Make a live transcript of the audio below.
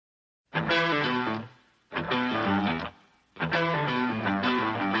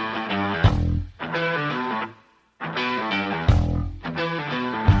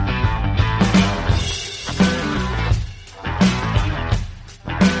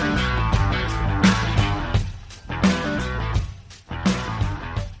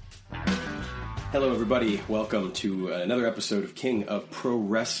Hello, everybody. Welcome to another episode of King of Pro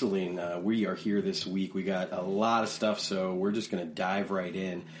Wrestling. We are here this week. We got a lot of stuff, so we're just going to dive right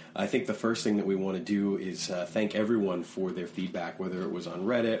in. I think the first thing that we want to do is thank everyone for their feedback, whether it was on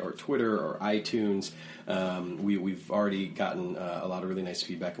Reddit or Twitter or iTunes. We've already gotten a lot of really nice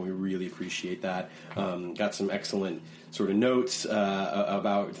feedback, and we really appreciate that. Got some excellent sort of notes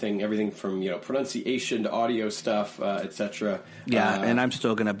about everything from pronunciation to audio stuff, etc. Yeah, and I'm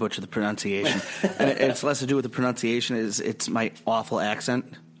still going to butcher the pronunciation. And it's less to do with the pronunciation; it's my awful accent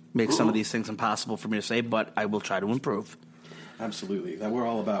makes some of these things impossible for me to say. But I will try to improve. Absolutely, we're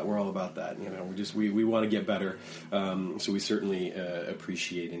all about that. We want to get better. So we certainly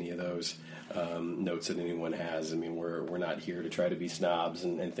appreciate any of those notes that anyone has. I mean, we're not here to try to be snobs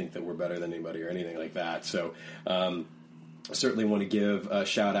and think that we're better than anybody or anything like that. So. Certainly want to give a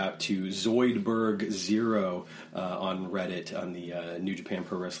shout out to Zoidberg0 on Reddit, on the New Japan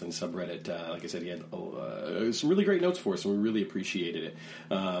Pro Wrestling subreddit. Like I said, he had some really great notes for us, and we really appreciated it.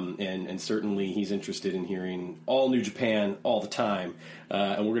 And certainly he's interested in hearing all New Japan all the time,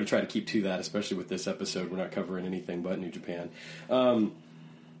 and we're going to try to keep to that, especially with this episode. We're not covering anything but New Japan. So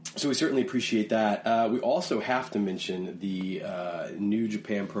we certainly appreciate that. We also have to mention the New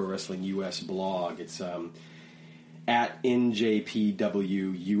Japan Pro Wrestling US blog. It's at NJPWUS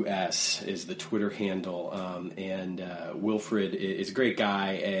is the Twitter handle, and Wilfred is a great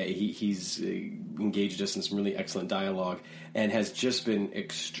guy. He's engaged us in some really excellent dialogue and has just been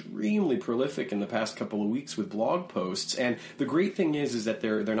extremely prolific in the past couple of weeks with blog posts. And the great thing is that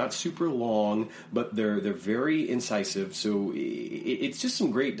they're not super long, but they're very incisive. So it's just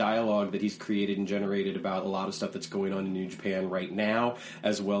some great dialogue that he's created and generated about a lot of stuff that's going on in New Japan right now,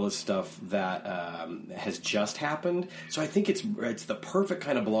 as well as stuff that has just happened. So I think it's the perfect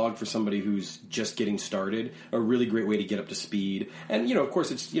kind of blog for somebody who's just getting started. A really great way to get up to speed. And of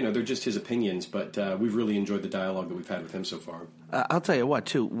course, it's they're just his opinions, but we've really enjoyed the dialogue that we've had with him so far. I'll tell you what,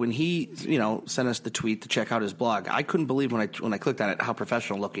 too. When he sent us the tweet to check out his blog, I couldn't believe when I clicked on it how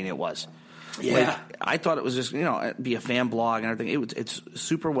professional looking it was. Yeah, I thought it was just be a fan blog and everything. It's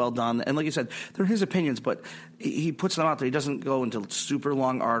super well done, and like you said, they're his opinions, but he puts them out there. He doesn't go into super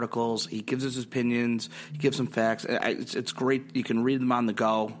long articles. He gives us his opinions. He gives some facts. It's great. You can read them on the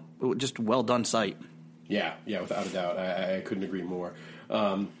go. Just a well done site. Yeah, without a doubt. I couldn't agree more.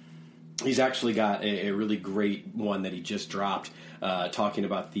 He's actually got a really great one that he just dropped, talking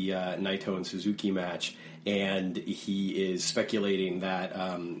about the Naito and Suzuki match. And he is speculating that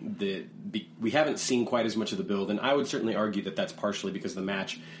we haven't seen quite as much of the build, and I would certainly argue that that's partially because the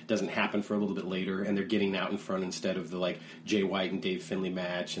match doesn't happen for a little bit later, and they're getting out in front instead of the Jay White and Dave Finlay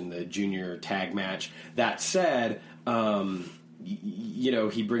match and the junior tag match. That said,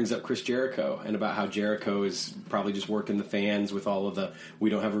 he brings up Chris Jericho and about how Jericho is probably just working the fans with all of the,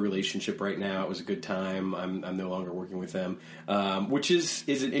 we don't have a relationship right now, it was a good time, I'm no longer working with them, which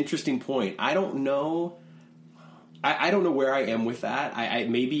is an interesting point. I don't know. I don't know where I am with that. I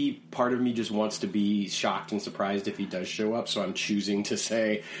maybe part of me just wants to be shocked and surprised if he does show up, so I'm choosing to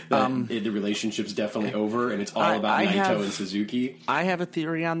say that the relationship's definitely over and it's all about Naito and Suzuki. I have a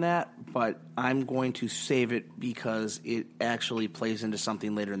theory on that, but I'm going to save it because it actually plays into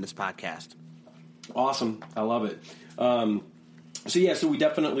something later in this podcast. Awesome. I love it. So we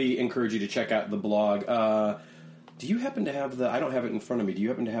definitely encourage you to check out the blog. Do you happen to have I don't have it in front of me. Do you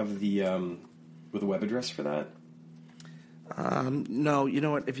happen to have the web address for that? No, you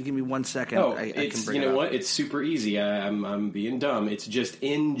know what? If you give me 1 second, I can bring it up. You know what? It's super easy. I'm being dumb. It's just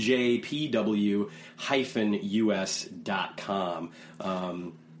njpw-us.com.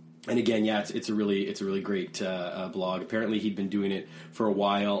 And again, it's a really great blog. Apparently, he'd been doing it for a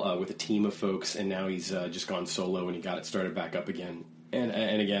while with a team of folks, and now he's just gone solo and he got it started back up again.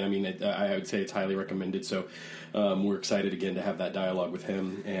 And again, I mean, I would say it's highly recommended. So we're excited again to have that dialogue with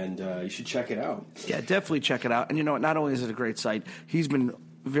him, and you should check it out. Yeah, definitely check it out. And not only is it a great site, he's been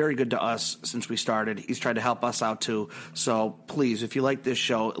very good to us since we started. He's tried to help us out too. So please, if you like this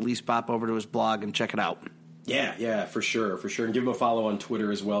show, at least pop over to his blog and check it out. Yeah, for sure. And give him a follow on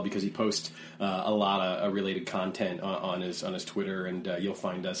Twitter as well, because he posts a lot of related content on his Twitter, and you'll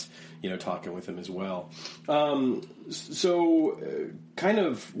find us, talking with him as well. So kind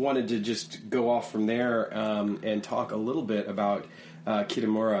of wanted to just go off from there and talk a little bit about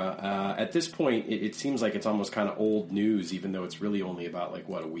Kitamura. At this point, it seems like it's almost kind of old news, even though it's really only about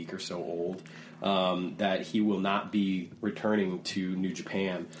a week or so old, that he will not be returning to New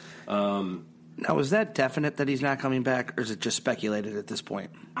Japan. Now, is that definite that he's not coming back, or is it just speculated at this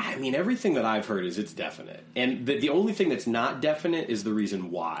point? I mean, everything that I've heard is it's definite. And the only thing that's not definite is the reason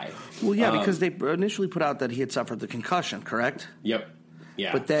why. Well, yeah, because they initially put out that he had suffered the concussion, correct? Yep.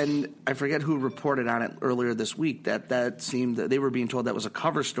 Yeah. But then I forget who reported on it earlier this week that seemed that they were being told that was a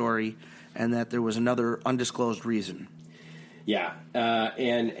cover story and that there was another undisclosed reason. Yeah,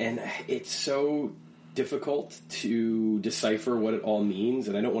 and it's so difficult to decipher what it all means,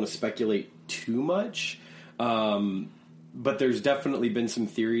 and I don't want to speculate too much. But there's definitely been some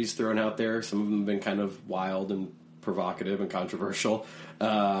theories thrown out there. Some of them have been kind of wild and provocative and controversial.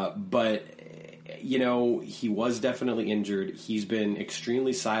 But, you know, he was definitely injured. He's been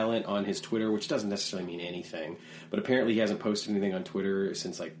extremely silent on his Twitter, which doesn't necessarily mean anything. But apparently he hasn't posted anything on Twitter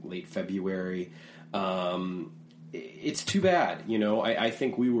since, like, late February. It's too bad, you know. I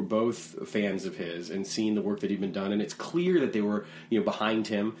think we were both fans of his and seeing the work that he'd been done, and it's clear that they were, you know, behind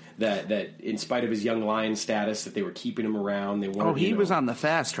him. That in spite of his young lion status, that they were keeping him around. They wanted. He was on the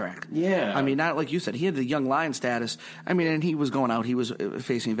fast track. Yeah, I mean, not like you said, he had the young lion status. I mean, and he was going out, he was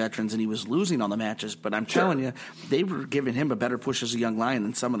facing veterans, and he was losing on the matches. But I'm telling you, they were giving him a better push as a young lion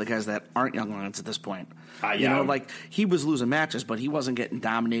than some of the guys that aren't young lions at this point. You know, like he was losing matches, but he wasn't getting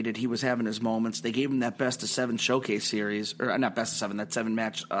dominated. He was having his moments. They gave him that best of 7 showcase series. Or not best of 7, that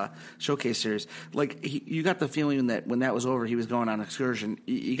 7-match showcase series. Like, you got the feeling that when that was over, he was going on excursion.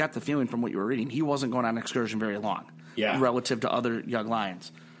 You got the feeling from what you were reading, he wasn't going on excursion very long, relative to other young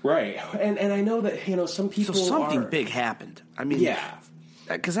lions. Right, and I know that, you know, some people. So something big happened. I mean,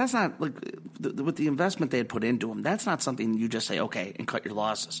 because that's not like with the investment they had put into him. That's not something you just say okay and cut your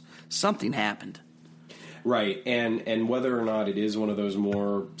losses. Something happened. Right, and whether or not it is one of those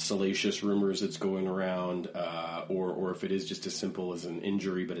more salacious rumors that's going around, or if it is just as simple as an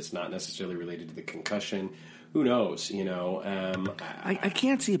injury, but it's not necessarily related to the concussion, who knows? You know, I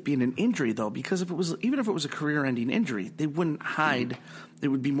can't see it being an injury though, because even if it was a career-ending injury, they wouldn't hide. It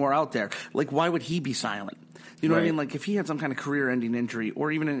would be more out there. Like, why would he be silent? You know what I mean? Like, if he had some kind of career-ending injury,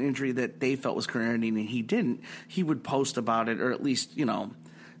 or even an injury that they felt was career-ending and he didn't, he would post about it, or at least, you know,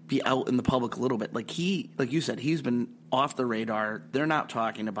 be out in the public a little bit. Like you said, he's been off the radar. They're not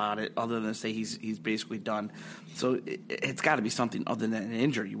talking about it other than say he's basically done. So it's got to be something other than an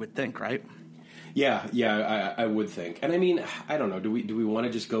injury, you would think, right? Yeah, I would think. And I mean, I don't know. Do we want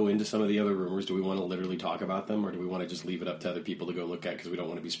to just go into some of the other rumors? Do we want to literally talk about them, or do we want to just leave it up to other people to go look at because we don't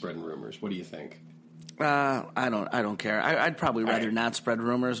want to be spreading rumors? What do you think? I don't care. I'd probably rather not spread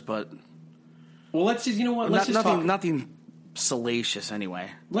rumors, but well, let's just nothing salacious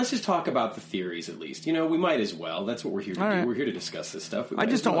anyway. Let's just talk about the theories at least. You know, we might as well. That's what we're here to do. Right. We're here to discuss this stuff. I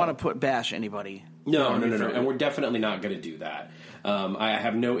just don't want to bash anybody. No. And we're definitely not going to do that. I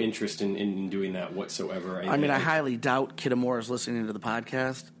have no interest in doing that whatsoever. I highly doubt Kittamore is listening to the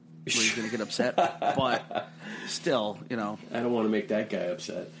podcast where he's going to get upset. But still, you know. I don't want to make that guy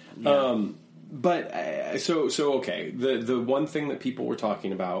upset. Yeah. But so okay. The one thing that people were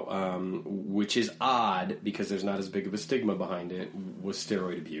talking about, which is odd because there's not as big of a stigma behind it, was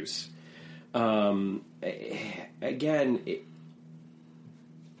steroid abuse. Again,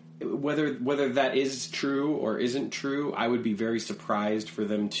 whether that is true or isn't true, I would be very surprised for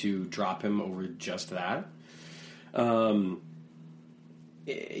them to drop him over just that.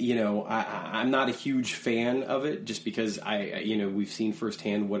 You know, I'm not a huge fan of it just because we've seen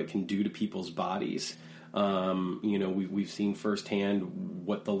firsthand what it can do to people's bodies. You know, we've seen firsthand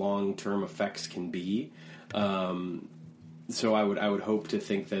what the long-term effects can be. So I would hope to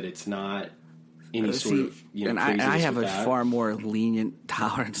think that it's not any sort of, you know, and I have a far more lenient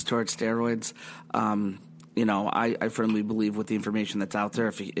tolerance towards steroids. You know, I firmly believe with the information that's out there,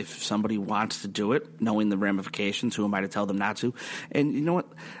 if somebody wants to do it, knowing the ramifications, who am I to tell them not to? And you know what?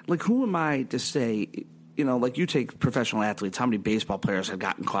 Like, who am I to say, you know, like you take professional athletes, how many baseball players have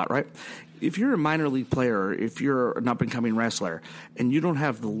gotten caught, right? If you're a minor league player, if you're an up-and-coming wrestler, and you don't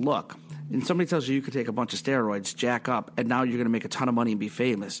have the look, and somebody tells you could take a bunch of steroids, jack up, and now you're going to make a ton of money and be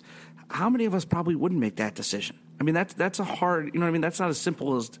famous, how many of us probably wouldn't make that decision? I mean, that's a hard, you know what I mean? That's not as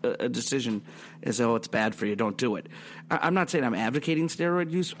simple as a decision as, oh, it's bad for you, don't do it. I'm not saying I'm advocating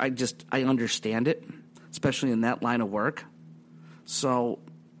steroid use. I understand it, especially in that line of work. So,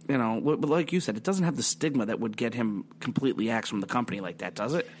 you know, but like you said, it doesn't have the stigma that would get him completely axed from the company like that,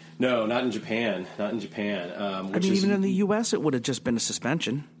 does it? No, not in Japan. Not in Japan. I mean, even in the U.S., it would have just been a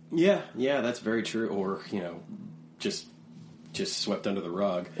suspension. Yeah, that's very true. Or, you know, just swept under the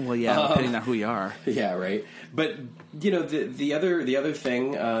rug. Well, yeah, depending on who you are. Yeah, right. But you know, the other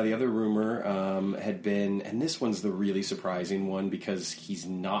thing, the other rumor had been, and this one's the really surprising one because he's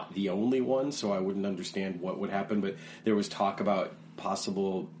not the only one, so I wouldn't understand what would happen. But there was talk about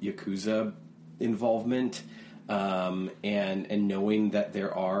possible Yakuza involvement, and knowing that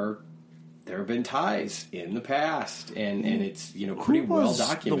there have been ties in the past, and it's, you know, pretty well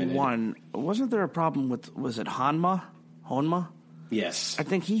documented. Wasn't there a problem with, was it Honma? Yes. I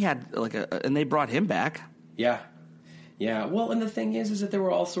think he had and they brought him back. Yeah. Yeah, well, and the thing is that there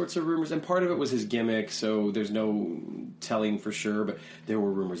were all sorts of rumors, and part of it was his gimmick, so there's no telling for sure, but there were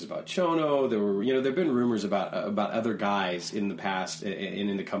rumors about Chono, there have been rumors about other guys in the past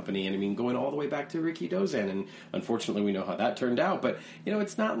and in the company, and I mean, going all the way back to Ricky Dozan, and unfortunately we know how that turned out, but,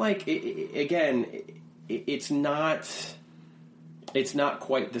 it's not like, it's not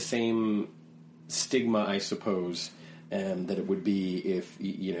quite the same stigma, I suppose, that it would be if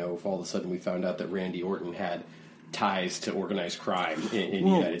all of a sudden we found out that Randy Orton had ties to organized crime in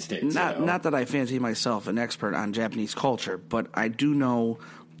the United States. Not that I fancy myself an expert on Japanese culture, but I do know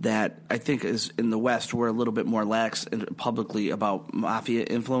that I think is in the West we're a little bit more lax publicly about mafia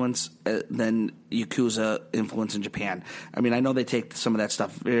influence than Yakuza influence in Japan. I mean, I know they take some of that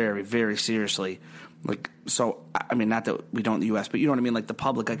stuff very, very seriously. Not that we don't in the U.S., but you know what I mean? Like the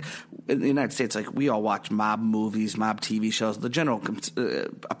public, like in the United States, like we all watch mob movies, mob TV shows. The general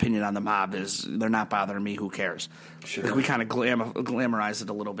opinion on the mob is they're not bothering me. Who cares? Sure. Like we kind of glamorize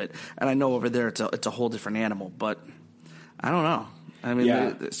it a little bit. And I know over there it's a whole different animal, but I don't know. I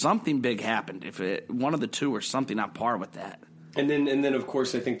mean, something big happened. If one of the two or something on par with that. And then, of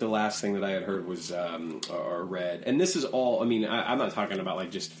course, I think the last thing that I had heard was or read, and this is all. I mean, I'm not talking about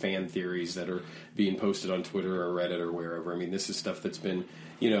like just fan theories that are being posted on Twitter or Reddit or wherever. I mean, this is stuff that's been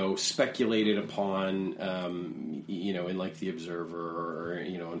speculated upon, in like the Observer or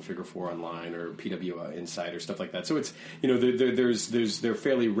on Figure 4 Online or PW Insider, stuff like that. So it's they're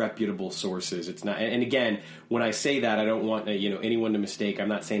fairly reputable sources. It's not, and again, when I say that, I don't want anyone to mistake. I'm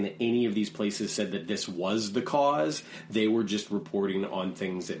not saying that any of these places said that this was the cause. They were just reporting on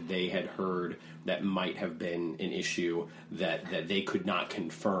things that they had heard that might have been an issue that they could not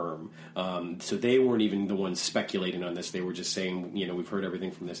confirm. So they weren't even the ones speculating on this. They were just saying, we've heard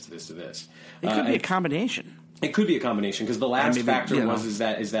everything from this to this to this. It could be a combination. It could be a combination because the last factor is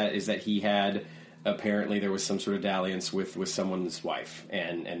that he had apparently there was some sort of dalliance with someone's wife,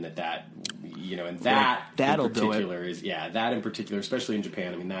 and that that'll in particular is that in particular, especially in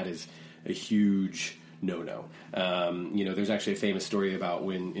Japan. I mean, that is a huge no. There's actually a famous story about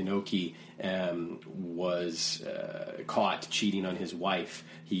when Inoki was caught cheating on his wife.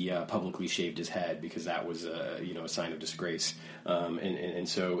 He publicly shaved his head because that was a sign of disgrace. And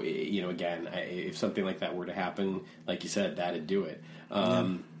so again, if something like that were to happen, like you said, that'd do it.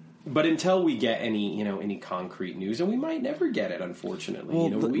 But until we get any concrete news, and we might never get it, unfortunately. Well,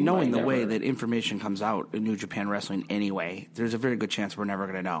 knowing the way that information comes out in New Japan Wrestling anyway, there's a very good chance we're never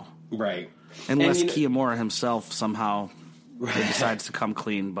going to know. Right. Unless Kiyomura himself somehow decides to come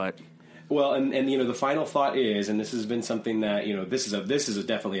clean, but... Well, and the final thought is, and this has been something that this is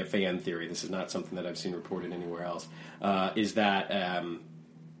definitely a fan theory. This is not something that I've seen reported anywhere else. Is that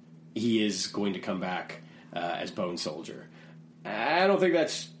he is going to come back as Bone Soldier? I don't think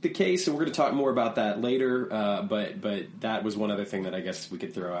that's the case, and we're going to talk more about that later. But that was one other thing that I guess we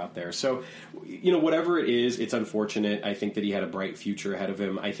could throw out there. So, whatever it is, it's unfortunate. I think that he had a bright future ahead of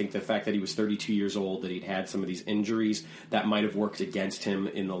him. I think the fact that he was 32 years old, that he'd had some of these injuries, that might have worked against him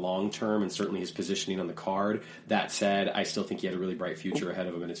in the long term, and certainly his positioning on the card. That said, I still think he had a really bright future ahead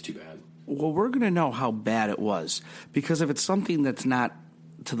of him, and it's too bad. Well, we're going to know how bad it was, because if it's something that's not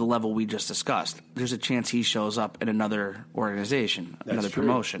to the level we just discussed, there's a chance he shows up at another organization, another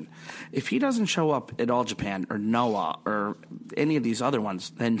promotion. If he doesn't show up at All Japan or Noah or any of these other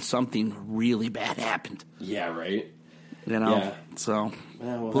ones, then something really bad happened. Yeah, right. So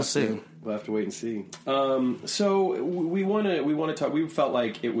we'll see. We'll have to wait and see. So we want to talk. We felt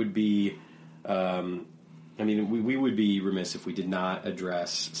like it would be. We would be remiss if we did not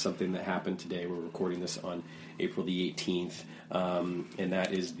address something that happened today. We're recording this on April the 18th, and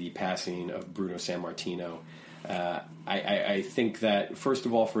that is the passing of Bruno Sammartino. I think that, first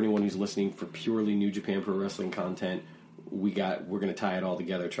of all, for anyone who's listening for purely New Japan Pro Wrestling content, we're going to tie it all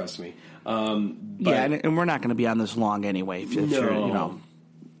together, trust me. And we're not going to be on this long anyway.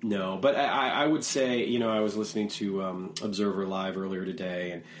 No, but I would say, I was listening to Observer Live earlier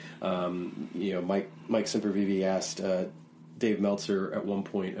today, and Mike Sempervive asked Dave Meltzer at one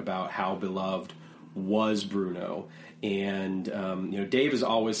point about how beloved was Bruno, and Dave has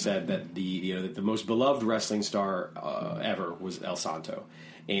always said that the most beloved wrestling star ever was El Santo,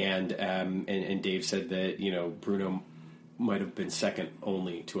 and Dave said that Bruno might have been second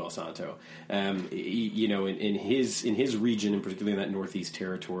only to El Santo. In his region, and particularly in that Northeast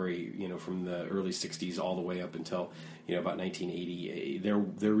territory, from the early '60s all the way up until about 1980, there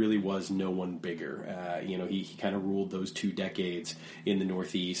really was no one bigger. He kind of ruled those 2 decades in the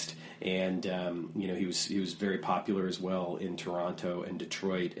Northeast, and he was very popular as well in Toronto and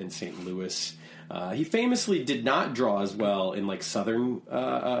Detroit and St. Louis. He famously did not draw as well in southern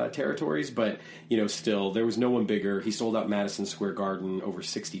territories, but still there was no one bigger. He sold out Madison Square Garden over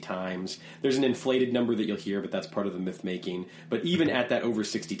 60 times. There's an inflated number that you'll hear, but that's part of the myth making. But even at that over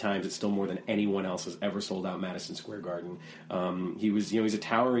 60 times, it's still more than anyone else has ever sold out Madison Square Garden. He's a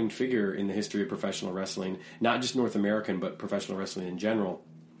towering figure in the history of professional wrestling, not just North American, but professional wrestling in general.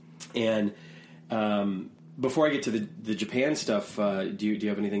 And before I get to the Japan stuff, do you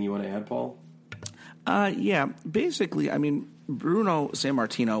have anything you want to add, Paul? Yeah, basically, Bruno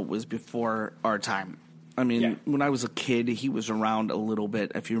Sammartino was before our time. When I was a kid, he was around a little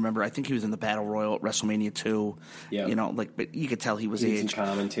bit. If you remember, I think he was in the Battle Royal at WrestleMania 2. Yeah. But you could tell he was He did aged. some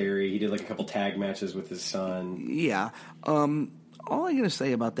commentary. He did a couple tag matches with his son. Yeah. All I'm going to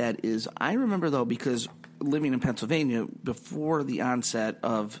say about that is I remember, though, because living in Pennsylvania, before the onset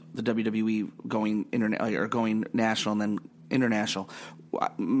of the WWE going going national and then international,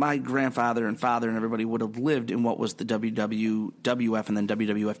 my grandfather and father and everybody would have lived in what was the WWF and then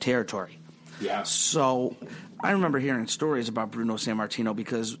WWF territory. Yeah. So I remember hearing stories about Bruno Sammartino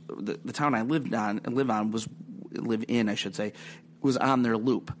because the town I live in, was on their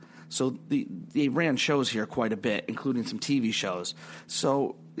loop. So they ran shows here quite a bit, including some TV shows.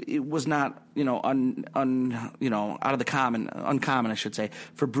 So it was not, out of the uncommon, I should say,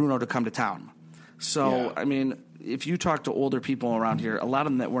 for Bruno to come to town. So, yeah. If you talk to older people around here, a lot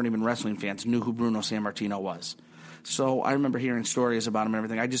of them that weren't even wrestling fans knew who Bruno Sammartino was. So I remember hearing stories about him and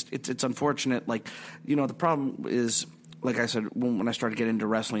everything. It's unfortunate. The problem is, like I said, when I started getting into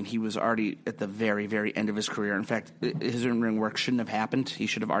wrestling, he was already at the very, very end of his career. In fact, his in-ring work shouldn't have happened. He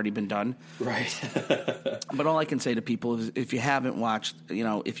should have already been done. Right. But all I can say to people is if you haven't watched,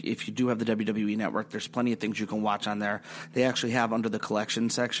 if you do have the WWE Network, there's plenty of things you can watch on there. They actually have under the collection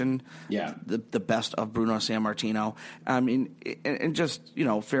section the best of Bruno Sammartino. And just,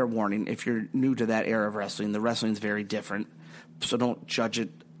 fair warning, if you're new to that era of wrestling, the wrestling's very different. So don't judge it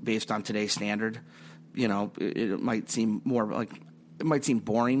based on today's standard. It might seem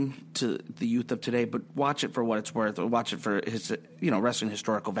boring to the youth of today, but watch it for what it's worth, or watch it for his, wrestling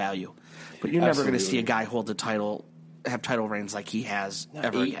historical value. But you're never going to see a guy hold the title, have title reigns like he has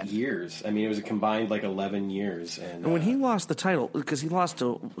ever 8 again. years. It was a combined 11 years. And when he lost the title, because he lost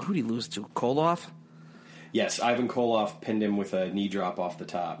to, who did he lose to? Koloff? Yes, Ivan Koloff pinned him with a knee drop off the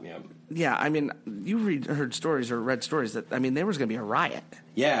top. Yeah. Yeah, you heard stories or read stories that, there was going to be a riot.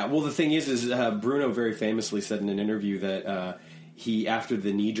 Yeah, well, the thing is Bruno very famously said in an interview that he, after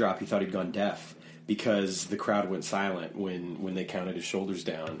the knee drop, he thought he'd gone deaf because the crowd went silent when they counted his shoulders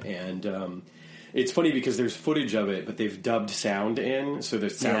down. And it's funny because there's footage of it, but they've dubbed sound in, so it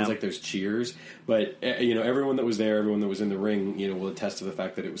sounds like there's cheers. But, everyone that was there, everyone that was in the ring, will attest to the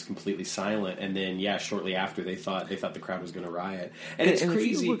fact that it was completely silent. And then, shortly after, they thought the crowd was going to riot. And it's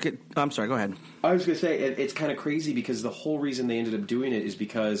crazy. I'm sorry, go ahead. I was going to say, it's kind of crazy because the whole reason they ended up doing it is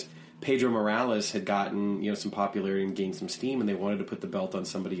because Pedro Morales had gotten some popularity and gained some steam, and they wanted to put the belt on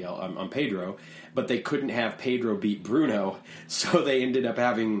somebody else, on Pedro, but they couldn't have Pedro beat Bruno, so they ended up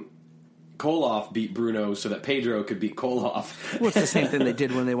having Koloff beat Bruno so that Pedro could beat Koloff. Well, it's the same thing they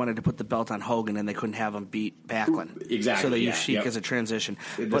did when they wanted to put the belt on Hogan and they couldn't have him beat Backlund. Exactly. So they used Sheik as a transition.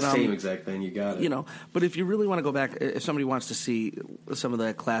 The same exact thing, you got it. But if you really want to go back, if somebody wants to see some of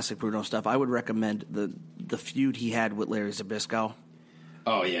the classic Bruno stuff, I would recommend the feud he had with Larry Zbyszko.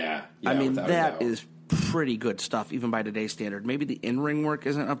 Oh, yeah. That is pretty good stuff, even by today's standard. Maybe the in-ring work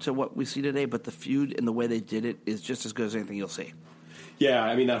isn't up to what we see today, but the feud and the way they did it is just as good as anything you'll see.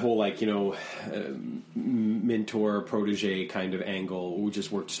 Yeah, that whole mentor protege kind of angle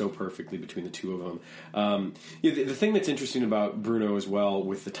just worked so perfectly between the two of them. The thing that's interesting about Bruno as well,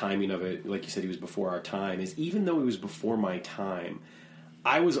 with the timing of it, like you said, he was before our time, is even though he was before my time,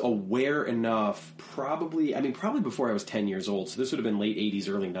 I was aware enough, probably before I was 10 years old, so this would have been late 80s,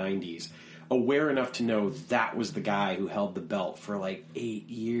 early 90s, aware enough to know that was the guy who held the belt for 8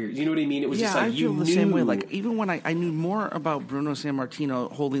 years. You know what I mean? It was just I you feel the knew. same way. Even when I knew more about Bruno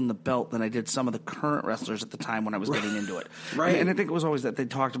Sammartino holding the belt than I did some of the current wrestlers at the time when I was getting into it. Right. And I think it was always that they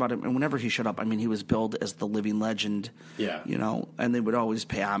talked about him, and whenever he showed up, he was billed as the living legend. Yeah. And they would always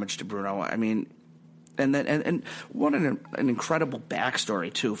pay homage to Bruno. And then and what an incredible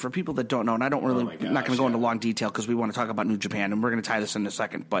backstory too for people that don't know. And I don't really not going to go into long detail because we want to talk about New Japan, and we're going to tie this in a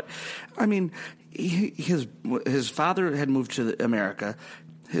second. But I mean, his father had moved to America.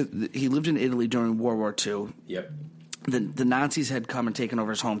 He lived in Italy during World War II. Yep. The Nazis had come and taken over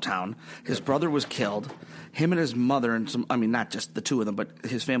his hometown. His brother was killed. Him and his mother, not just the two of them, but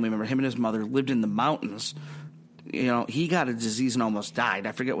his family member, him and his mother lived in the mountains. You know, he got a disease and almost died.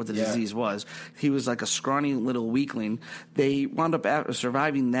 I forget what the disease was. He was like a scrawny little weakling. They wound up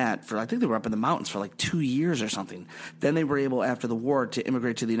surviving that for, I think they were up in the mountains for like 2 years or something. Then they were able, after the war, to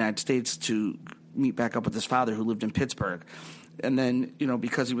immigrate to the United States to meet back up with his father who lived in Pittsburgh. And then, you know,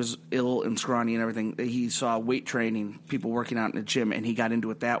 because he was ill and scrawny and everything, he saw weight training, people working out in the gym, and he got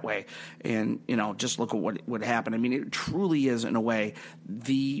into it that way. And, you know, just look at what happened. I mean, it truly is, in a way,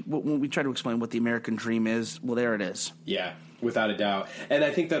 when we try to explain what the American dream is, well, there it is. Yeah, without a doubt. And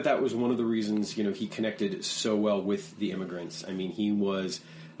I think that was one of the reasons, you know, he connected so well with the immigrants. I mean, he was...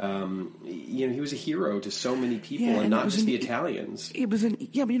 he was a hero to so many people, and not just the Italians. But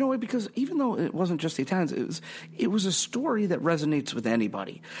you know what? Because even though it wasn't just the Italians, it was a story that resonates with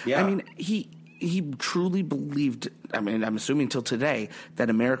anybody. Yeah. I mean, he truly believed, I mean, I'm assuming till today,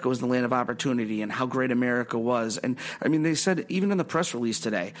 that America was the land of opportunity and how great America was. And, I mean, they said, even in the press release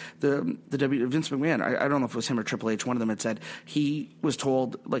today, Vince McMahon, I don't know if it was him or Triple H, one of them had said he was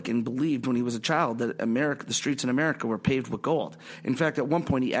told, like, and believed when he was a child that the streets in America were paved with gold. In fact, at one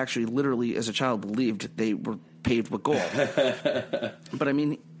point, he actually literally, as a child, believed they were paved with gold. But, I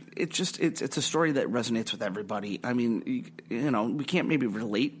mean... It's a story that resonates with everybody. I mean, you know, we can't maybe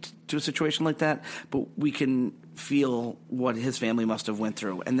relate to a situation like that, but we can feel what his family must have went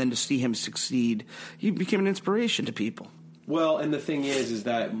through. And then to see him succeed, he became an inspiration to people. Well, and the thing is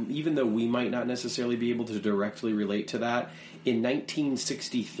that even though we might not necessarily be able to directly relate to that, in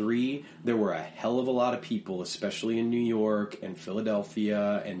 1963, there were a hell of a lot of people, especially in New York and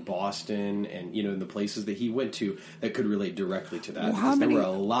Philadelphia and Boston and, you know, in the places that he went to, that could relate directly to that. Because there were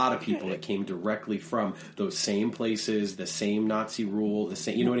a lot of people that came directly from those same places, the same Nazi rule, the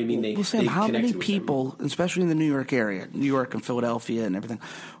same, you know what I mean? Sam, how many people, especially in the New York area, New York and Philadelphia and everything,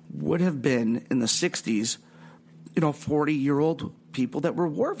 would have been in the 60s, you know, 40-year-old people that were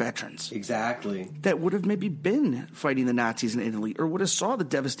war veterans. Exactly. That would have maybe been fighting the Nazis in Italy or would have saw the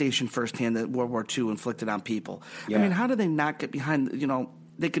devastation firsthand that World War II inflicted on people. Yeah. I mean, how do they not get behind, you know,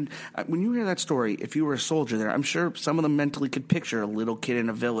 they could, when you hear that story, if you were a soldier there, I'm sure some of them mentally could picture a little kid in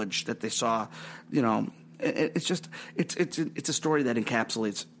a village that they saw, you know, it's just, it's a story that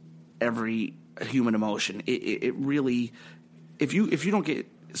encapsulates every human emotion. It really, if you don't get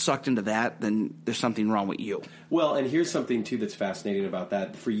sucked into that, then there's something wrong with you. Well, and here's something, too, that's fascinating about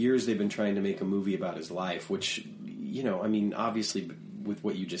that. For years, they've been trying to make a movie about his life, which, you know, I mean, obviously, with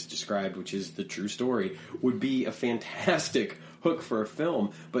what you just described, which is the true story, would be a fantastic hook for a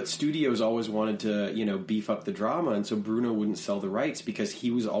film, but studios always wanted to, you know, beef up the drama, and so Bruno wouldn't sell the rights because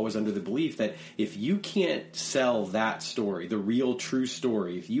he was always under the belief that if you can't sell that story, the real true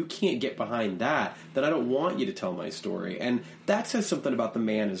story, if you can't get behind that, then I don't want you to tell my story. And that says something about the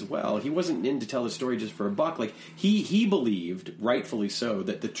man as well. He wasn't in to tell his story just for a buck. Like, he believed, rightfully so,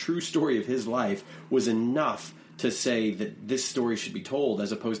 that the true story of his life was enough to say that this story should be told,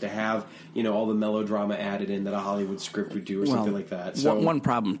 as opposed to have, you know, all the melodrama added in that a Hollywood script would do or something like that. So one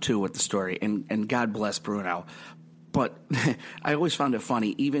problem too with the story, and God bless Bruno, but I always found it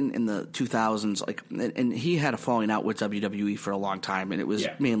funny, even in the 2000s, like, and he had a falling out with WWE for a long time, and it was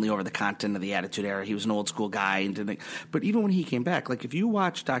mainly over the content of the Attitude Era. He was an old school guy, and but even when he came back, like, if you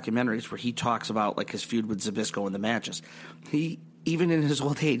watch documentaries where he talks about, like, his feud with Zbyszko in the matches, he, even in his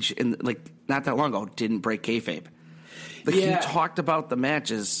old age, and, like, not that long ago, didn't break kayfabe. Like, he talked about the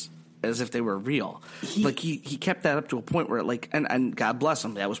matches as if they were real. He kept that up to a point where, like, and God bless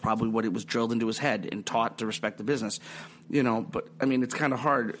him, that was probably what it was drilled into his head and taught to respect the business. You know, but, I mean, it's kind of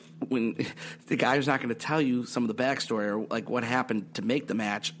hard when the guy who's not going to tell you some of the backstory or, like, what happened to make the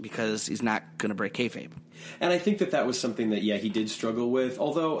match because he's not going to break kayfabe. And I think that was something that, he did struggle with.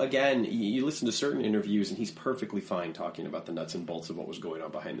 Although, again, you listen to certain interviews, and he's perfectly fine talking about the nuts and bolts of what was going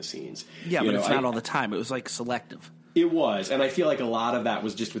on behind the scenes. Yeah, but it's not all the time. It was, like, selective. It was, and I feel like a lot of that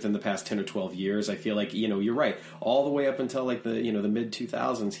was just within the past 10 or 12 years. I feel like, you're right. All the way up until, like, the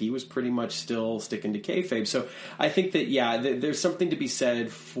mid-2000s, he was pretty much still sticking to kayfabe. So I think that, there's something to be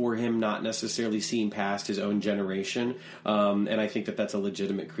said for him not necessarily seeing past his own generation, and I think that that's a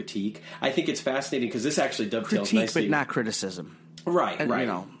legitimate critique. I think it's fascinating because this actually dovetails critique, nicely. But not criticism. Right. You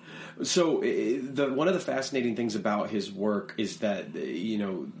know. So one of the fascinating things about his work is that,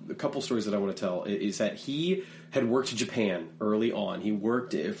 a couple stories that I want to tell is that he had worked in Japan early on. He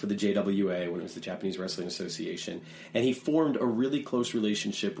worked for the JWA when it was the Japanese Wrestling Association, and he formed a really close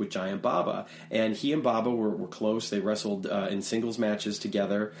relationship with Giant Baba. And he and Baba were close. They wrestled in singles matches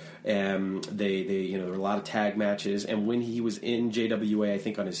together, and there were a lot of tag matches. And when he was in JWA, I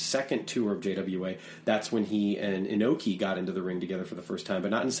think on his second tour of JWA, that's when he and Inoki got into the ring together for the first time,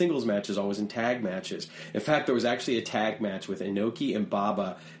 but not in singles matches, always in tag matches. In fact, there was actually a tag match with Inoki and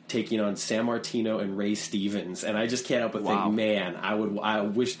Baba taking on San Martino and Ray Stevens, and I just can't help but think, man, I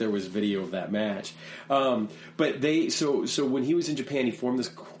wish there was video of that match. But so when he was in Japan, he formed this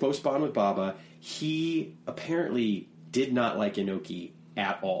close bond with Baba. He apparently did not like Inoki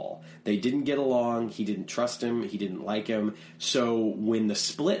at all. They didn't get along. He didn't trust him. He didn't like him. So when the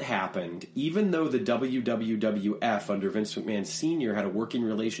split happened, even though the WWF under Vince McMahon Sr. had a working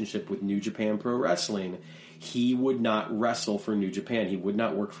relationship with New Japan Pro Wrestling, he would not wrestle for New Japan. He would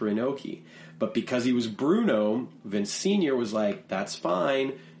not work for Inoki. But because he was Bruno, Vince Sr. was like, that's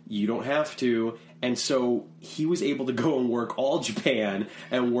fine. You don't have to. And so he was able to go and work All Japan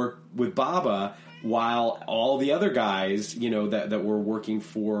and work with Baba, while all the other guys, that were working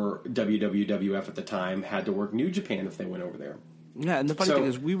for WWF at the time had to work New Japan if they went over there. Yeah, and the funny thing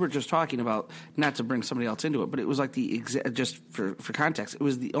is, we were just talking about, not to bring somebody else into it, but it was like just for context, it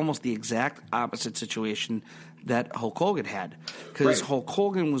was almost the exact opposite situation that Hulk Hogan had. Because Hulk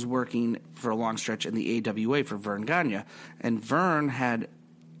Hogan was working for a long stretch in the AWA for Vern Gagne, and Vern had,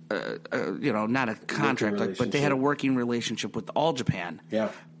 not a contract, but they had a working relationship with All Japan. Yeah.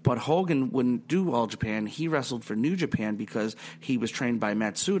 But Hogan wouldn't do All Japan. He wrestled for New Japan because he was trained by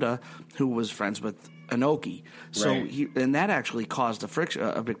Matsuda, who was friends with Inoki. So and that actually caused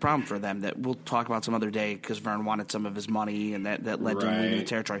a big problem for them that we'll talk about some other day, because Vern wanted some of his money, and that led to him leaving the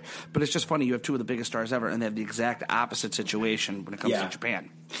territory. But it's just funny, you have two of the biggest stars ever, and they have the exact opposite situation when it comes to Japan.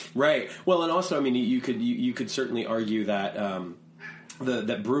 Right. Well, and also, I mean, you could certainly argue that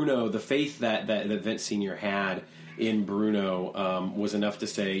that Bruno, the faith that Vince Sr. had in Bruno was enough to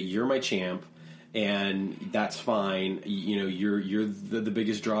say, you're my champ, and that's fine. You're the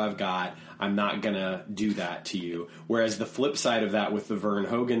biggest draw I've got. I'm not gonna do that to you. Whereas the flip side of that with the Vern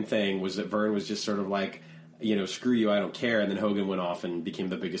Hogan thing was that Vern was just sort of like, screw you, I don't care. And then Hogan went off and became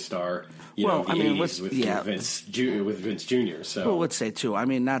the biggest star, in the 80s with Vince Jr. So, well, let's say too. I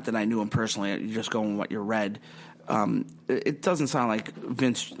mean, not that I knew him personally. You're just going with what you read. It doesn't sound like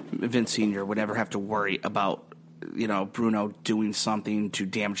Vince Sr. would ever have to worry about Bruno doing something to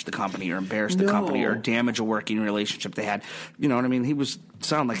damage the company or embarrass the company or damage a working relationship they had. You know what I mean? He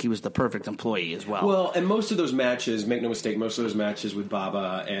sounded like he was the perfect employee as well. Well, and most of those matches, make no mistake, most of those matches with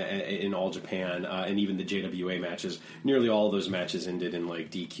Baba in All Japan and even the JWA matches, nearly all of those matches ended in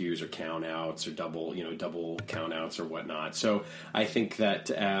like DQs or countouts or double countouts or whatnot. So I think that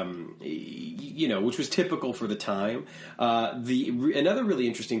which was typical for the time. Another really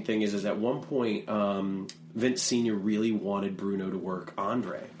interesting thing is at one point Vince Sr. really wanted Bruno to work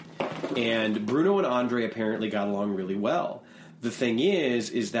Andre, and Bruno and Andre apparently got along really well. The thing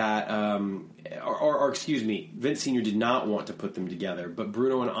is that, excuse me, Vince Sr. did not want to put them together, but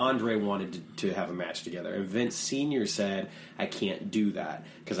Bruno and Andre wanted to have a match together. And Vince Sr. said, I can't do that,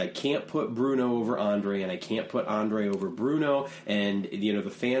 because I can't put Bruno over Andre, and I can't put Andre over Bruno, and, the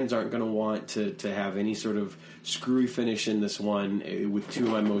fans aren't going to want to have any sort of screwy finish in this one with two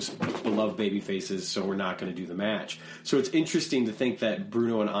of my most beloved baby faces, so we're not going to do the match. So it's interesting to think that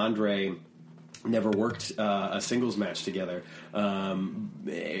Bruno and Andre never worked a singles match together,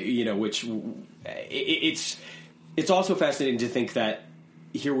 which it's also fascinating to think that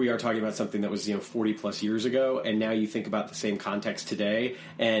here we are talking about something that was 40 plus years ago, and now you think about the same context today,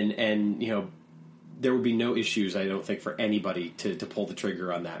 and there would be no issues, I don't think, for anybody to pull the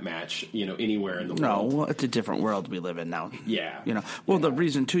trigger on that match, anywhere in the world. No, well, it's a different world we live in now. Yeah. The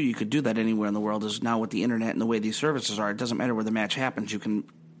reason too you could do that anywhere in the world is now with the internet and the way these services are, it doesn't matter where the match happens. You can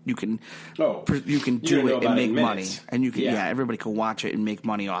do it and make money, and everybody can watch it and make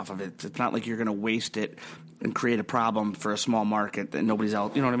money off of it. It's not like you're going to waste it and create a problem for a small market that nobody's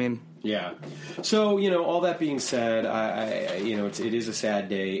else. You know what I mean? Yeah. So all that being said, it is a sad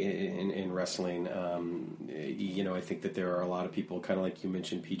day in wrestling. I think that there are a lot of people, kind of like you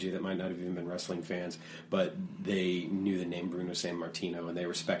mentioned, PJ, that might not have even been wrestling fans, but they knew the name Bruno Sammartino, and they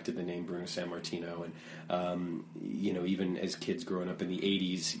respected the name Bruno Sammartino. And even as kids growing up in the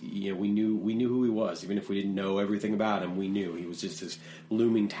 '80s, we knew who he was, even if we didn't know everything about him. We knew he was just this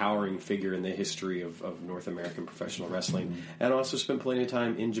looming, towering figure in the history of North American professional wrestling, and also spent plenty of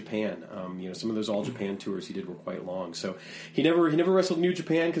time in Japan. Some of those All Japan tours he did were quite long. So he never wrestled New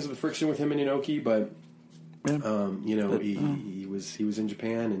Japan because of the friction with him and Inoki, but he was in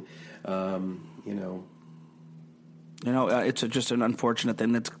Japan, and It's just an unfortunate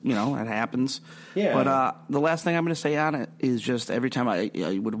thing that's, it happens. Yeah. But the last thing I'm going to say on it is just every time I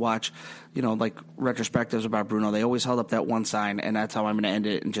would watch, like retrospectives about Bruno, they always held up that one sign, and that's how I'm going to end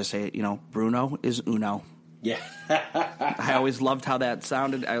it and just say, Bruno is uno. Yeah. I always loved how that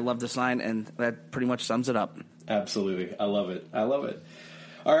sounded. I love the sign, and that pretty much sums it up. Absolutely. I love it.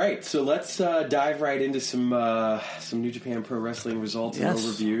 All right, so let's dive right into some New Japan Pro Wrestling results and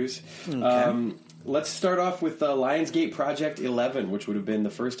overviews. Okay. Let's start off with Lionsgate Project 11, which would have been the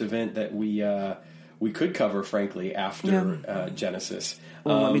first event that we could cover, frankly, after Genesis.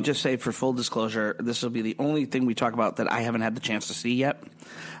 Well, let me just say, for full disclosure, this will be the only thing we talk about that I haven't had the chance to see yet.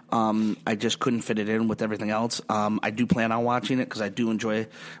 I just couldn't fit it in with everything else. I do plan on watching it because I do enjoy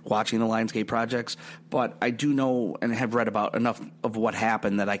watching the Lionsgate projects, but I do know and have read about enough of what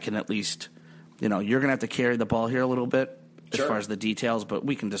happened that I can at least, you're going to have to carry the ball here a little bit as far as the details, but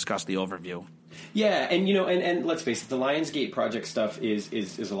we can discuss the overview. Yeah, and and let's face it, the Lionsgate project stuff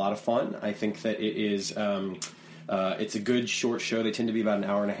is a lot of fun. I think that it is. It's a good short show. They tend to be about an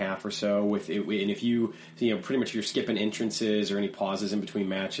hour and a half or so. And if you pretty much if you're skipping entrances or any pauses in between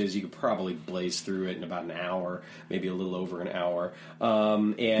matches, you could probably blaze through it in about an hour, maybe a little over an hour.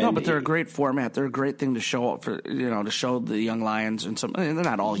 But they're a great format. They're a great thing to show up for, to show the young lions and they're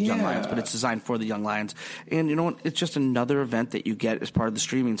not all young lions, but it's designed for the young lions. And you know what? It's just another event that you get as part of the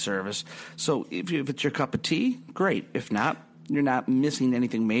streaming service. So if it's your cup of tea, great. If not, you're not missing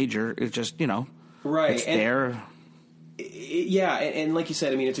anything major. It's just right. It's there. Yeah, and like you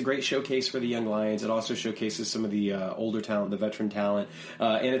said, I mean, it's a great showcase for the young lions. It also showcases some of the older talent, the veteran talent,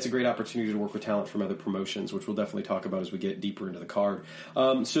 and it's a great opportunity to work with talent from other promotions, which we'll definitely talk about as we get deeper into the card.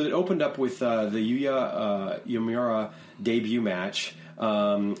 So it opened up with the Yuya Uemura debut match,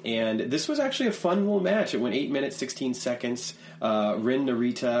 and this was actually a fun little match. It went 8 minutes, 16 seconds. Rin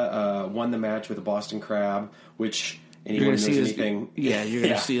Narita won the match with a Boston Crab, which anyone who knows anything... you're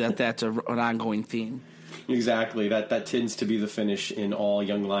going to see that's an ongoing theme. Exactly. That tends to be the finish in all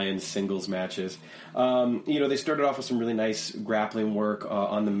Young Lions singles matches. They started off with some really nice grappling work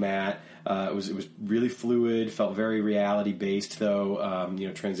on the mat. It was really fluid, felt very reality based though.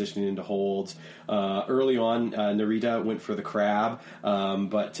 Transitioning into holds. Early on, Narita went for the crab,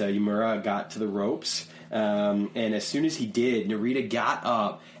 but Uemura got to the ropes. And as soon as he did, Narita got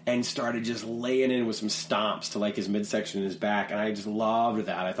up and started just laying in with some stomps to like his midsection and his back, and I just loved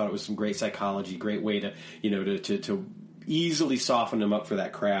that. I thought it was some great psychology, great way to to easily soften him up for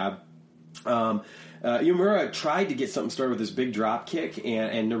that crab. Uemura tried to get something started with this big drop kick,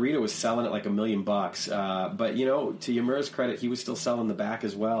 and Narita was selling it like $1 million. But to Uemura's credit, he was still selling the back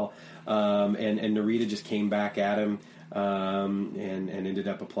as well. And Narita just came back at him and ended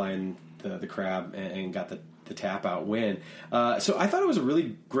up applying the crab and got the tap out win. So I thought it was a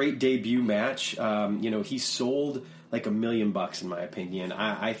really great debut match. He sold like $1 million in my opinion.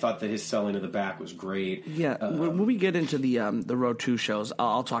 I thought that his selling of the back was great. Yeah, when we get into the Road 2 shows,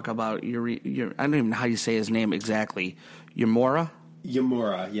 I'll talk about your I don't even know how you say his name exactly. Uemura?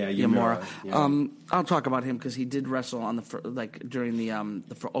 Uemura. Yeah. I'll talk about him because he did wrestle on during the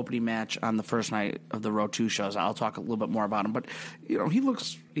opening match on the first night of the Road 2 shows. I'll talk a little bit more about him, but he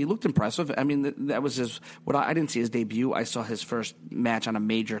looked impressive. I mean, that was his. I didn't see his debut. I saw his first match on a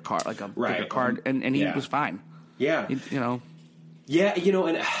major card, like a bigger card, and he was fine. Yeah, Yeah,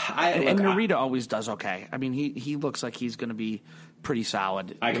 and Narita always does okay. I mean, he looks like he's going to be pretty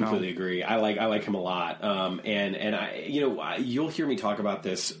solid. I completely agree. I like him a lot. And I you'll hear me talk about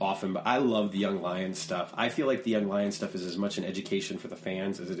this often, but I love the Young Lions stuff. I feel like the Young Lions stuff is as much an education for the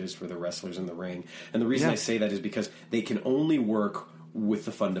fans as it is for the wrestlers in the ring. And the reason I say that is because they can only work with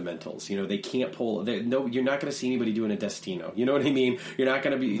the fundamentals. They can't pull. You're not going to see anybody doing a Destino. You know what I mean? You're not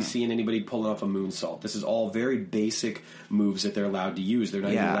going to be seeing anybody pulling off a moonsault. This is all very basic moves that they're allowed to use. They're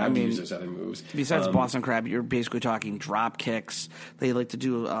not even allowed to use those other moves. Besides Boston Crab, you're basically talking drop kicks. They like to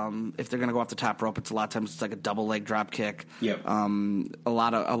do, if they're going to go off the top rope, it's a lot of times it's like a double leg drop kick. Yep. A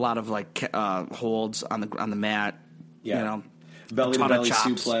lot of like holds on the mat. Yeah. Belly to belly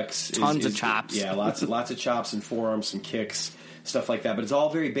suplex. Tons of chops. Yeah, lots of chops and forearms, some kicks, stuff like that. But it's all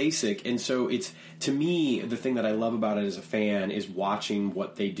very basic, and so it's, to me, the thing that I love about it as a fan is watching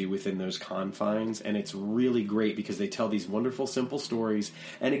what they do within those confines, and it's really great because they tell these wonderful, simple stories.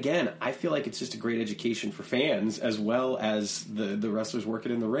 And again, I feel like it's just a great education for fans as well as the wrestlers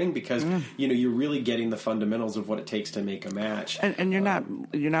working in the ring because you're really getting the fundamentals of what it takes to make a match. And you're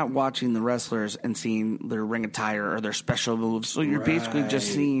not watching the wrestlers and seeing their ring attire or their special moves, so you're basically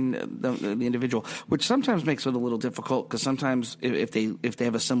just seeing the individual, which sometimes makes it a little difficult because sometimes sometimes if they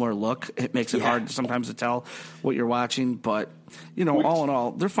have a similar look, it makes it hard sometimes to tell what you're watching. But all in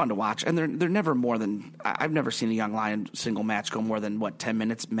all, they're fun to watch, and they're never more than I've never seen a young lion single match go more than 10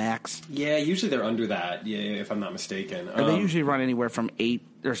 minutes max. Yeah, usually they're under that. Yeah, if I'm not mistaken. And they usually run anywhere from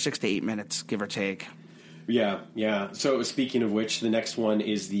 6 to 8 minutes, give or take. Yeah. So speaking of which, the next one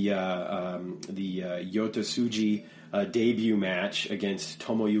is the Yota Tsuji debut match against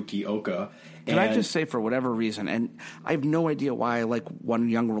Tomoyuki Oka. Can I just say, for whatever reason, and I have no idea why I like one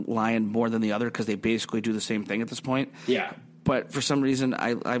young lion more than the other, because they basically do the same thing at this point. Yeah. But for some reason,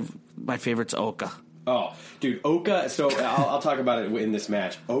 my favorite's Oka. Oh, dude, Oka. So I'll talk about it in this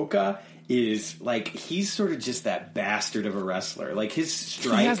match. Oka is he's sort of just that bastard of a wrestler. Like, his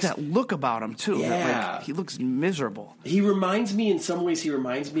strikes. He has that look about him too. Yeah. He looks miserable. He reminds me, in some ways, he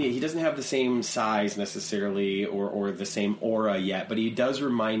doesn't have the same size necessarily or the same aura yet, but he does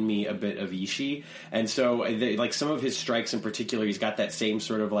remind me a bit of Ishii. And so, some of his strikes in particular, he's got that same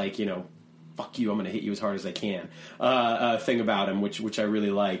sort of fuck you, I'm going to hit you as hard as I can thing about him, which I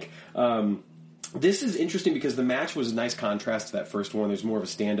really like. This is interesting because the match was a nice contrast to that first one. There's more of a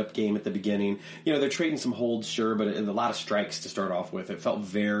stand-up game at the beginning. They're trading some holds, sure, but a lot of strikes to start off with. It felt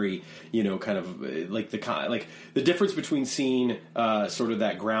very, kind of like the difference between seeing sort of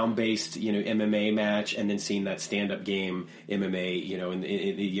that ground-based, MMA match and then seeing that stand-up game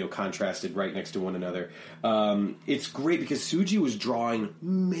MMA, contrasted right next to one another. It's great because Tsuji was drawing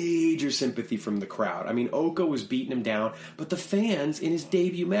major sympathy from the crowd. I mean, Oka was beating him down, but the fans in his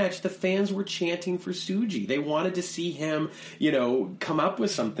debut match, the fans were chanting for Tsuji. They wanted to see him, come up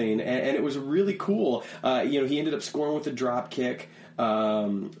with something, and it was really cool. He ended up scoring with a drop kick.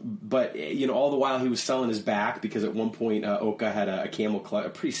 But all the while he was selling his back, because at one point Oka had a camel clutch, a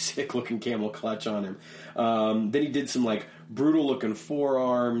pretty sick looking camel clutch on him. Then he did some brutal looking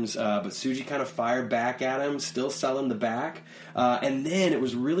forearms, but Tsuji kind of fired back at him, still selling the back. And then it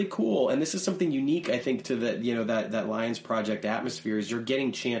was really cool, and this is something unique, I think, to that Lions Project atmosphere, is you're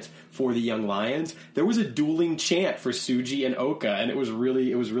getting chants for the young lions. There was a dueling chant for Tsuji and Oka, and it was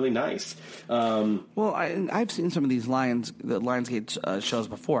really nice. Well, I've seen some of these Lionsgate shows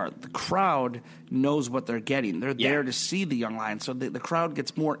before. The crowd knows what they're getting. They're there to see the young lions, so the crowd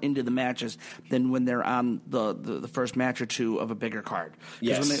gets more into the matches than when they're on the first match or two of a bigger card.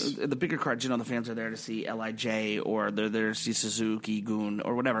 Yes. When the bigger cards, the fans are there to see LIJ, or they're there to see Suzuki, Gun,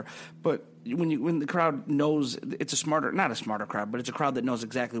 or whatever. But when the crowd knows, it's not a smarter crowd, but it's a crowd that knows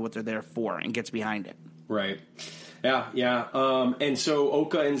exactly what they're there for and gets behind it. Right. Yeah. And so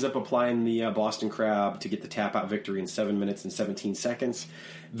Oka ends up applying the Boston Crab to get the tap-out victory in 7 minutes and 17 seconds.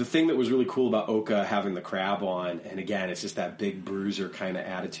 The thing that was really cool about Oka having the crab on, and again, it's just that big bruiser kind of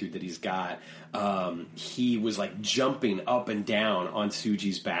attitude that he's got, he was jumping up and down on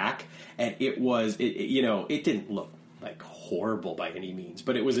Tsuji's back, and it didn't look horrible by any means,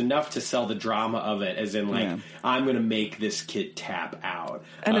 but it was enough to sell the drama of it, as in I'm going to make this kid tap out.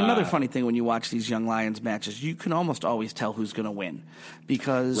 And another funny thing, when you watch these young lions matches, you can almost always tell who's going to win,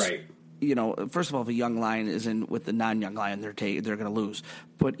 because first of all, if a young lion is in with the non-young lion, they're going to lose.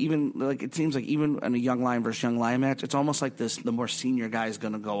 But even it seems like even in a young lion versus young lion match, it's almost like the more senior guy is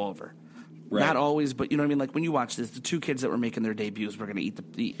going to go over. Right. Not always, but you know what I mean? When you watch this, the two kids that were making their debuts were going to eat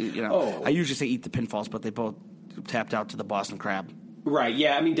I usually say eat the pinfalls, but they both tapped out to the Boston Crab. Right,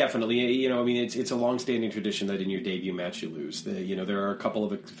 yeah, I mean, definitely. It's a long-standing tradition that in your debut match you lose. There are a couple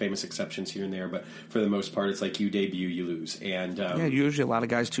of famous exceptions here and there, but for the most part, it's you debut, you lose. And usually a lot of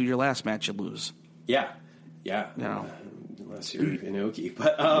guys, to your last match, you lose. Yeah. Unless you're Inoki.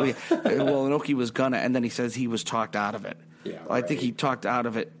 But, Inoki was gonna, and then he says he was talked out of it. Yeah, I think he talked out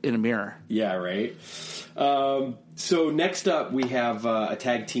of it in a mirror. Yeah, right. So next up, we have a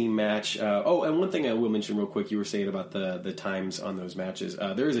tag team match. And one thing I will mention real quick, you were saying about the times on those matches.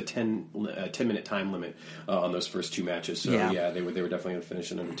 There is a 10-minute time limit on those first two matches. So they were definitely going to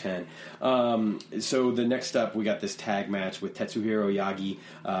finish in under 10. So the next up, we got this tag match with Tetsuhiro Yagi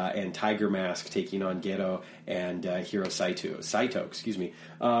and Tiger Mask taking on Gedo and Hiro Saito. Excuse me.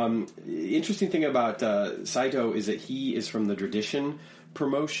 Interesting thing about Saito is that he is from the Tradition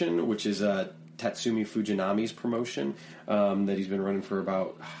promotion, which is Tatsumi Fujinami's promotion that he's been running for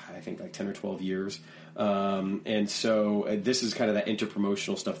about, I think, 10 or 12 years. And so this is kind of that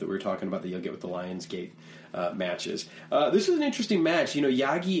interpromotional stuff that we were talking about that you'll get with the Lionsgate matches. This is an interesting match.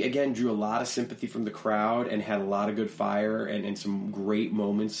 Yagi, again, drew a lot of sympathy from the crowd and had a lot of good fire and some great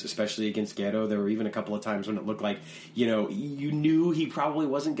moments, especially against Gedo. There were even a couple of times when it looked like, you knew he probably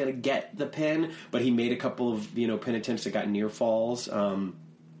wasn't going to get the pin, but he made a couple of, pin attempts that got near falls.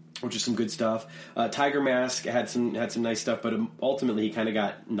 Which is some good stuff. Tiger Mask had some nice stuff, but ultimately he kind of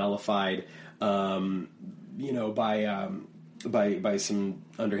got nullified, by by some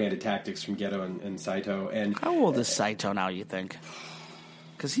underhanded tactics from Gedo and Saito. And how old is Saito now, you think?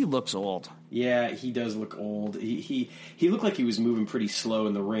 Because he looks old. Yeah, he does look old. He looked like he was moving pretty slow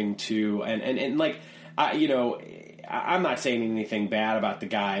in the ring too. And like, I'm not saying anything bad about the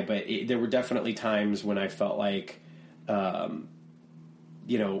guy, but there were definitely times when I felt like,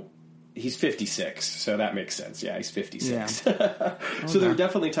 he's 56, so that makes sense. Yeah, he's 56. Yeah. So there were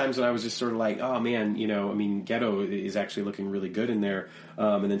definitely times when I was just sort of like, oh man, Gedo is actually looking really good in there.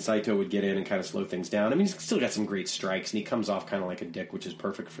 And then Saito would get in and kind of slow things down. I mean, he's still got some great strikes, and he comes off kind of like a dick, which is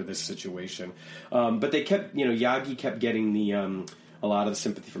perfect for this situation. But they kept, Yagi kept getting a lot of the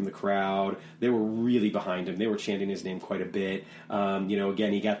sympathy from the crowd. They were really behind him. They were chanting his name quite a bit.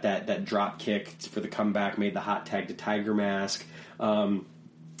 Again, he got that drop kick for the comeback, made the hot tag to Tiger Mask.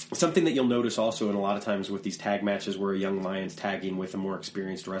 Something that you'll notice also in a lot of times with these tag matches where a young lion's tagging with a more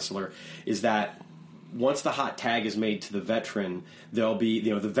experienced wrestler is that once the hot tag is made to the veteran, there'll be,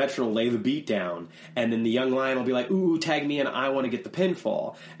 the veteran will lay the beat down, and then the young lion will be like, ooh, tag me in, I want to get the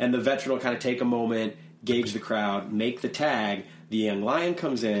pinfall. And the veteran will kind of take a moment, gauge the crowd, make the tag. The young lion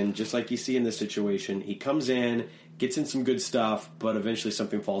comes in, just like you see in this situation. He comes in, gets in some good stuff, but eventually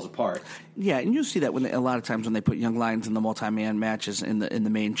something falls apart. Yeah, and you see that a lot of times when they put young lions in the multi-man matches in the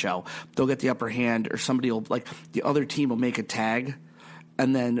main show, they'll get the upper hand, or somebody will, like, the other team will make a tag,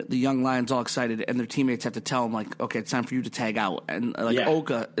 and then the young lion's all excited, and their teammates have to tell them, like, okay, it's time for you to tag out. And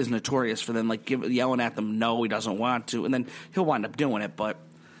Oka is notorious for them, like, yelling at them, no, he doesn't want to, and then he'll wind up doing it. But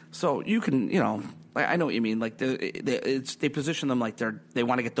so you can, I know what you mean. Like they position them like they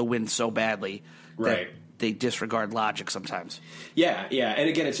want to get the win so badly, right? They disregard logic sometimes. Yeah, and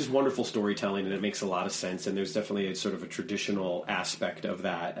again, it's just wonderful storytelling, and it makes a lot of sense. And there's definitely a sort of a traditional aspect of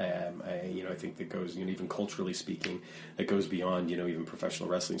that. I think that goes, even culturally speaking, that goes beyond, even professional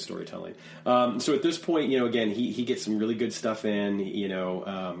wrestling storytelling. So at this point, again, he gets some really good stuff in.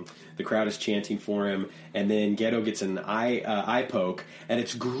 The crowd is chanting for him, and then Gedo gets an eye poke, and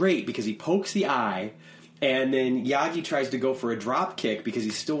it's great because he pokes the eye. And then Yagi tries to go for a drop kick because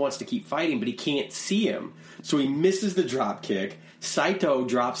he still wants to keep fighting, but he can't see him. So he misses the drop kick. Saito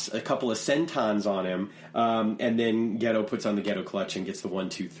drops a couple of sentons on him, and then Gedo puts on the Gedo clutch and gets the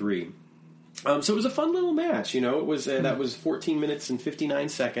 1-2-3. So it was a fun little match. It was that was 14 minutes and 59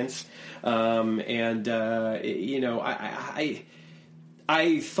 seconds. I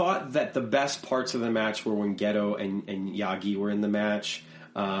thought that the best parts of the match were when Gedo and Yagi were in the match.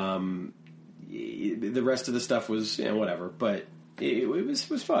 The rest of the stuff was whatever, but it was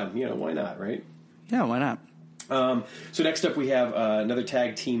fun. Why not, right? Yeah, why not? So next up we have another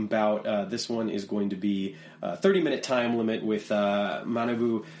tag team bout. This one is going to be a 30-minute time limit with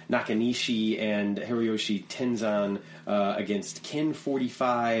Manabu Nakanishi and Hiroyoshi Tenzan against Ken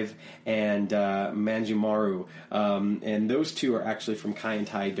 45 and Manjimaru. And those two are actually from Kai and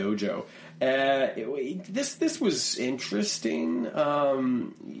Tai Dojo. This was interesting.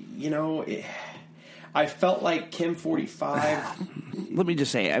 I felt like Kim 45. Let me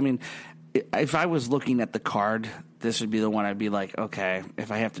just say, I mean, if I was looking at the card, this would be the one I'd be like, okay,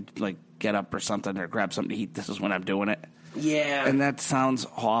 if I have to get up or something or grab something to eat, this is when I'm doing it. Yeah, and that sounds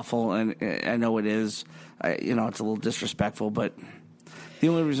awful, and I know it is. It's a little disrespectful, but the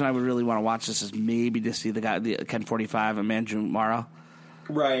only reason I would really want to watch this is maybe to see the Ken 45 and Manjumara.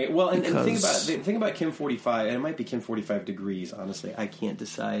 Right. Well, and the thing about Kim 45, and it might be Kim 45 degrees. Honestly, I can't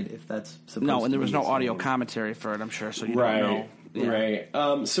decide if that's supposed to be. No, and there was no audio commentary for it, I'm sure, so you don't know. Yeah. Right.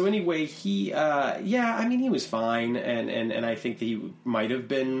 So anyway, he he was fine, and I think that he might have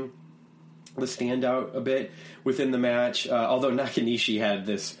been the standout a bit within the match. Although Nakanishi had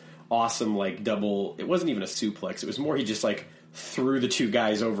this awesome double. It wasn't even a suplex. It was more he just threw the two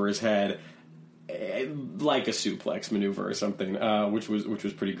guys over his head. Like a suplex maneuver or something, which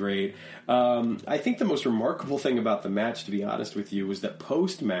was pretty great. I think the most remarkable thing about the match, to be honest with you, was that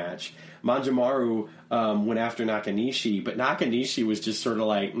post-match, Manjimaru went after Nakanishi, but Nakanishi was just sort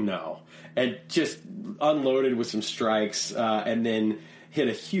of no, and just unloaded with some strikes, and then hit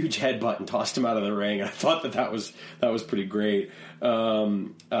a huge headbutt and tossed him out of the ring. I thought that was pretty great.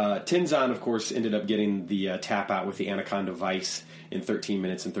 Tenzan, of course, ended up getting the tap out with the Anaconda Vice in 13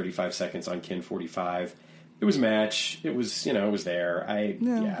 minutes and 35 seconds on Ken 45. It was a match. It was, it was there. I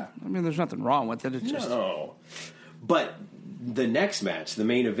mean, there's nothing wrong with it. It's just... No. But the next match, the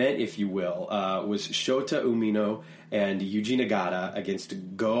main event, if you will, was Shota Umino and Yuji Nagata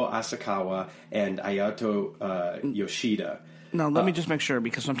against Go Asakawa and Ayato Yoshida. Now, let me just make sure,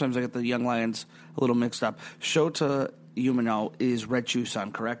 because sometimes I get the Young Lions a little mixed up. Shota Umino is Red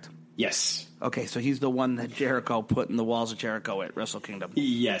Shoe-san, correct? Yes. Okay, so he's the one that Jericho put in the walls of Jericho at Wrestle Kingdom.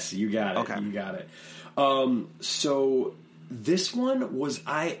 Yes, you got it. Okay. You got it. So This one was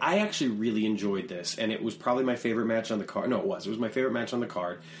I actually really enjoyed this, and it was probably my favorite match on the card. No, it was my favorite match on the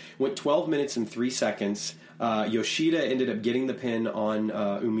card. Went 12 minutes and 3 seconds. Yoshida ended up getting the pin on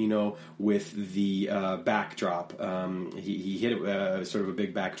Umino with the backdrop. He hit it sort of a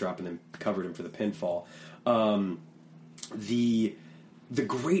big backdrop and then covered him for the pinfall. The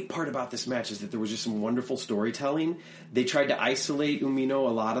great part about this match is that there was just some wonderful storytelling. They tried to isolate Umino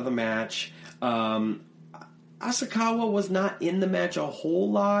a lot of the match. Asakawa was not in the match a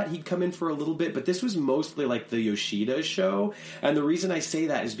whole lot. He'd come in for a little bit, but this was mostly like the Yoshida show. And the reason I say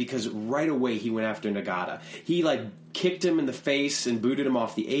that is because right away he went after Nagata. He kicked him in the face and booted him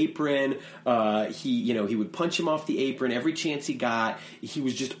off the apron. He would punch him off the apron every chance he got. He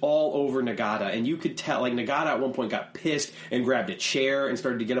was just all over Nagata, and you could tell Nagata at one point got pissed and grabbed a chair and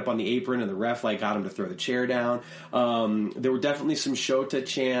started to get up on the apron, and the ref got him to throw the chair down. There were definitely some Shota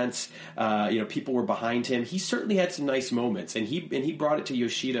chants. People were behind him. He certainly had some nice moments, and he brought it to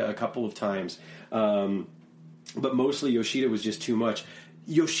Yoshida a couple of times. But mostly Yoshida was just too much.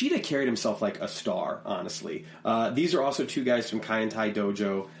 Yoshida carried himself like a star, honestly. These are also two guys from Kaientai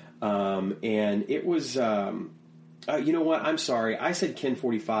Dojo, and it was... you know what? I'm sorry. I said Ken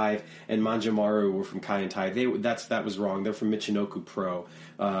 45 and Manjamaru were from Kaientai. That was wrong. They're from Michinoku Pro.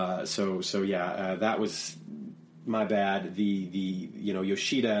 That was my bad.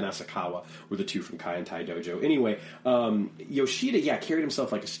 Yoshida and Asakawa were the two from Kaientai Dojo. Anyway, Yoshida, carried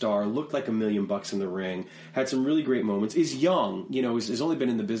himself like a star, looked like $1 million in the ring, had some really great moments, is young, has only been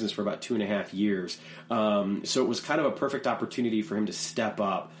in the business for about 2.5 years. So it was kind of a perfect opportunity for him to step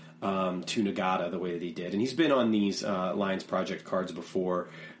up to Nagata the way that he did. And he's been on these Lions Project cards before.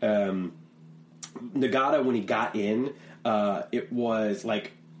 Nagata, when he got in, it was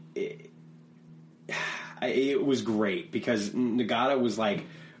like... It was great because Nagata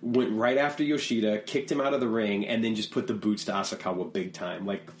went right after Yoshida, kicked him out of the ring, and then just put the boots to Asakawa big time.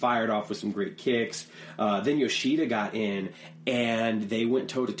 Fired off with some great kicks. Then Yoshida got in, and they went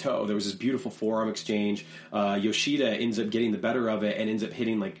toe-to-toe. There was this beautiful forearm exchange. Yoshida ends up getting the better of it and ends up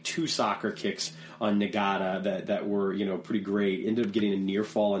hitting 2 soccer kicks on Nagata that were, pretty great. Ended up getting a near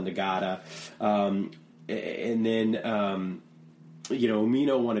fall on Nagata. And then...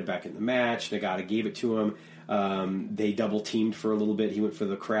 Umino wanted back in the match. Nagata gave it to him. They double teamed for a little bit. He went for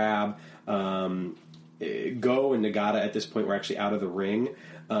the crab. Go and Nagata at this point were actually out of the ring.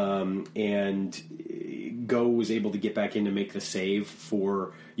 And Go was able to get back in to make the save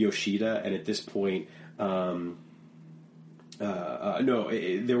for Yoshida. And at this point, there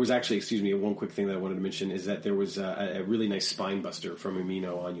was actually, one quick thing that I wanted to mention is that there was a really nice spine buster from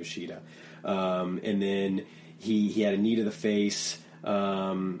Umino on Yoshida. And then he had a knee to the face,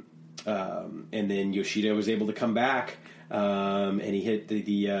 and then Yoshida was able to come back, and he hit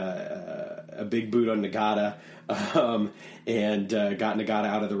a big boot on Nagata, and got Nagata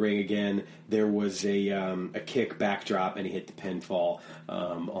out of the ring again. There was a kick backdrop, and he hit the pinfall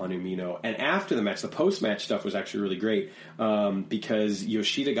on Umino. And after the match, the post-match stuff was actually really great because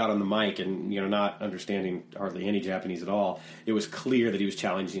Yoshida got on the mic, and not understanding hardly any Japanese at all, it was clear that he was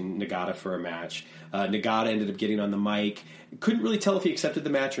challenging Nagata for a match. Nagata ended up getting on the mic. Couldn't really tell if he accepted the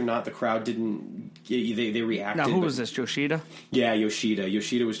match or not. The crowd didn't. They reacted. Now, who was this, Yoshida? Yeah, Yoshida.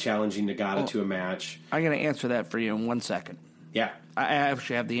 Yoshida was challenging Nagata to a match. I'm going to answer that for you in 1 second. Yeah. I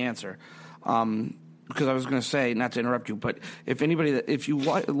actually have the answer. Because I was going to say, not to interrupt you, but if you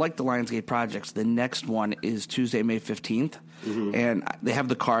like the Lionsgate projects, the next one is Tuesday, May 15th, and they have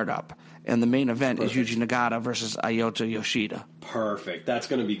the card up. And the main event is Yuji Nagata versus Ayota Yoshida. Perfect. That's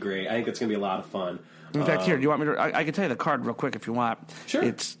going to be great. I think that's going to be a lot of fun. In fact, here, do you want me to... I can tell you the card real quick if you want. Sure.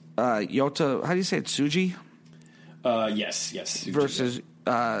 It's Yota... How do you say it? Tsuji? Yes. Tsuji, versus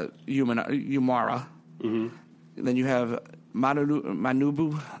Yumara. Mm-hmm. Then you have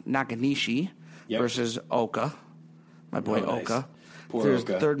Manabu Nakanishi versus Oka. My boy Oka. Poor There's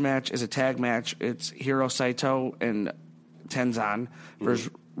Oka. The third match is a tag match. It's Hiro Saito and Tenzan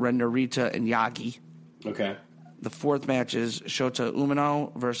versus Renarita and Yagi. Okay. The fourth match is Shota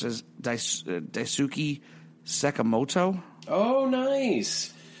Umino versus Daisuke Sakamoto. Oh,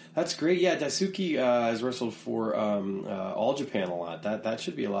 nice. That's great. Yeah, Daisuke has wrestled for All Japan a lot. That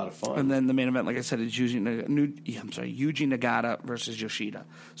should be a lot of fun. And then the main event, like I said, is Yuji Nagata versus Yoshida.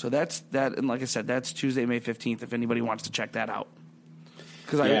 So that's that. And like I said, that's Tuesday, May 15th, if anybody wants to check that out.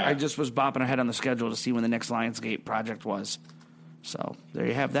 Because I just was bopping ahead on the schedule to see when the next Lionsgate project was. So there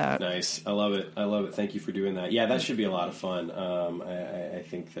you have that. Nice. I love it. Thank you for doing that. Yeah, that should be a lot of fun. I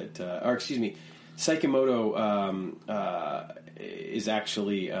think that... or excuse me. Sekimoto is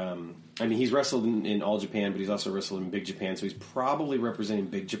actually. I mean, he's wrestled in All Japan, but he's also wrestled in Big Japan, so he's probably representing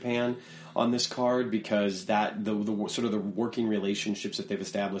Big Japan on this card because that the sort of the working relationships that they've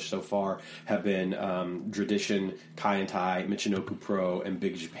established so far have been Tradition, Kai Tai, Michinoku Pro, and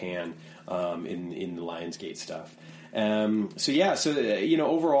Big Japan in the Lionsgate stuff.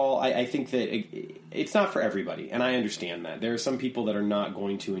 Overall, I think that it's not for everybody, and I understand that. There are some people that are not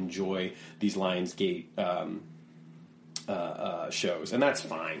going to enjoy these Lionsgate shows, and that's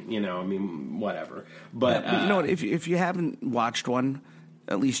fine. I mean, whatever. But you know what? If you haven't watched one,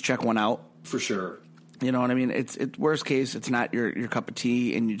 at least check one out for sure. You know what I mean? It's worst case, it's not your cup of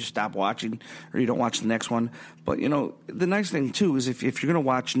tea, and you just stop watching, or you don't watch the next one. But the nice thing too is if you're going to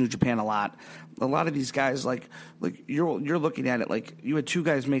watch New Japan a lot of these guys like you're looking at it like you had two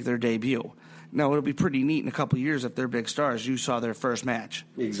guys make their debut. Now it'll be pretty neat in a couple of years if they're big stars. You saw their first match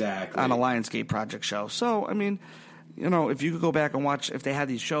exactly on a Lionsgate Project show. So I mean. If you could go back and watch, if they had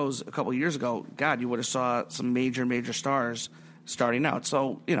these shows a couple of years ago, God, you would have saw some major stars starting out.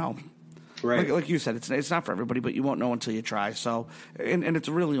 So, right. like you said, it's not for everybody, but you won't know until you try. So, and it's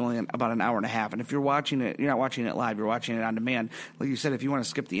really only about an hour and a half. And if you're watching it, you're not watching it live, you're watching it on demand. Like you said, if you want to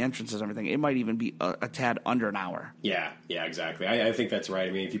skip the entrances and everything, it might even be a tad under an hour. Yeah, exactly. I think that's right.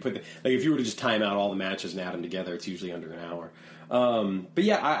 I mean, if you were to just time out all the matches and add them together, it's usually under an hour. But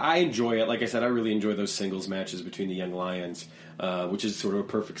yeah, I enjoy it. Like I said, I really enjoy those singles matches between the Young Lions, which is sort of a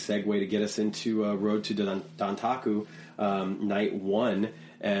perfect segue to get us into Road to Dantaku Night 1.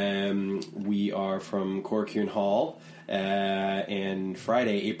 We are from Korakuen Hall, and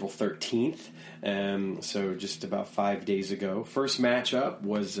Friday, April 13th. So just about 5 days ago. First matchup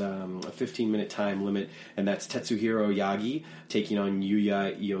was a 15-minute time limit, and that's Tetsuhiro Yagi taking on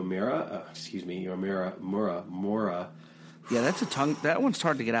Yuya Yomura Mura. Yeah, that's that one's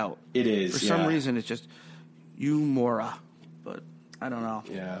hard to get out. It is. For some reason, it's just Umura, but I don't know.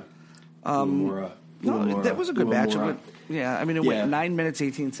 Yeah. No, that was a good match. Yeah, I mean, it went 9 minutes,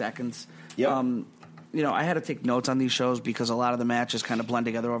 18 seconds. Yep. I had to take notes on these shows because a lot of the matches kind of blend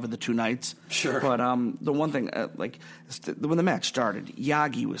together over the 2 nights. Sure. But the one thing, when the match started,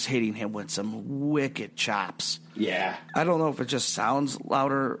 Yagi was hitting him with some wicked chops. Yeah. I don't know if it just sounds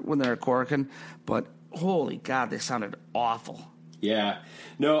louder when they're at Korakuen, but holy God, they sounded awful. Yeah.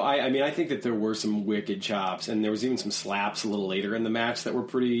 No, I mean, I think that there were some wicked chops, and there was even some slaps a little later in the match that were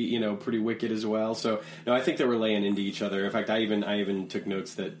pretty wicked as well. So, no, I think they were laying into each other. In fact, I even took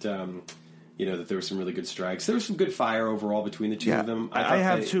notes that, that there were some really good strikes. There was some good fire overall between the two of them. I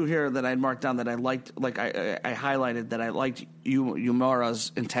have two here that I marked down that I liked. Like I highlighted that I liked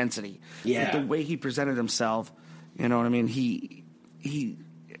Yumura's intensity. Yeah. Like the way he presented himself. You know what I mean? He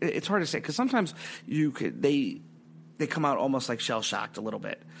it's hard to say because sometimes they come out almost like shell shocked a little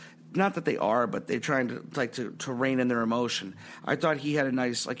bit. Not that they are, but they're trying to rein in their emotion. I thought he had a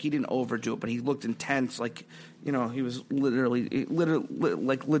nice he didn't overdo it, but he looked intense. He was literally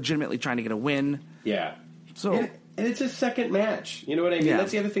legitimately trying to get a win. Yeah. So and it's his second match. You know what I mean? Yeah.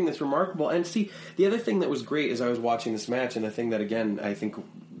 That's the other thing that's remarkable. And see, the other thing that was great as I was watching this match, and the thing that again I think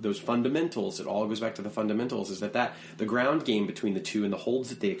those fundamentals, it all goes back to the fundamentals, is that the ground game between the two and the holds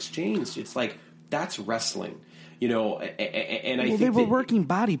that they exchanged, it's like that's wrestling. And I think they were working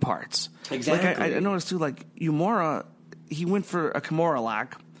body parts. Exactly. I noticed too. Yumura, he went for a Kimura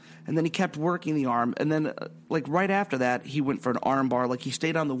lock, and then he kept working the arm, and then right after that, he went for an arm bar. He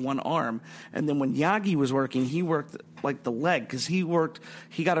stayed on the one arm, and then when Yagi was working, he worked the leg because he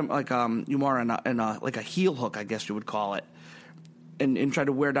got him Yumura in a heel hook, I guess you would call it. And try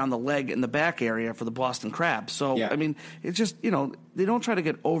to wear down the leg in the back area for the Boston Crab. So, yeah. I mean, it's just, they don't try to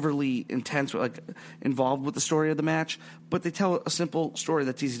get overly intense, involved with the story of the match, but they tell a simple story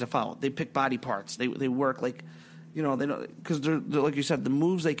that's easy to follow. They pick body parts. They work they don't, because they're like you said, the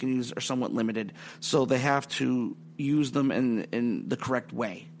moves they can use are somewhat limited. So they have to use them in the correct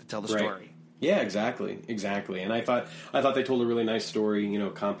way to tell the story. Yeah, exactly. And I thought they told a really nice story.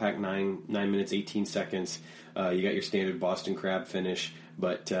 Compact 9 minutes 18 seconds. You got your standard Boston Crab finish,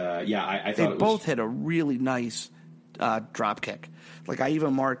 but I thought they both hit a really nice drop kick. I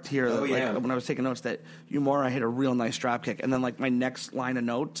even marked here when I was taking notes that Yumura hit a real nice drop kick, and then my next line of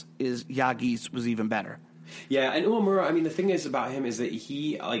notes is Yagi's was even better. Yeah, and Uemura, I mean, the thing is about him is that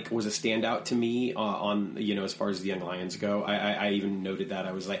he was a standout to me on as far as the Young Lions go. I even noted that.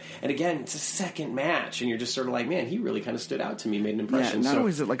 I was and again, it's a second match, and you're just sort of man, he really kind of stood out to me, made an impression. Yeah, not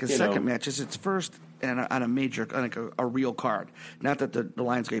only is it a second match, it's its first on a major, a real card. Not that the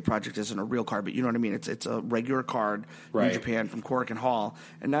Lionsgate Project isn't a real card, but you know what I mean. It's a regular card, right. New Japan from Korakuen Hall,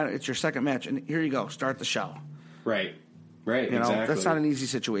 and now it's your second match, and here you go, start the show. Right, exactly. That's not an easy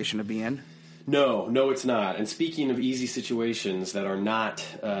situation to be in. No, it's not. And speaking of easy situations that are not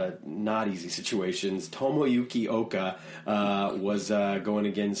easy situations, Tomoyuki Oka was going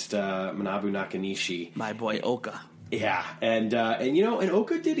against Manabu Nakanishi. My boy Oka. Yeah, and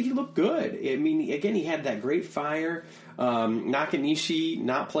Oka he looked good. I mean, again, he had that great fire. Nakanishi,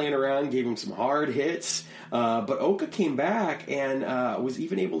 not playing around, gave him some hard hits. But Oka came back and was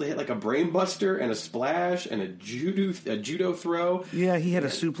even able to hit like a brainbuster and a splash and a judo throw. Yeah, he had a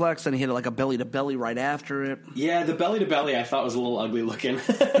suplex and he hit like a belly to belly right after it. Yeah, the belly to belly I thought was a little ugly looking.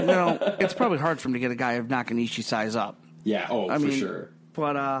 It's probably hard for him to get a guy of Nakanishi size up. Yeah, for sure.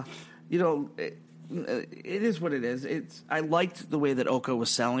 But it is what it is. I liked the way that Oka was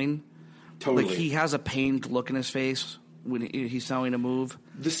selling. Totally. Like, he has a pained look in his face when he's selling a move.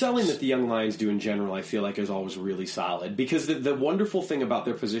 The selling that the Young Lions do in general, I feel like, is always really solid. Because the wonderful thing about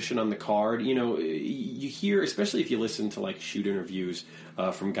their position on the card, you hear, especially if you listen to, like, shoot interviews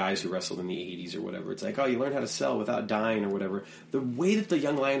from guys who wrestled in the 80s or whatever, it's like, oh, you learn how to sell without dying or whatever. The way that the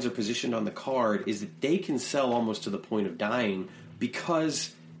Young Lions are positioned on the card is that they can sell almost to the point of dying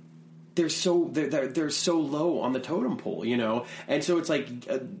because they're so low on the totem pole, and so it's like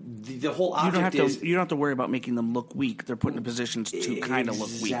the whole object you don't have to worry about making them look weak. They're put in positions to kind of look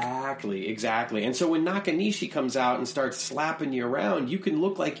weak. Exactly. And so when Nakanishi comes out and starts slapping you around, you can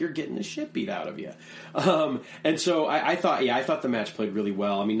look like you're getting the shit beat out of you. And so I thought the match played really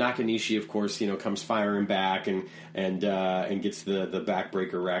well. I mean, Nakanishi, of course, comes firing back and gets the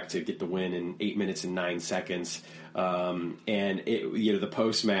backbreaker rack to get the win in 8 minutes and 9 seconds. And the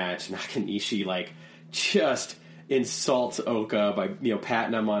post match, Nakanishi just insults Oka by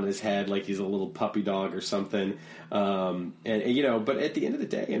patting him on his head like he's a little puppy dog or something. But at the end of the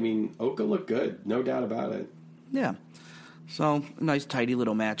day, I mean, Oka looked good, no doubt about it. Yeah. So, a nice, tidy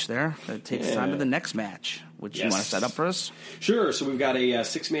little match there. That takes us on to the next match, which you want to set up for us? Sure. So, we've got a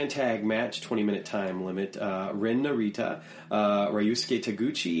six-man tag match, 20-minute time limit. Ren Narita, Ryusuke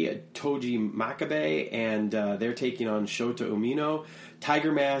Taguchi, Toji Makabe, and they're taking on Shota Umino,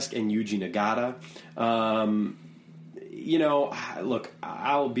 Tiger Mask, and Yuji Nagata. Look,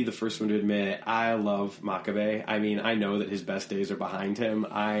 I'll be the first one to admit I love Makabe. I mean, I know that his best days are behind him.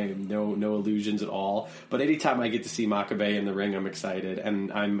 I am no illusions at all. But anytime I get to see Makabe in the ring, I'm excited.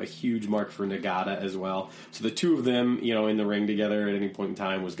 And I'm a huge mark for Nagata as well. So the two of them, in the ring together at any point in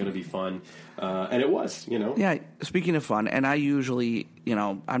time was going to be fun. And it was, Yeah, speaking of fun, and I usually,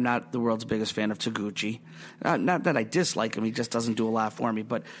 I'm not the world's biggest fan of Taguchi. Not that I dislike him, he just doesn't do a lot for me.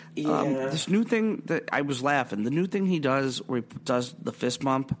 But this new thing that I was laughing, the new thing he does where he does the fist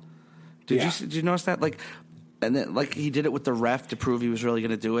bump. Did you notice that? And then, he did it with the ref to prove he was really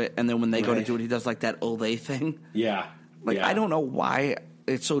going to do it. And then when they go to do it, he does that Olay thing. Yeah. I don't know why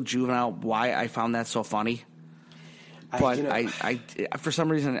it's so juvenile, why I found that so funny. But I for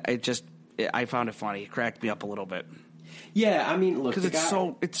some reason, I found it funny. It cracked me up a little bit. Yeah, I mean, look, because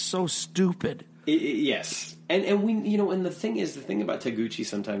it's so stupid. Yes, and we, and the thing about Taguchi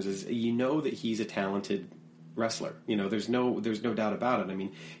sometimes is that he's a talented wrestler. There's no doubt about it. I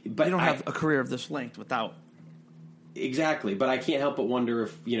mean, but you don't have a career of this length without. Exactly, but I can't help but wonder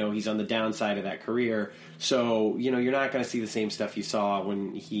if he's on the downside of that career. So you're not going to see the same stuff you saw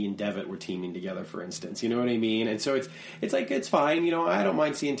when he and Devitt were teaming together, for instance. You know what I mean? And so it's fine. I don't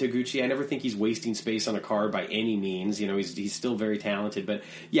mind seeing Taguchi. I never think he's wasting space on a card by any means. He's still very talented. But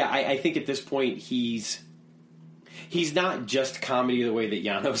yeah, I think at this point he's not just comedy the way that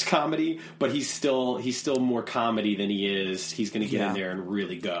Yano's comedy, but he's still more comedy than he is. He's going to get in there and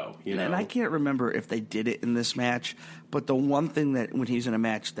really go. And I can't remember if they did it in this match, but the one thing that when he's in a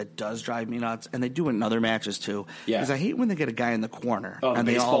match that does drive me nuts, and they do it in other matches too, is I hate when they get a guy in the corner. Oh, and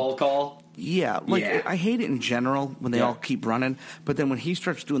the baseball call? Yeah, I hate it in general when they all keep running, but then when he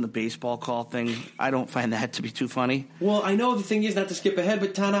starts doing the baseball call thing, I don't find that to be too funny. Well, I know the thing is not to skip ahead,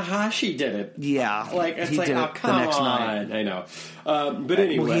 but Tanahashi did it. Yeah, he did it come the next night. I know, but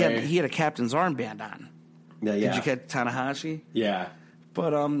anyway, he had a captain's armband on. Yeah. Did you catch Tanahashi? Yeah,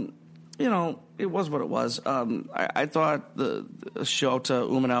 but it was what it was. I thought the Shota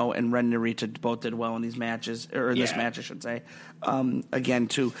Umino and Ren Narita both did well in these matches, or in this match, I should say. Again,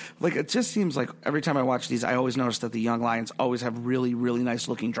 too, it just seems like every time I watch these, I always notice that the Young Lions always have really, really nice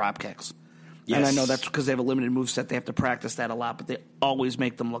looking drop kicks. Yes. And I know that's because they have a limited moveset. They have to practice that a lot, but they always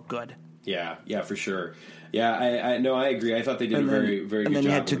make them look good. Yeah, for sure. Yeah, I agree. I thought they did a very, very good job. And then you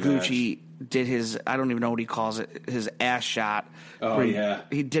had Taguchi did his, I don't even know what he calls it, his ass shot. Oh, yeah.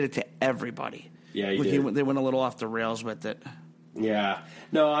 He did it to everybody. Yeah, he did. They went a little off the rails with it. Yeah.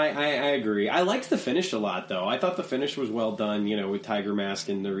 No, I agree. I liked the finish a lot, though. I thought the finish was well done, with Tiger Mask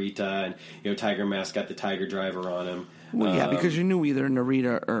and Narita, and, Tiger Mask got the Tiger Driver on him. Well, yeah, because you knew either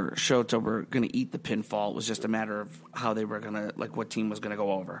Narita or Shota were going to eat the pinfall. It was just a matter of how they were going to, like, what team was going to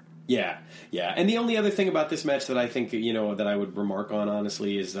go over. Yeah. And the only other thing about this match that I think, that I would remark on,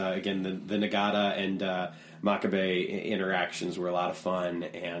 honestly, is, again, the Nagata and Makabe interactions were a lot of fun,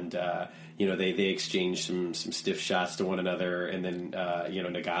 and, they exchanged some stiff shots to one another, and then,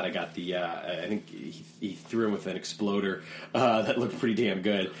 Nagata got the, I think he threw him with an exploder that looked pretty damn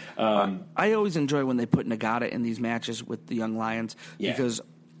good. I always enjoy when they put Nagata in these matches with the Young Lions, because...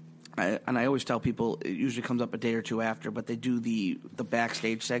 I always tell people, it usually comes up a day or two after, but they do the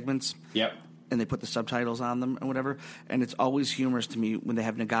backstage segments. Yep. And they put the subtitles on them and whatever. And it's always humorous to me when they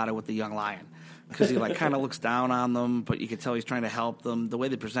have Nagata with the Young Lion. Because he kind of looks down on them, but you can tell he's trying to help them. The way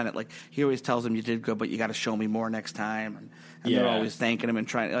they present it, he always tells them, you did good, but you got to show me more next time. And they're always thanking him and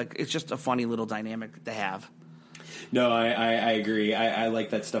trying, it's just a funny little dynamic to have. No, I agree. I like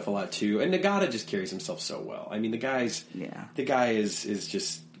that stuff a lot too. And Nagata just carries himself so well. I mean, the guy is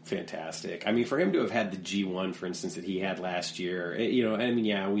just fantastic. I mean, for him to have had the G1, for instance, that he had last year,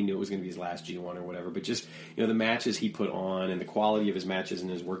 we knew it was going to be his last G1 or whatever, but just, the matches he put on and the quality of his matches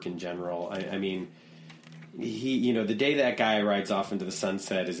and his work in general, I mean, he, the day that guy rides off into the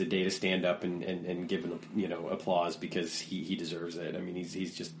sunset is a day to stand up and give him, applause, because he deserves it. I mean,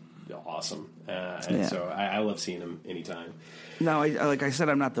 he's just awesome. And so I love seeing him anytime. Now, like I said,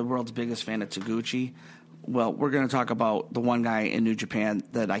 I'm not the world's biggest fan of Taguchi. Well, we're going to talk about the one guy in New Japan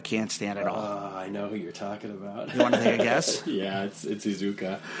that I can't stand at all. I know who you're talking about. You want to take a guess? Yeah, it's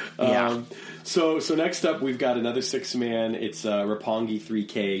Iizuka. Yeah. So next up, we've got another 6-man. It's Roppongi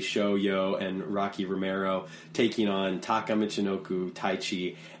 3K, Shoyo, and Rocky Romero taking on Taka Michinoku,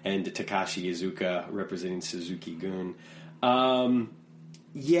 Taichi, and Takashi Iizuka representing Suzuki-gun.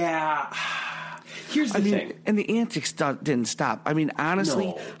 Here's the thing. And the antics didn't stop. I mean,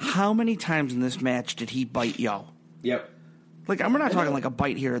 honestly, how many times in this match did he bite Yo? Yep. We're not talking like a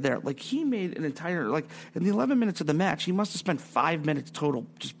bite here or there. He made an entire, in the 11 minutes of the match, he must have spent 5 minutes total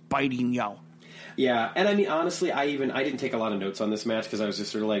just biting Yo. Yeah, and I mean, honestly, I didn't take a lot of notes on this match because I was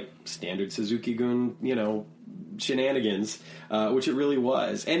just sort of standard Suzuki-gun, shenanigans, which it really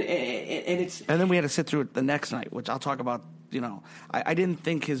was. And it's... And then we had to sit through it the next night, which I'll talk about. I didn't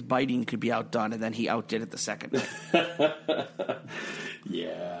think his biting could be outdone, and then he outdid it the second night.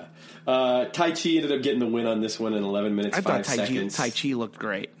 Yeah. Taichi ended up getting the win on this one in 11 minutes, 5 seconds. Taichi looked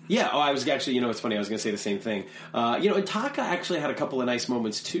great. Yeah, I was actually, it's funny, I was going to say the same thing. And Taka actually had a couple of nice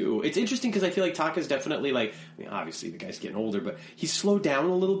moments, too. It's interesting because I feel like Taka's definitely, obviously the guy's getting older, but he's slowed down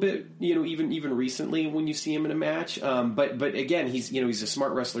a little bit, even recently when you see him in a match. But again, he's a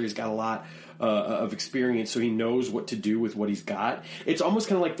smart wrestler. He's got a lot of experience, so he knows what to do with what he's got. It's almost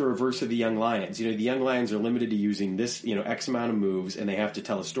kind of like the reverse of the Young Lions. The Young Lions are limited to using this, X amount of moves, and they have to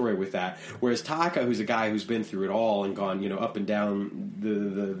tell a story with that. Whereas Taka, who's a guy who's been through it all and gone, up and down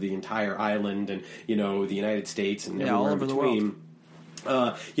the entire island and, the United States and everywhere in between.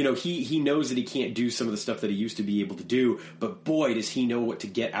 He knows that he can't do some of the stuff that he used to be able to do, but boy, does he know what to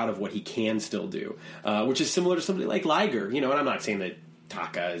get out of what he can still do, which is similar to somebody like Liger, and I'm not saying that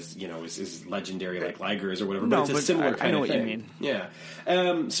Taka is, is legendary like Liger is or whatever, but it's a similar kind of thing. I know what you mean.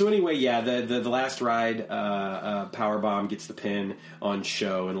 Yeah. So anyway, the last ride, Powerbomb gets the pin on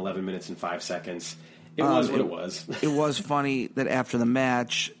Show in 11 minutes and 5 seconds. It was what it was. It was funny that after the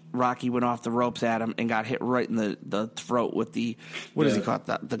match, Rocky went off the ropes at him and got hit right in the throat with the, what does he call it,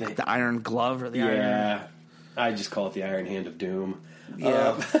 the iron glove or the iron? Yeah, I just call it the Iron Hand of Doom.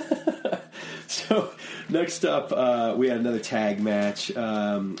 Yeah. So next up, we had another tag match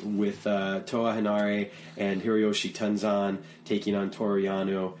with Toa Henare and Hiroyoshi Tenzan taking on Toru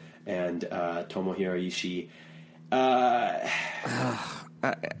Yano and Tomohiro Ishii.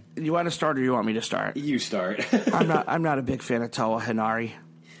 You want to start or you want me to start? You start. I'm not a big fan of Toa Henare.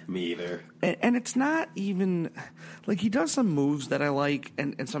 Me either. And it's not even he does some moves that I like,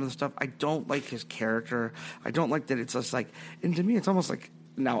 and some of the stuff I don't like his character. I don't like that it's just and to me it's almost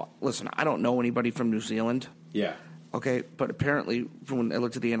now listen, I don't know anybody from New Zealand. Yeah. Okay, but apparently when I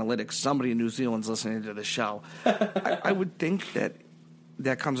looked at the analytics, somebody in New Zealand's listening to the show. I would think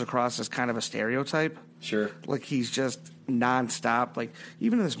that comes across as kind of a stereotype. Sure. He's just nonstop.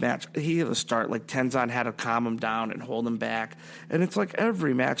 Even in this match, he had to start. Tenzan had to calm him down and hold him back. And it's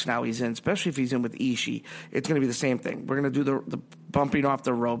every match now he's in, especially if he's in with Ishii, it's going to be the same thing. We're going to do the bumping off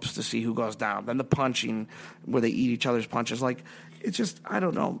the ropes to see who goes down. Then the punching where they eat each other's punches. It's just, I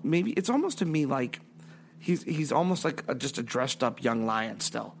don't know. Maybe it's almost to me he's almost just a dressed up young lion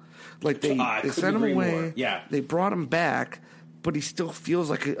still. They sent him away. More. Yeah. They brought him back. But he still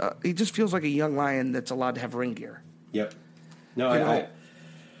feels he just feels like a young lion that's allowed to have ring gear. Yep. No,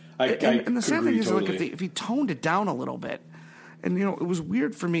 And the sad thing is, totally. like, if he toned it down a little bit, and it was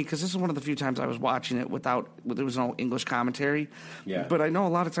weird for me because this is one of the few times I was watching it there was no English commentary. Yeah. But I know a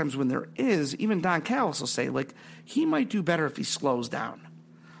lot of times when there is, even Don Callis will say, like, he might do better if he slows down.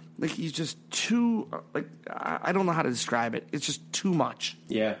 Like, he's just too, like, I don't know how to describe it. It's just too much.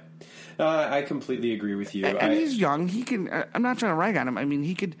 Yeah. I completely agree with you. And he's young. He can. I'm not trying to rag on him. I mean,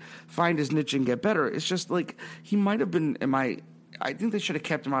 he could find his niche and get better. It's just like he might have been. I think they should have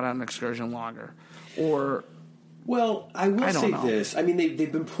kept him out on an excursion longer. Or, well, I will say know. this. I mean,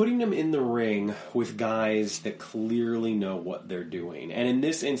 they've been putting him in the ring with guys that clearly know what they're doing. And in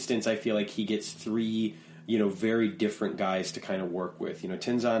this instance, I feel like he gets three, very different guys to kind of work with.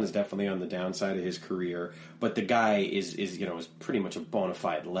 Tenzan is definitely on the downside of his career, but the guy is pretty much a bona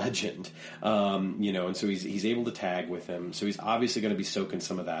fide legend. And so he's able to tag with him. So he's obviously going to be soaking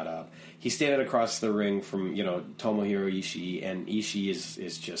some of that up. He's standing across the ring from, Tomohiro Ishii, and Ishii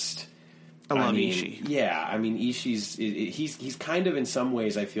is just... I love Ishii. Yeah, I mean, Ishii's he's kind of, in some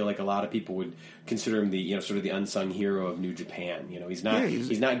ways, I feel like a lot of people would consider him the sort of the unsung hero of New Japan. He's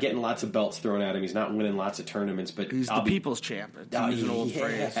not getting lots of belts thrown at him. He's not winning lots of tournaments, but he's the people's champ. To use an old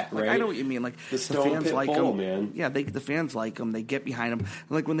phrase. Like, I know what you mean. Like the fans like Bull, him, man. Yeah, the fans like him. They get behind him.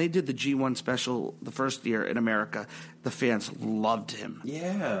 Like when they did the G1 special the first year in America, the fans loved him.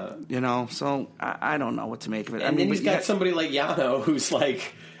 Yeah, So I don't know what to make of it. And then he's got somebody like Yano who's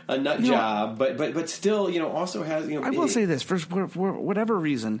like a nut job, but still, also has, I will say this, for whatever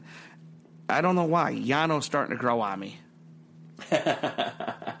reason, I don't know why, Yano's starting to grow on me.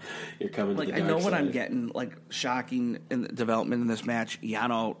 You're coming to the dark I know what side. I'm getting, shocking in the development in this match.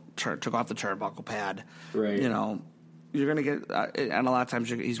 Yano took off the turnbuckle pad. Right. You're going to get, and a lot of times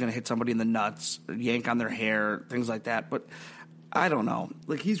he's going to hit somebody in the nuts, yank on their hair, things like that, but... I don't know.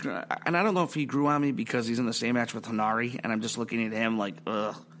 And I don't know if he grew on me because he's in the same match with Hanari, and I'm just looking at him like,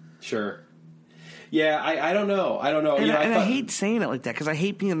 ugh. Sure. Yeah, I don't know. And, I hate saying it like that because I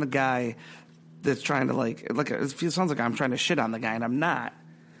hate being the guy that's trying to it sounds like I'm trying to shit on the guy, and I'm not.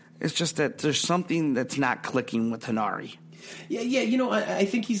 It's just that there's something that's not clicking with Hanari. Yeah. I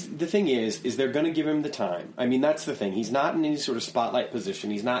think the thing is they're going to give him the time. I mean, that's the thing. He's not in any sort of spotlight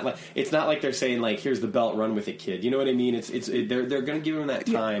position. He's not it's not like they're saying here's the belt, run with it, kid. You know what I mean? They're going to give him that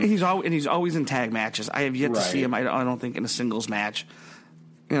time. Yeah, he's always in tag matches. I have yet to see him. I don't think in a singles match.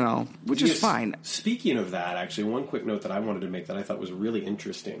 Which is fine. Speaking of that, actually, one quick note that I wanted to make that I thought was really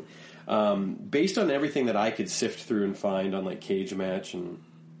interesting. Based on everything that I could sift through and find on Cage Match and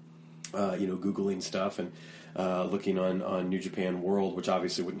Googling stuff and looking on New Japan World, which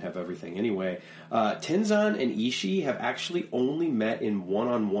obviously wouldn't have everything anyway, Tenzan and Ishii have actually only met in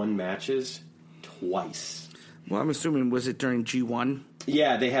one-on-one matches twice. Well, I'm assuming, was it during G1?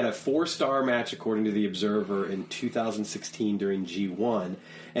 Yeah, they had a 4-star match, according to The Observer, in 2016 during G1.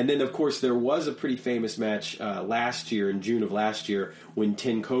 And then, of course, there was a pretty famous match last year, in June of last year, when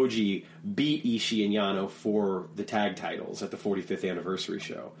Tenkoji beat Ishii and Yano for the tag titles at the 45th anniversary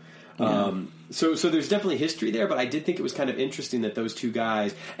show. Yeah. So there's definitely history there, but I did think it was kind of interesting that those two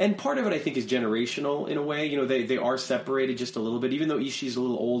guys, and part of it I think is generational in a way. They are separated just a little bit, even though Ishii's a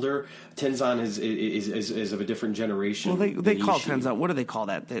little older. Tenzan is of a different generation. Well, they call Tenzan. What do they call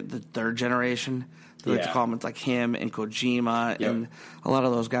that? The third generation. They like to call him. It's like him and Kojima and a lot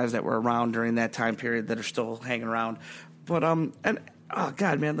of those guys that were around during that time period that are still hanging around. But and oh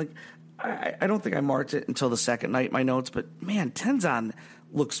god, man, I don't think I marked it until the second night, my notes. But man, Tenzan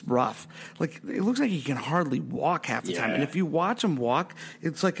looks rough. It looks like he can hardly walk half the time. And if you watch him walk,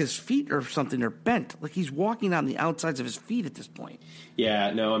 it's like his feet or something are bent. Like he's walking on the outsides of his feet at this point.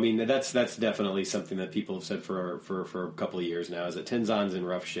 Yeah, no, I mean that's definitely something that people have said for a couple of years now, is that Tenzan's in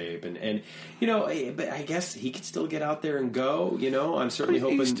rough shape, and but I guess he could still get out there and go. I'm certainly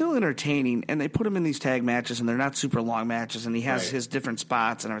hoping he's still entertaining, and they put him in these tag matches, and they're not super long matches, and he has his different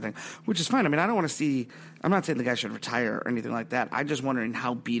spots and everything, which is fine. I mean, I don't want to see. I'm not saying the guy should retire or anything like that. I'm just wondering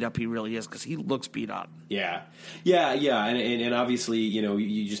how beat up he really is, because he looks beat up. Yeah, and obviously,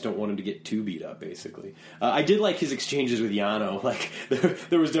 you just don't want him to get too beat up. Basically, I did like his exchanges with Yano.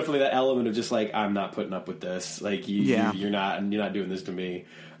 There was definitely that element of just I'm not putting up with this. You're not doing this to me.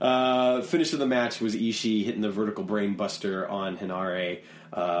 Finish of the match was Ishii hitting the vertical brain buster on Hinare,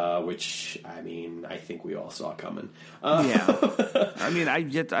 which I think we all saw coming. Yeah, I mean, I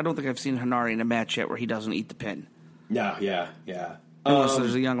don't think I've seen Hinare in a match yet where he doesn't eat the pin. Yeah. Unless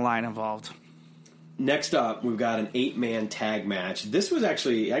there's a young lion involved. Next up, we've got an 8-man tag match. This was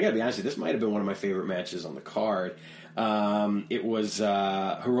actually, I gotta be honest with you, this might have been one of my favorite matches on the card. It was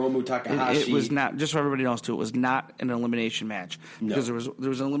Hiromu Takahashi. It was not, just so everybody knows too, it was not an elimination match. Because there was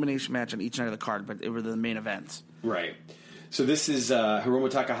an elimination match on each night of the card, but it were the main events. Right. So this is Hiromu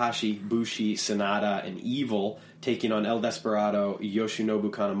Takahashi, Bushi, Sanada, and Evil taking on El Desperado, Yoshinobu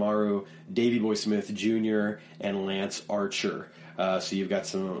Kanemaru, Davey Boy Smith Jr., and Lance Archer. So you've got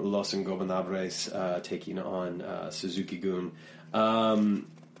some Los Ingobernables taking on Suzuki-gun.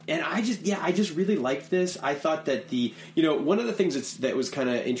 And I just really liked this. I thought that one of the things that was kind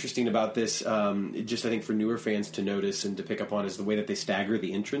of interesting about this, just I think for newer fans to notice and to pick up on, is the way that they stagger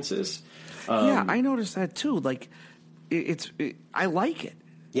the entrances. Yeah, I noticed that too. Like, I like it.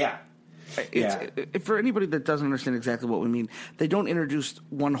 Yeah. For anybody that doesn't understand exactly what we mean, they don't introduce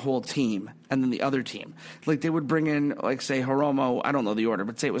one whole team and then the other team. Like, they would bring in, like, say, Hiromu. I don't know the order,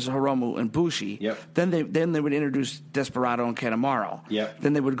 but say it was Hiromu and Bushi. Yep. Then they would introduce Desperado and Kanemaru. Yep.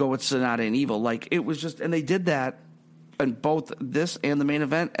 Then they would go with Sanada and Evil. Like, it was just, and they did that in both this and the main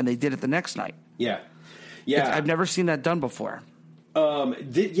event, and they did it the next night. Yeah. I've never seen that done before. And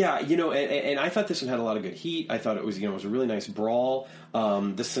I thought this one had a lot of good heat. I thought it was a really nice brawl.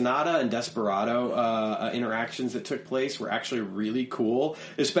 The Sanada and Desperado interactions that took place were actually really cool,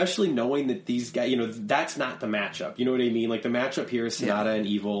 especially knowing that these guys, that's not the matchup. You know what I mean? Like, the matchup here is Sanada and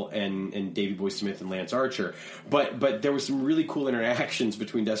Evil and Davey Boy Smith and Lance Archer. But there was some really cool interactions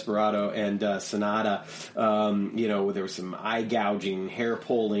between Desperado and Sanada. There was some eye gouging, hair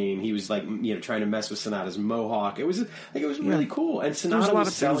pulling. He was like, trying to mess with Sanada's mohawk. It was really cool. And Sanada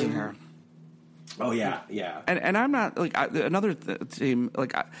was selling her. Oh yeah. And I'm not like another team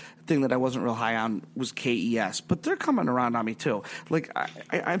thing that I wasn't real high on was KES, but they're coming around on me too. Like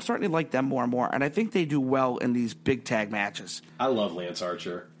I'm starting to like them more and more, and I think they do well in these big tag matches. I love Lance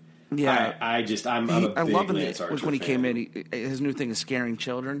Archer. Yeah, I'm a big Lance Archer when he fan. came in. His new thing is scaring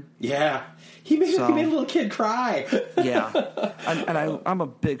children. Yeah, he made a little kid cry. Yeah, I'm a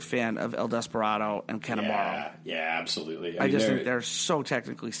big fan of El Desperado and Kanemaru. Yeah, absolutely. I just think they're so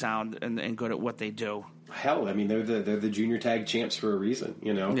technically sound and good at what they do. Hell, I mean, they're the junior tag champs for a reason,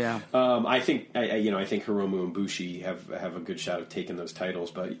 Yeah. I think Hiromu and Bushi have a good shot of taking those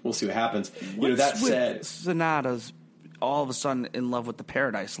titles, but we'll see what happens. That said, Sanada's all of a sudden in love with the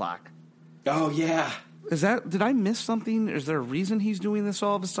Paradise Lock. Oh yeah. Did I miss something? Is there a reason he's doing this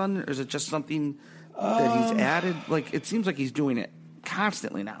all of a sudden, or is it just something that he's added? Like, it seems like he's doing it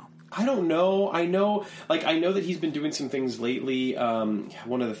constantly now. I don't know. I know that he's been doing some things lately.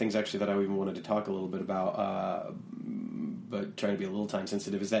 One of the things actually that I even wanted to talk a little bit about, but trying to be a little time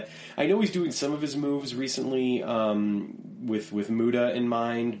sensitive, is that I know he's doing some of his moves recently with Muda in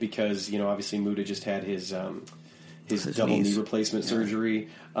mind, because obviously Muda just had his double knee replacement surgery.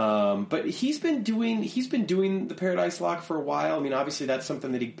 But he's been doing the Paradise Lock for a while. I mean, obviously that's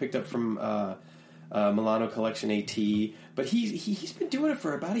something that he picked up from Milano Collection AT, but he's been doing it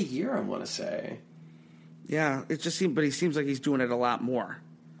for about a year, I want to say. Yeah, it just seems, but he seems like he's doing it a lot more.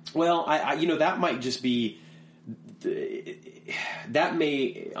 Well, I that might just be. That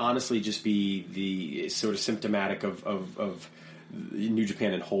may honestly just be the sort of symptomatic of New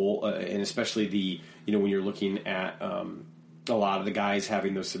Japan in whole, and especially when you're looking at a lot of the guys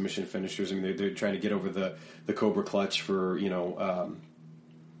having those submission finishers. I mean, they're trying to get over the Cobra Clutch for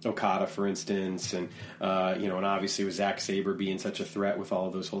Okada, for instance, and and obviously with Zack Sabre being such a threat with all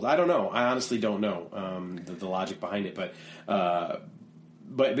of those holds. I don't know. I honestly don't know the logic behind it, but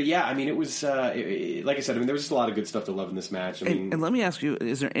yeah, I mean, it was like I said. I mean, there was just a lot of good stuff to love in this match. And let me ask you: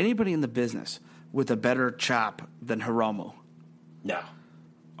 is there anybody in the business with a better chop than Hiromu? No.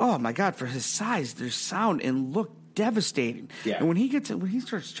 Oh my God! For his size, their sound and look devastating. Yeah. And when he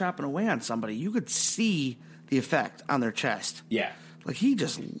starts chopping away on somebody, you could see the effect on their chest. Yeah. Like, he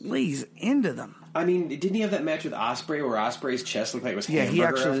just lays into them. I mean, didn't he have that match with Ospreay where Ospreay's chest looked like it was hamburger he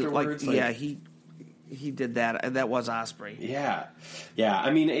actually afterwards? he did that. That was Ospreay. Yeah. I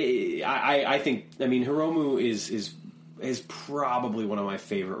mean, I think Hiromu is probably one of my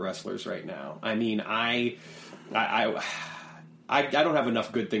favorite wrestlers right now. I mean, I don't have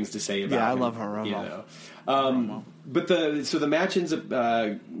enough good things to say about him. Yeah, I love Hiromu. But the match ends up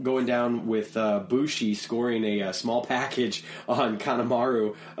going down with Bushi scoring a small package on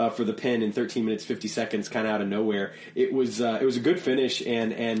Kanemaru for the pin in 13 minutes 50 seconds, kind of out of nowhere. It was a good finish,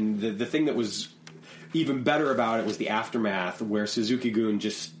 and the thing that was even better about it was the aftermath, where Suzuki-gun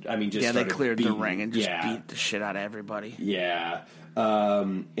they cleared the ring and just beat the shit out of everybody. Yeah.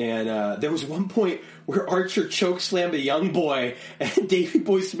 And there was one point where Archer chokeslammed a young boy, and Davey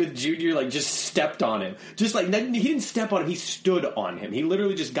Boy Smith Jr. just stepped on him. Just he didn't step on him; he stood on him. He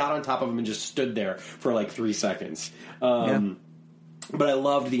literally just got on top of him and just stood there for 3 seconds. But I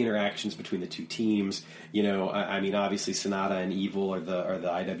loved the interactions between the two teams. I mean, obviously Sanada and Evil are the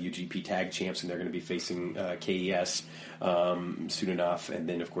IWGP Tag Champs, and they're going to be facing KES soon enough. And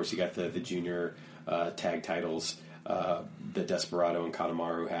then, of course, you got the junior tag titles. that Desperado and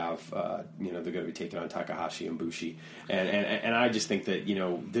Kanemaru have. They're going to be taking on Takahashi and Bushi, and I just think that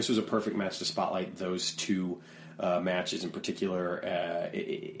this was a perfect match to spotlight those two matches in particular.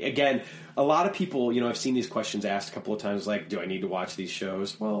 Again, a lot of people, I've seen these questions asked a couple of times, like, do I need to watch these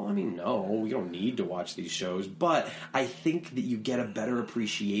shows? Well, I mean, no, you don't need to watch these shows, but I think that you get a better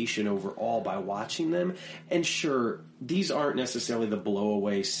appreciation overall by watching them. And sure, these aren't necessarily the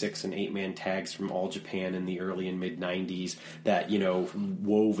blow-away 6- and 8-man tags from All Japan in the early and mid-90s that,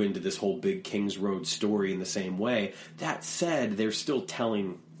 wove into this whole big Kings Road story in the same way. That said, they're still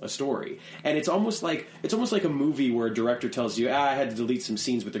telling a story. And it's almost like a movie where a director tells you, I had to delete some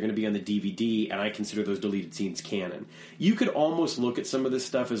scenes, but they're going to be on the DVD, and I consider those deleted scenes canon. You could almost look at some of this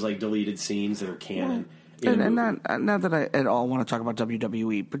stuff as like deleted scenes that are canon. And not that I at all want to talk about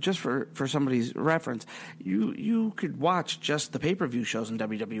WWE, but just for somebody's reference, you could watch just the pay-per-view shows in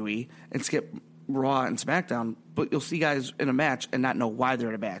WWE and skip Raw and SmackDown, but you'll see guys in a match and not know why they're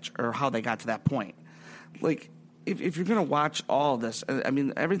in a match or how they got to that point. Like, if you're going to watch all of this, I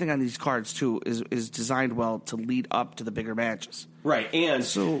mean, everything on these cards, too, is designed well to lead up to the bigger matches. Right, and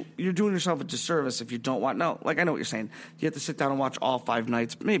so you're doing yourself a disservice if you don't want... No, like, I know what you're saying. You have to sit down and watch all 5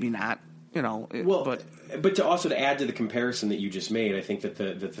 nights. Maybe not, But to also to add to the comparison that you just made, I think that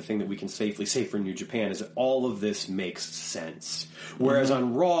the thing that we can safely say for New Japan is that all of this makes sense. Whereas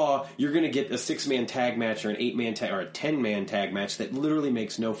on Raw, you're going to get a 6-man tag match or an 8-man tag or a 10-man tag match that literally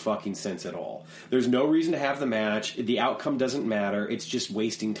makes no fucking sense at all. There's no reason to have the match. The outcome doesn't matter. It's just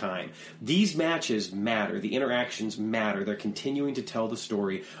wasting time. These matches matter. The interactions matter. They're continuing to tell the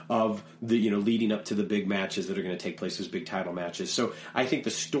story of the leading up to the big matches that are going to take place, those big title matches. So I think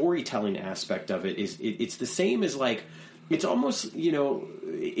the storytelling aspect of it is it's the same as like it's almost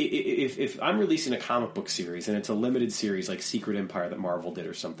if I'm releasing a comic book series and it's a limited series like Secret Empire that Marvel did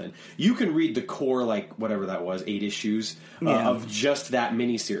or something, you can read the core like whatever that was 8 issues of just that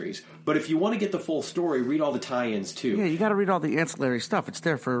miniseries. But if you want to get the full story, read all the tie-ins too. Yeah, you got to read all the ancillary stuff. It's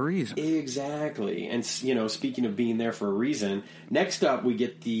there for a reason. Exactly. And speaking of being there for a reason, next up we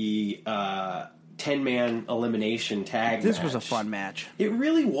get the 10-man elimination tag This match. was a fun match. It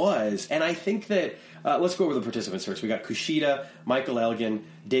really was. And I think that, let's go over the participants first. We got Kushida, Michael Elgin,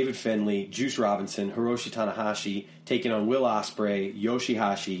 David Finlay, Juice Robinson, Hiroshi Tanahashi, taking on Will Ospreay,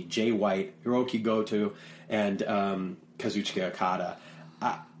 Yoshihashi, Jay White, Hiroki Goto, and Kazuchika Okada.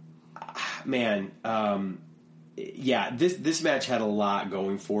 This match had a lot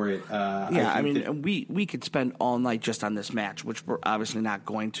going for it. We could spend all night just on this match, which we're obviously not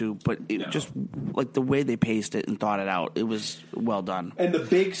going to, but just like the way they paced it and thought it out, it was well done. And the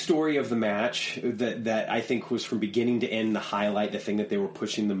big story of the match that I think was from beginning to end the highlight, the thing that they were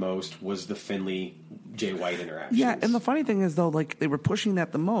pushing the most was the Finlay Jay White interactions. Yeah, and the funny thing is, though, like they were pushing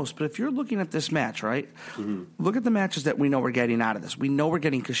that the most. But if you're looking at this match, right, look at the matches that we know we're getting out of this. We know we're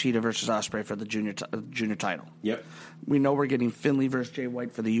getting Kushida versus Ospreay for the junior title. Yep. We know we're getting Finlay versus Jay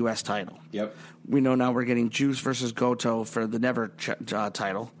White for the U.S. title. Yep. We know now we're getting Juice versus Goto for the Never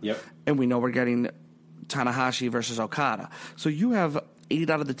title. Yep. And we know we're getting Tanahashi versus Okada. So you have 8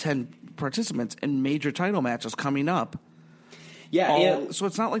 out of the 10 participants in major title matches coming up. Yeah, so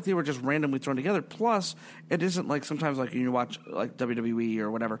it's not like they were just randomly thrown together. Plus, it isn't like sometimes like when you watch like WWE or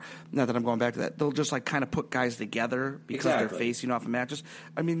whatever. Not that I'm going back to that. They'll just like kind of put guys together because they're facing off in matches.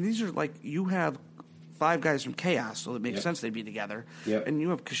 I mean, these are like you have 5 guys from Chaos, so it makes sense they'd be together. Yep. And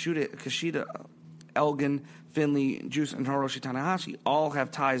you have Kushida, Elgin, Finlay, Juice, and Hiroshi Tanahashi all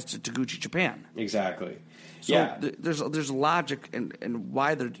have ties to Taguchi Japan. Exactly. So there's logic in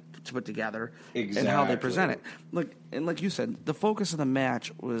why they're to put together and how they present it. Like you said, the focus of the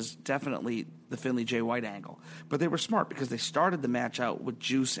match was definitely the Finlay Jay White angle, but they were smart because they started the match out with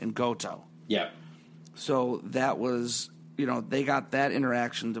Juice and Goto. Yeah. So that was they got that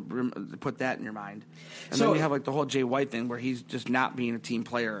interaction to put that in your mind, and then you have like the whole Jay White thing where he's just not being a team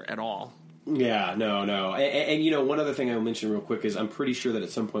player at all. Yeah, no. And one other thing I'll mention real quick is I'm pretty sure that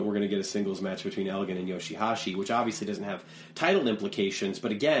at some point we're going to get a singles match between Elgin and Yoshihashi, which obviously doesn't have title implications,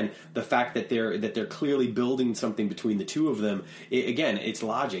 but again, the fact that they're clearly building something between the two of them, it's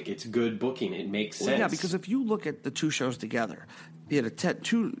logic, it's good booking, it makes sense. Yeah, because if you look at the 2 shows together, you had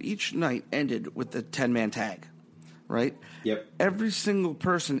each night ended with the 10-man tag. Right? Yep. Every single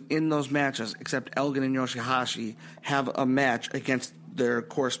person in those matches, except Elgin and Yoshihashi, have a match against their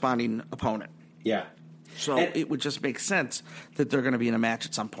corresponding opponent. Yeah. So it would just make sense that they're going to be in a match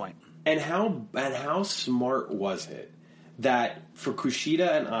at some point. And how smart was it that for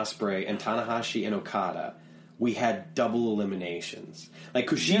Kushida and Ospreay and Tanahashi and Okada, we had double eliminations. Like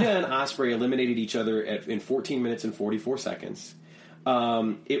Kushida and Ospreay eliminated each other in 14 minutes and 44 seconds.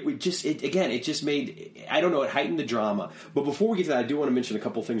 it just made, I don't know, it heightened the drama. But before we get to that, I do want to mention a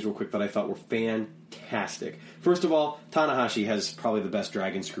couple things real quick that I thought were fantastic. First of all, Tanahashi has probably the best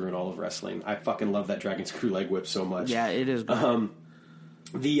dragon screw in all of wrestling. I fucking love that dragon screw leg whip so much. Yeah, it is good.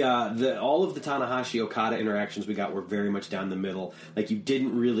 The all of the Tanahashi Okada interactions we got were very much down the middle. Like, you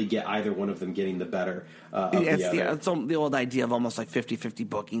didn't really get either one of them getting the better of the other. It's the old idea of almost like 50-50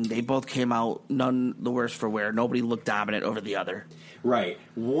 booking. They both came out none the worse for wear. Nobody looked dominant over the other. Right.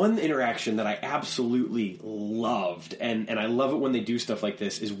 One interaction that I absolutely loved, and I love it when they do stuff like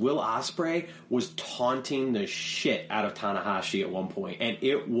this, is Will Ospreay was taunting the shit out of Tanahashi at one point, and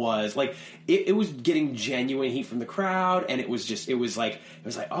it was like it was getting genuine heat from the crowd, and it was like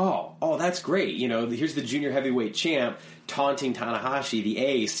oh that's great, you know, here's the junior heavyweight champ taunting Tanahashi, the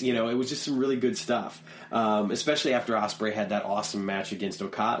ace, you know, it was just some really good stuff, especially after Ospreay had that awesome match against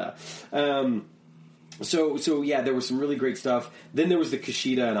Okada. So yeah, there was some really great stuff. Then there was the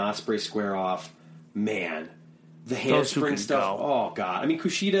Kushida and Ospreay square off. Man, the handspring stuff. Go. Oh god, I mean,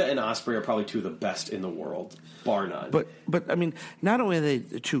 Kushida and Ospreay are probably two of the best in the world, bar none. But I mean, not only are they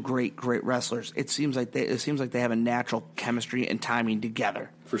two great wrestlers, it seems like they have a natural chemistry and timing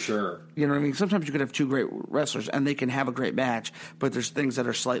together. For sure. You know what I mean? Sometimes you could have two great wrestlers and they can have a great match, but there's things that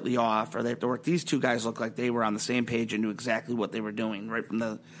are slightly off or they have to work. These two guys look like they were on the same page and knew exactly what they were doing right from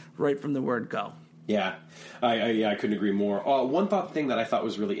the word go. Yeah, I couldn't agree more. One thing that I thought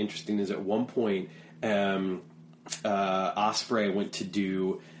was really interesting is at one point, Ospreay went to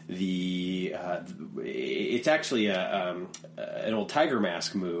do it's actually an old Tiger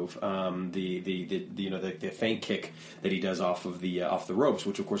Mask move, the feint kick that he does off the ropes,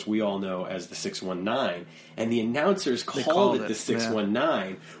 which of course we all know as the 619, and the announcers called it the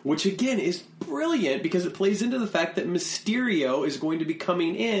 619, which again is brilliant because it plays into the fact that Mysterio is going to be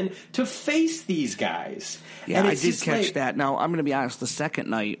coming in to face these guys. Yeah, and I did catch that. Now I'm going to be honest, the second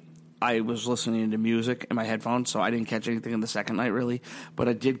night I was listening to music in my headphones, so I didn't catch anything in the second night, really. But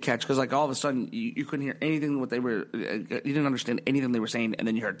I did catch, because like all of a sudden, you couldn't hear anything what they were, you didn't understand anything they were saying, and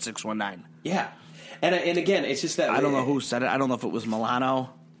then you heard 619. Yeah. And again, it's just that... I don't know who said it. I don't know if it was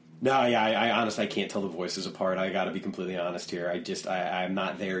Milano. No, yeah, I honestly, I can't tell the voices apart. I got to be completely honest here. I'm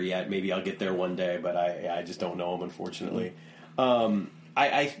not there yet. Maybe I'll get there one day, but I just don't know them, unfortunately.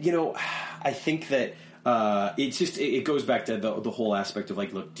 I think that... it goes back to the whole aspect of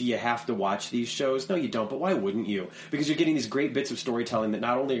like, look, do you have to watch these shows? No, you don't, but why wouldn't you? Because you're getting these great bits of storytelling that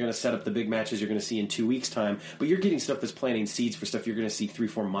not only are going to set up the big matches you're going to see in 2 weeks' time, but you're getting stuff that's planting seeds for stuff you're going to see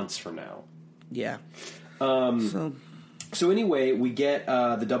 3-4 months from now. Yeah. So anyway, we get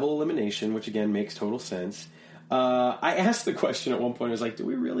the double elimination, which again makes total sense. I asked the question at one point. I was like, "Do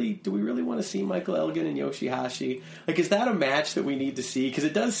we really want to see Michael Elgin and Yoshihashi? Like, is that a match that we need to see? Because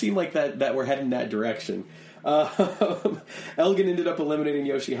it does seem like that we're heading that direction." Elgin ended up eliminating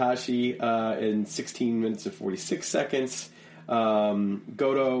Yoshihashi in 16 minutes and 46 seconds.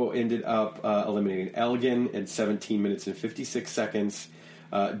 Goto ended up eliminating Elgin in 17 minutes and 56 seconds.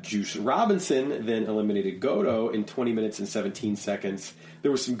 Juice Robinson then eliminated Goto in 20 minutes and 17 seconds.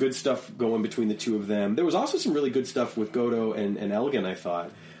 There was some good stuff going between the two of them. There was also some really good stuff with Goto and Elgin, I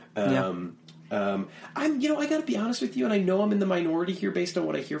thought. I got to be honest with you, and I know I'm in the minority here based on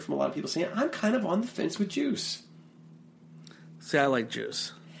what I hear from a lot of people saying, I'm kind of on the fence with Juice. See, I like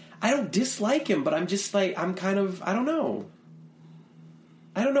Juice. I don't dislike him, but I'm just like, I don't know.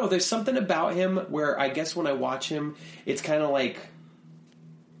 There's something about him where I guess when I watch him, it's kind of like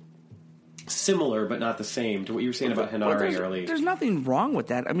similar but not the same to what you were saying about Henare early. There's nothing wrong with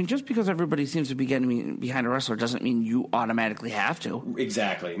that. I mean, just because everybody seems to be getting behind a wrestler doesn't mean you automatically have to.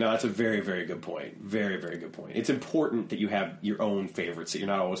 Exactly. No, that's a very, very good point. Very, very good point. It's important that you have your own favorites, that you're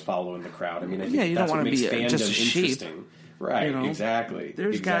not always following the crowd. I mean, I think you that's don't what want to makes be fandom just a sheep. Interesting. Right, you know? Exactly.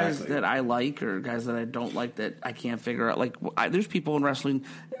 There's guys that I like or guys that I don't like that I can't figure out. Like, there's people in wrestling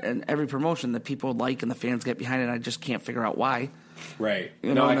and every promotion that people like and the fans get behind, and I just can't figure out why. Right.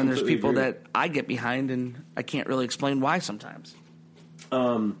 You know, and then there's people that I get behind and I can't really explain why sometimes.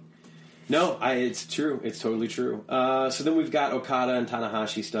 No, it's true. It's totally true. So then we've got Okada and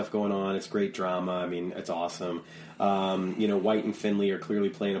Tanahashi stuff going on. It's great drama. I mean, it's awesome. White and Finlay are clearly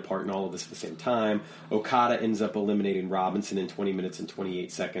playing a part in all of this at the same time. Okada ends up eliminating Robinson in 20 minutes and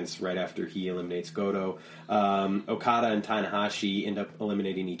 28 seconds right after he eliminates Goto. Okada and Tanahashi end up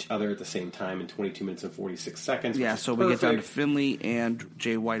eliminating each other at the same time in 22 minutes and 46 seconds. Yeah, so we get down to Finlay and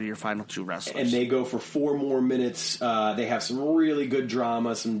Jay White are your final two wrestlers. And they go for 4 more minutes. They have some really good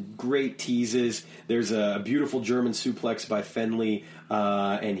drama, some great teases. There's a beautiful German suplex by Finlay,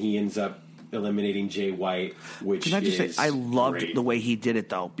 and he ends up eliminating Jay White, which Can I just say, I loved great. the way he did it,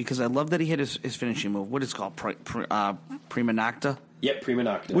 though, because I love that he hit his finishing move. What is it called? Prima Nocta? Yep, prima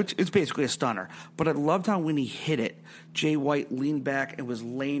nocta. Which is basically a stunner. But I loved how when he hit it, Jay White leaned back and was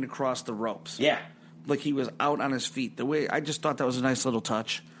laying across the ropes. Yeah. Like he was out on his feet. The way I just thought that was a nice little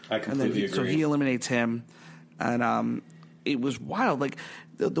touch. I completely agree. So he eliminates him. And it was wild. Like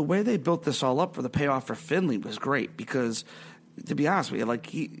the way they built this all up for the payoff for Finley was great because, to be honest with you, like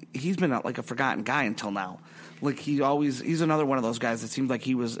he's been like a forgotten guy until now. Like he's another one of those guys that seemed like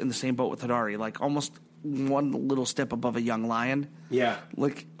he was in the same boat with Hidari, like almost one little step above a young lion. Yeah.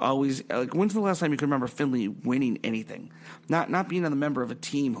 Like always, like when's the last time you can remember Finley winning anything? Not being a member of a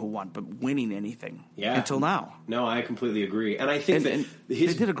team who won, but winning anything. Yeah. Until now. No, I completely agree. And I think and they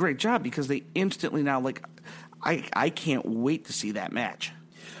did a great job because they instantly now, like, I can't wait to see that match.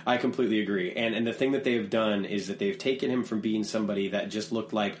 I completely agree. And the thing that they've done is that they've taken him from being somebody that just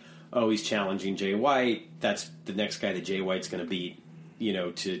looked like, oh, he's challenging Jay White. That's the next guy that Jay White's going to beat, you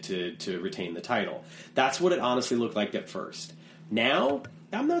know, to retain the title. That's what it honestly looked like at first. Now,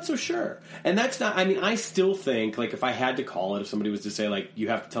 I'm not so sure. And that's not, I mean, I still think, like, if I had to call it, if somebody was to say, like, you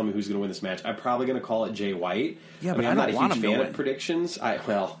have to tell me who's going to win this match, I'm probably going to call it Jay White. Yeah, I but mean, I I'm don't not want a huge him to fan of win. predictions.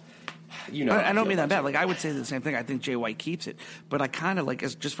 You know, I don't mean that bad. Like I would say the same thing. I think Jay White keeps it, but I kind of like,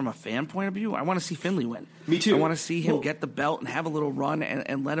 as just from a fan point of view, I want to see Finley win. Me too. I want to see him get the belt and have a little run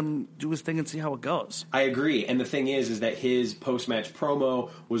and let him do his thing and see how it goes. I agree. And the thing is that his post match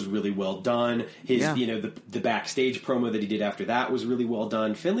promo was really well done. His, you know, the backstage promo that he did after that was really well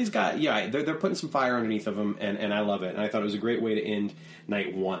done. Finley's got, they're putting some fire underneath of him, and I love it. And I thought it was a great way to end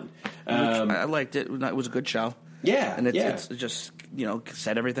night one. I liked it. It was a good show. Yeah, and it's just, you know,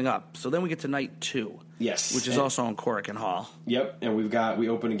 set everything up. So then we get to night 2. Yes. Which is also on Korakuen Hall. Yep, and we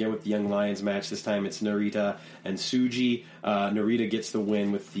open again with the Young Lions match. This time it's Narita and Tsuji. Narita gets the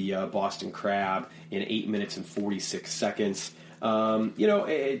win with the Boston Crab in 8 minutes and 46 seconds.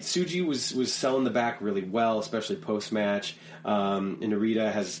 Tsuji was selling the back really well, especially post-match. And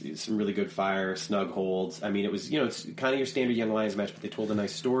Narita has some really good fire, snug holds. I mean, it was, it's kind of your standard Young Lions match, but they told a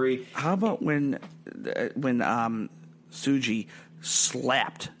nice story. How about when Tsuji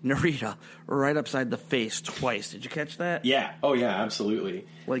slapped Narita right upside the face twice? Did you catch that? Yeah. Oh, yeah, absolutely.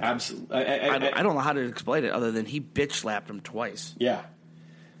 Like, absolutely. I don't know how to explain it other than he bitch slapped him twice. Yeah.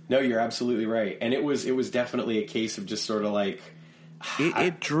 No, you're absolutely right. And it was definitely a case of just sort of like...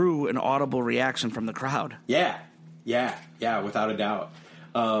 It drew an audible reaction from the crowd. Yeah, without a doubt.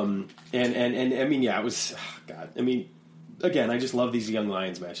 And I mean, it was... God, I mean, again, I just love these Young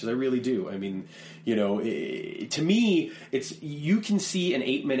Lions matches. I really do. I mean, to me, you can see an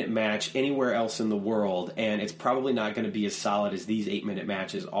 8-minute match anywhere else in the world, and it's probably not going to be as solid as these 8-minute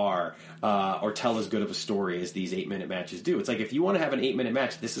matches are, or tell as good of a story as these 8-minute matches do. It's like, if you want to have an 8-minute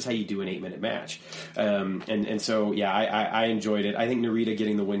match, this is how you do an 8-minute match. And so, yeah, I enjoyed it. I think Narita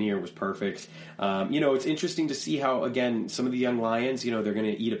getting the win here was perfect. It's interesting to see how, again, some of the Young Lions, they're going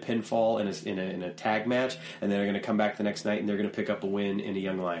to eat a pinfall in a tag match, and then they're going to come back the next night and they're going to pick up a win in a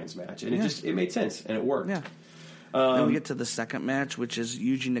Young Lions match. And it made sense. And it worked. Yeah. Then we get to the second match, which is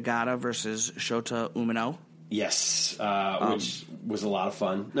Yuji Nagata versus Shota Umino. Yes, which was a lot of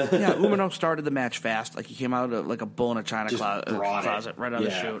fun. Yeah, Umino started the match fast. Like, he came out of, like a bull in a china closet right out of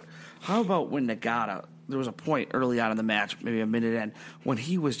the chute. How about when Nagata, there was a point early on in the match, maybe a minute in, when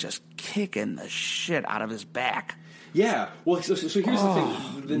he was just kicking the shit out of his back. Yeah, well, so here's the thing.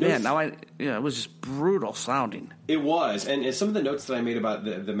 It was just brutal sounding. It was, and some of the notes that I made about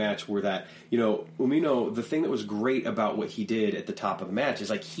the match were that, Umino, the thing that was great about what he did at the top of the match is,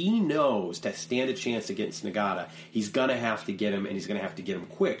 like, he knows to stand a chance against Nagata, he's going to have to get him, and he's going to have to get him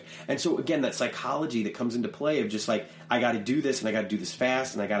quick. And so, again, that psychology that comes into play of just, like, I got to do this, and I got to do this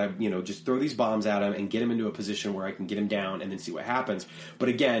fast, and I got to, just throw these bombs at him and get him into a position where I can get him down and then see what happens. But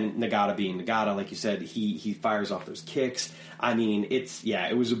again, Nagata being Nagata, like you said, he fires off those kicks. I mean,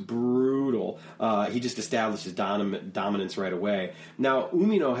 it was a brutal. He just established his dominance right away. Now,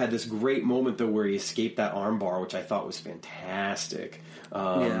 Umino had this great moment, though, where he escaped that armbar, which I thought was fantastic.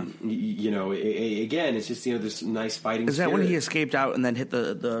 Again, it's just, this nice fighting Is that spirit. when he escaped out and then hit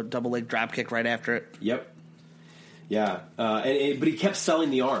the double leg drop kick right after it? Yep. Yeah, but he kept selling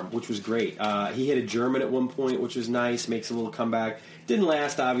the arm, which was great. He hit a German at one point, which was nice, makes a little comeback. Didn't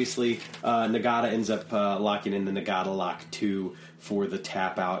last, obviously. Nagata ends up locking in the Nagata Lock 2 for the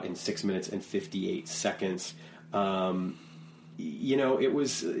tap out in 6 minutes and 58 seconds. It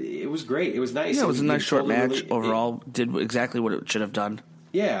was great. It was nice. Yeah, it was a nice short match overall. Did exactly what it should have done.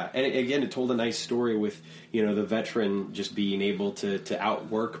 Yeah, and again, it told a nice story with, the veteran just being able to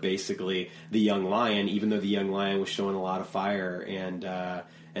outwork, basically, the young lion, even though the young lion was showing a lot of fire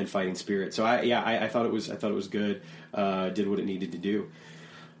and fighting spirit. So I thought it was good. Did what it needed to do.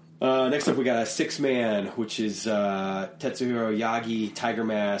 Next up, we got a 6-man, which is Tetsuhiro Yagi, Tiger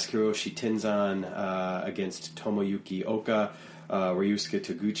Mask, Hiroshi Tenzan against Tomoyuki Oka, Ryusuke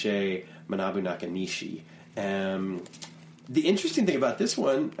Taguchi, Manabu Nakanishi. The interesting thing about this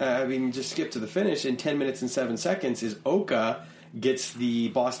one, just skip to the finish, in 10 minutes and 7 seconds, is Oka gets the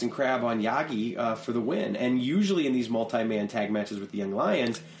Boston Crab on Yagi for the win. And usually in these multi-man tag matches with the Young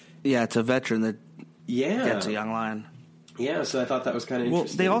Lions... Yeah, it's a veteran that gets a Young Lion. Yeah, so I thought that was kind of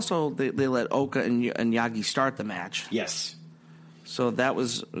interesting. Well, they also they let Oka and Yagi start the match. Yes. So that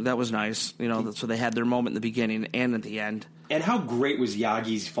was nice. So they had their moment in the beginning and at the end. And how great was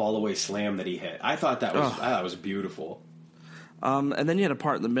Yagi's fall-away slam that he hit? I thought that was beautiful. And then you had a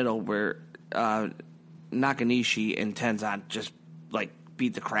part in the middle where Nakanishi and Tenzan just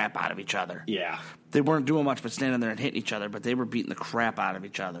beat the crap out of each other. Yeah. They weren't doing much but standing there and hitting each other, but they were beating the crap out of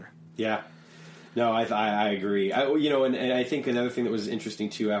each other. Yeah. No, I agree. And I think another thing that was interesting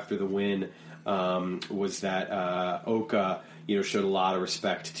too after the win was that Oka, showed a lot of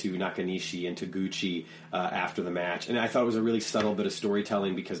respect to Nakanishi and Taguchi after the match, and I thought it was a really subtle bit of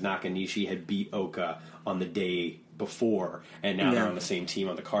storytelling because Nakanishi had beat Oka on the day before, and now they're on the same team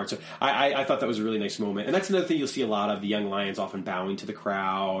on the card. So I thought that was a really nice moment, and that's another thing you'll see a lot of the Young Lions often bowing to the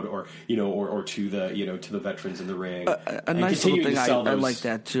crowd, or or to the veterans in the ring. A nice little thing I like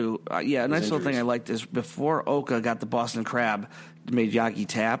that too. A nice little thing I liked is before Oka got the Boston Crab, made Yagi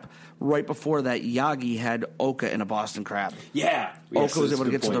tap. Right before that, Yagi had Oka in a Boston Crab. Yeah, Oka was able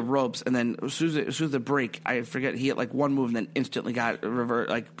to get to the ropes, and then as soon as the break, I forget, he hit one move and then instantly got revert.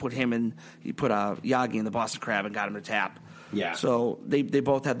 He put Yagi in the Boston Crab and got him to tap. Yeah. So they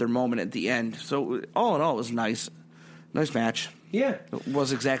both had their moment at the end. So all in all, it was nice match. Yeah, it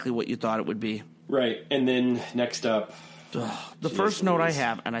was exactly what you thought it would be. Right, and then next up, the first note I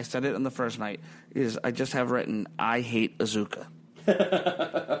have, and I said it on the first night, is I just have written, I hate Azuka.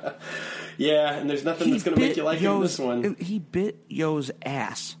 Yeah, and there's nothing that's going to make you like him in this one. He bit Yo's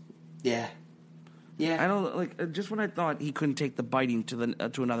ass. Yeah. I don't just when I thought he couldn't take the biting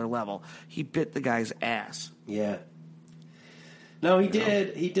to another level, he bit the guy's ass. Yeah. No, he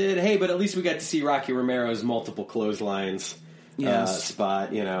did. He did. Hey, but at least we got to see Rocky Romero's multiple clotheslines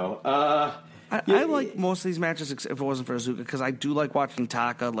spot. I like most of these matches if it wasn't for Azuka, because I do like watching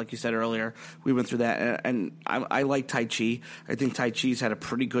Taka, like you said earlier. We went through that, and I like Tai Chi. I think Tai Chi's had a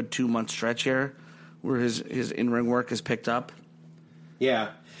pretty good 2-month stretch here where his in-ring work has picked up. Yeah.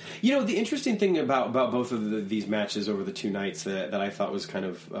 The interesting thing about both of these matches over the 2 nights that I thought was kind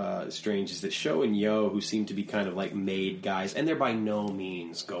of strange is that Sho and Yo, who seem to be kind of like made guys, and they're by no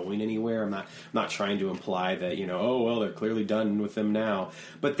means going anywhere. I'm not trying to imply that, they're clearly done with them now.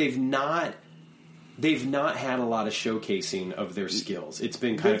 But they've not had a lot of showcasing of their skills. It's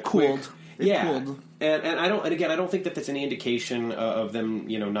been kind of quick. And I don't think that that's any indication of them,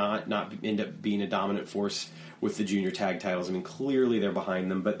 not end up being a dominant force with the junior tag titles. I mean, clearly they're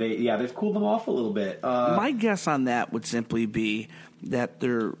behind them, but they've cooled them off a little bit. My guess on that would simply be that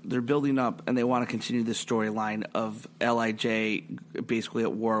they're building up and they want to continue the storyline of LIJ basically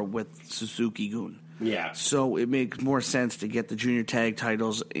at war with Suzuki-gun. Yeah. So it makes more sense to get the junior tag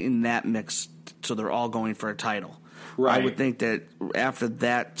titles in that mix, so they're all going for a title. Right. I would think that after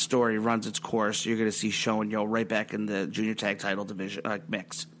that story runs its course, you're going to see Sho and Yo right back in the junior tag title division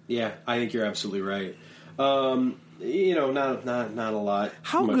mix. Yeah, I think you're absolutely right. Not a lot.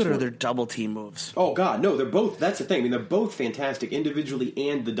 How good are their double team moves? Oh God, no! They're both. That's the thing. I mean, they're both fantastic individually,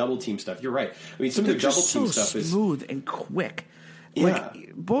 and the double team stuff. You're right. I mean, some of their double team stuff is smooth and quick. Yeah.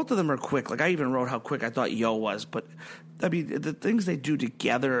 Both of them are quick. I even wrote how quick I thought Yo was, but I mean, the things they do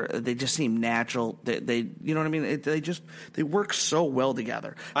together, they just seem natural. They you know what I mean? They work so well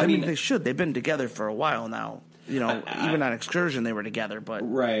together. I mean, they should. They've been together for a while now. Even on Excursion they were together, but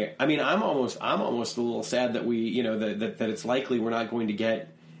right. I mean, I'm almost a little sad that we, that it's likely we're not going to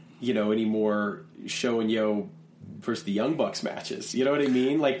get, any more Sho and Yo versus the Young Bucks matches. You know what I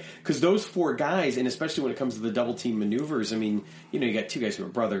mean? Because those 4 guys, and especially when it comes to the double team maneuvers, I mean, you got 2 guys who are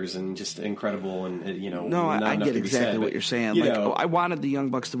brothers and just incredible, and No, I get exactly what you're saying. I wanted the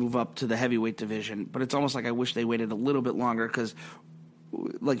Young Bucks to move up to the heavyweight division, but it's almost like I wish they waited a little bit longer because,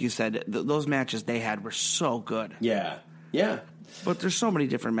 like you said, those matches they had were so good. Yeah. But there's so many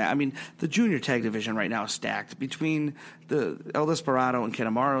different matches. I mean, the junior tag division right now is stacked. Between the El Desperado and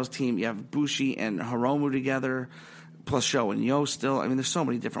Kanemaru's team, you have Bushi and Hiromu together, plus Sho and Yo still. I mean, there's so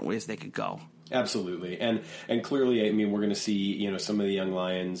many different ways they could go. Absolutely, and clearly, I mean, we're going to see some of the young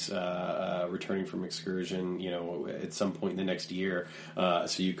lions returning from excursion, at some point in the next year.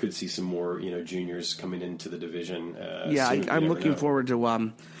 So you could see some more, juniors coming into the division. I'm looking forward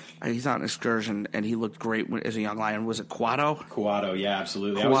to. He's on an excursion, and he looked great as a young lion. Was it Quado? Quado, yeah,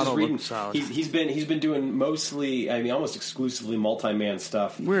 absolutely. Quado I was just reading. looked solid. He's been doing mostly, almost exclusively multi-man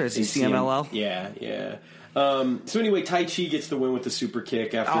stuff. Where is he? CMLL? Yeah. So anyway, Tai Chi gets the win with the super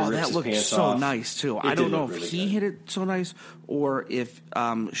kick after he rips his looked pants so off. nice too. I don't know if he hit it so nice or if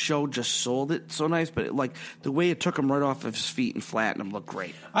Sho just sold it so nice, but the way it took him right off of his feet and flattened him looked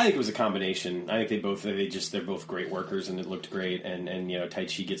great. I think it was a combination. I think they're both great workers and it looked great. And Tai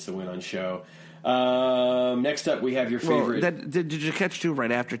Chi gets the win on Sho. Next up, we have your favorite. Did you catch too?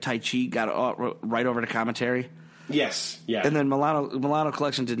 Right after Tai Chi got right over to commentary. Yes, yeah. And then Milano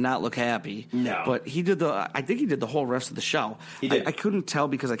Collection did not look happy. No. But I think he did the whole rest of the show. He did. I couldn't tell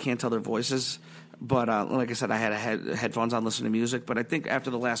because I can't tell their voices. But like I said, I had headphones on listening to music. But I think after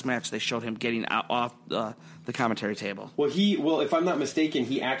the last match, they showed him getting off the commentary table. Well, if I'm not mistaken,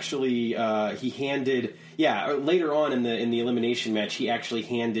 he actually he handed later on in the elimination match, he actually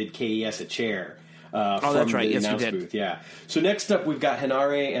handed KES a chair. From that's right. The Yes, announce he did. booth, yeah. So next up, we've got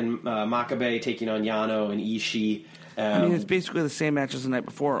Hinare and Makabe taking on Yano and Ishii. It's basically the same match as the night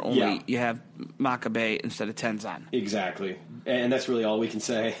before, only you have Makabe instead of Tenzan. Exactly. And that's really all we can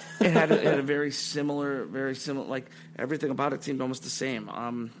say. It had a very similar, like everything about it seemed almost the same.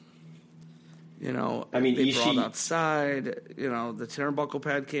 They Ishii brawled outside. The turnbuckle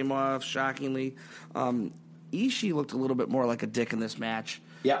pad came off, shockingly. Ishii looked a little bit more like a dick in this match.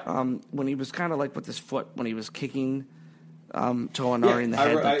 Yeah. When he was kind of like with his foot when he was kicking Toanari in the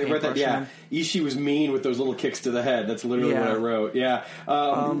head. I read that. Yeah, Ishii was mean with those little kicks to the head. That's literally what I wrote. Yeah.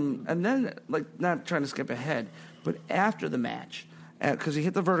 And then, not trying to skip ahead, but after the match, because he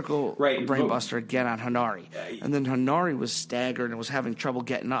hit the vertical brainbuster again on Hinari, and then Hinari was staggered and was having trouble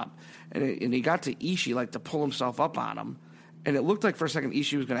getting up, and he got to Ishii to pull himself up on him, and it looked like for a second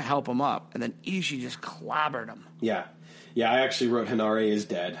Ishii was going to help him up, and then Ishii just clobbered him. Yeah. Yeah, I actually wrote Hinare is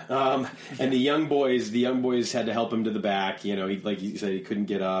dead. And the young boys had to help him to the back. He, like you said, he couldn't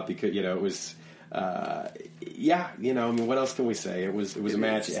get up. He could, it was, what else can we say? It was a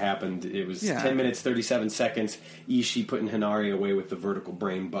match. It happened. It was 10 minutes, 37 seconds. Ishii putting Hinare away with the vertical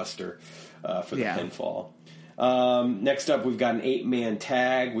brain buster for the pinfall. Next up, we've got an 8-man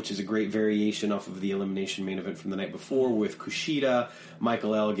tag, which is a great variation off of the elimination main event from the night before with Kushida,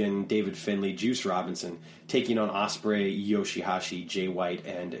 Michael Elgin, David Finlay, Juice Robinson, taking on Ospreay, Yoshihashi, Jay White,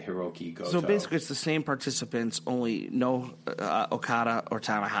 and Hiroki Goto. So basically it's the same participants, only no Okada or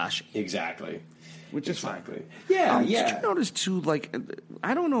Tanahashi. Exactly. Which is fine. Yeah, Did you notice, too,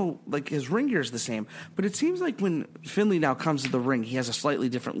 I don't know, his ring gear is the same, but it seems like when Finlay now comes to the ring, he has a slightly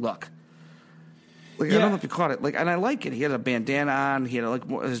different look. I don't know if you caught it. And I like it. He had a bandana on. He had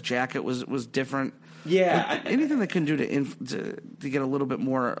his jacket was different. Yeah, anything that can do to get a little bit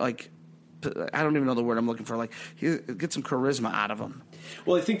more I don't even know the word I'm looking for. Get some charisma out of him.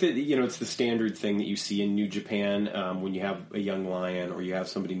 Well, I think that it's the standard thing that you see in New Japan when you have a young lion or you have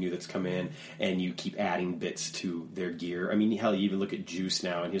somebody new that's come in and you keep adding bits to their gear. I mean, hell, you even look at Juice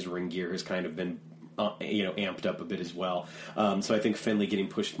now, and his ring gear has kind of been amped up a bit as well. So I think Finlay getting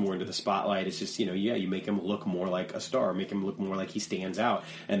pushed more into the spotlight is just, you make him look more like a star, make him look more like he stands out,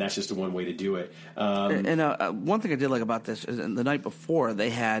 and that's just one way to do it. One thing I did like about this is the night before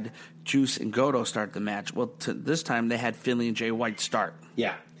they had Juice and Goto start the match. Well, this time they had Finlay and Jay White start.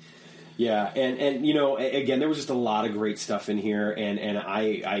 Yeah. Yeah, and again, there was just a lot of great stuff in here, and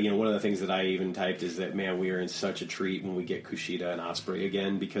I one of the things that I even typed is that, man, we are in such a treat when we get Kushida and Ospreay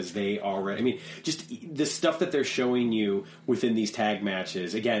again, because they already, just the stuff that they're showing you within these tag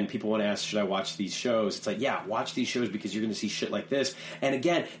matches. Again, people want to ask, should I watch these shows? It's watch these shows because you're going to see shit like this. And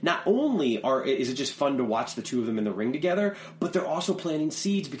again, not only is it just fun to watch the two of them in the ring together, but they're also planting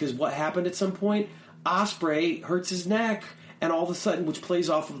seeds, because what happened at some point? Ospreay hurts his neck. And all of a sudden, which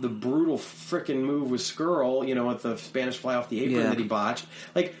plays off of the brutal frickin' move with Skrull, with the Spanish fly off the apron that he botched.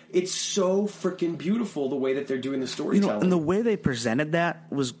 It's so frickin' beautiful the way that they're doing the storytelling. And the way they presented that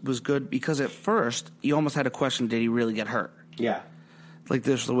was good, because at first, you almost had a question, did he really get hurt? Yeah.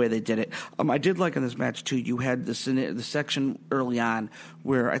 This is the way they did it. I did like in this match, too, you had the section early on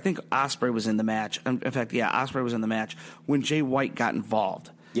where I think Ospreay was in the match. In fact, Ospreay was in the match when Jay White got involved.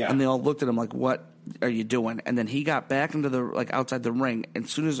 Yeah. And they all looked at him like, what are you doing? And then he got back into the outside the ring, and as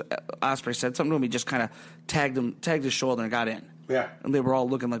soon as Ospreay said something to him, he just kind of tagged his shoulder and got in. Yeah. And they were all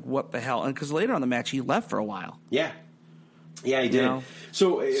looking like, what the hell? And because later on the match, he left for a while. Yeah. Yeah, he did.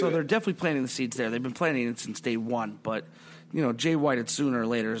 So they're definitely planting the seeds there. They've been planting it since day one, but Jay White sooner or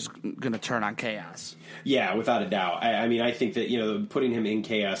later is going to turn on Chaos. Yeah, without a doubt. I mean, I think that putting him in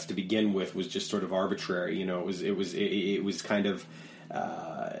Chaos to begin with was just sort of arbitrary. It was kind of.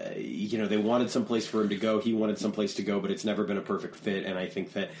 They wanted someplace for him to go. He wanted someplace to go, but it's never been a perfect fit. And I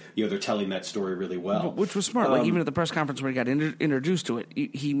think that they're telling that story really well, which was smart. Even at the press conference when he got introduced to it,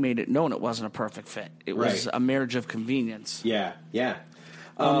 he made it known it wasn't a perfect fit. It was a marriage of convenience. Yeah.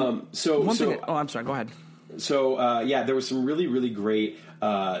 I'm sorry. Go ahead. So, there was some really, really great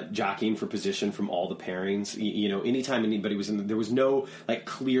jockeying for position from all the pairings. Anytime anybody was in, there was no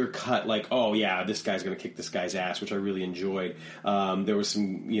clear cut oh yeah, this guy's going to kick this guy's ass, which I really enjoyed. There was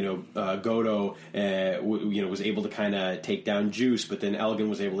some, Goto, was able to kind of take down Juice, but then Elgin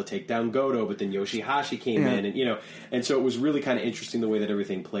was able to take down Goto, but then Yoshihashi came in, and so it was really kind of interesting the way that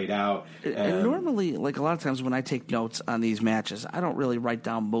everything played out. And normally, a lot of times when I take notes on these matches, I don't really write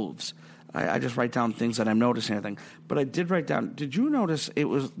down moves. I just write down things that I'm noticing. Anything, but I did write down. Did you notice it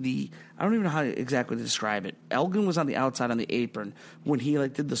was I don't even know how exactly to describe it. Elgin was on the outside on the apron when he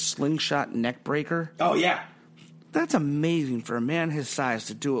did the slingshot neck breaker. Oh yeah, that's amazing for a man his size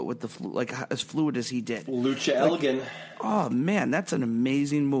to do it with as fluid as he did. Lucha Elgin. Oh man, that's an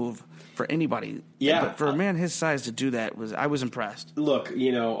amazing move for anybody. Yeah, but for a man his size to do that I was impressed. Look,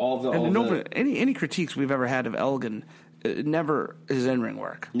 any critiques we've ever had of Elgin. Never his in-ring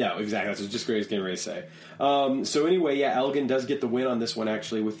work. No, exactly. That's just great. I was getting ready to say. So anyway, Elgin does get the win on this one,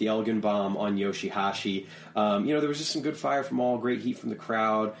 actually, with the Elgin bomb on Yoshihashi. There was just some good fire from all, great heat from the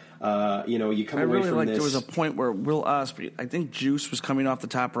crowd. You come away from this. There was a point where Will Ospreay, I think Juice was coming off the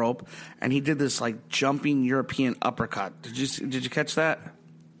top rope, and he did this jumping European uppercut. Did you catch that?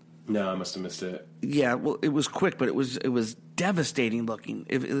 No, I must have missed it. Yeah, well, it was quick, but it was devastating looking.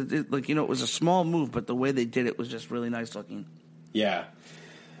 It was a small move, but the way they did it was just really nice looking. Yeah.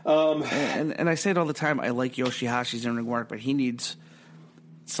 And I say it all the time. I like Yoshihashi's in-ring work, but he needs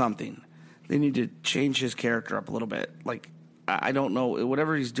something. They need to change his character up a little bit. I don't know,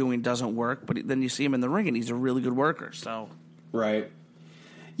 whatever he's doing doesn't work, but then you see him in the ring, and he's a really good worker. So right.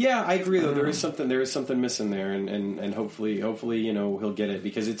 Yeah, I agree. Though there is something missing there, and hopefully he'll get it,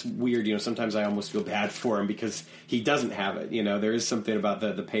 because it's weird. Sometimes I almost feel bad for him because he doesn't have it. There is something about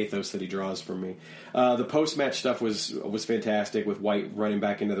the pathos that he draws from me. The post match stuff was fantastic, with White running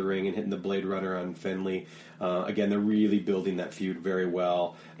back into the ring and hitting the Blade Runner on Finlay. Again, they're really building that feud very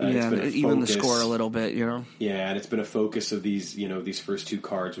well. It's been even the score a little bit. Yeah, and it's been a focus of these first two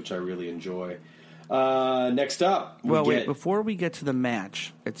cards, which I really enjoy. Next up, wait, before we get to the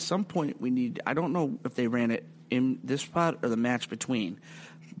match, at some point I don't know if they ran it in this spot or the match between,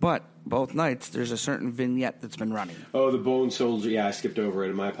 but both nights there's a certain vignette that's been running. Oh, the Bone Soldier. Yeah, I skipped over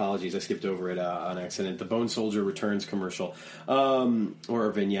it. My apologies. I skipped over it on accident. The Bone Soldier returns commercial, or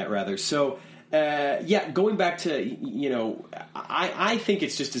a vignette rather. So, going back to, I think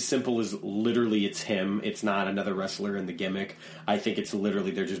it's just as simple as literally it's him. It's not another wrestler in the gimmick. I think it's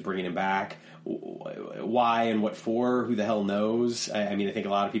literally they're just bringing him back. Why and what for? Who the hell knows? I mean, I think a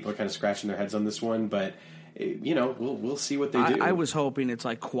lot of people are kind of scratching their heads on this one, but we'll see what they do. I was hoping it's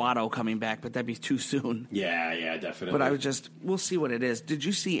like Quado coming back, but that'd be too soon. Yeah, definitely. But we'll see what it is. Did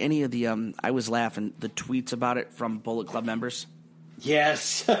you see any of the? I was laughing the tweets about it from Bullet Club members.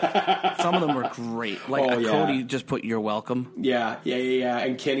 Yes. Some of them were great. Cody just put "You're welcome." Yeah.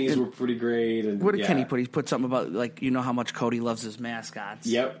 And Kenny's were pretty great. And what did Kenny put? He put something about how much Cody loves his mascots.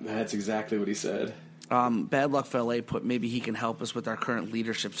 Yep, that's exactly what he said. Bad Luck Fale put maybe he can help us with our current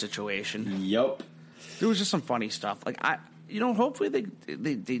leadership situation. Yep. There was just some funny stuff. Hopefully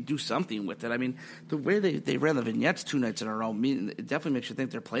they do something with it. I mean, the way they ran the vignettes 2 nights in a row, it definitely makes you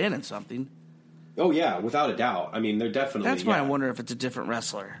think they're planning something. Oh, yeah, without a doubt. I mean, they're definitely... That's why I wonder if it's a different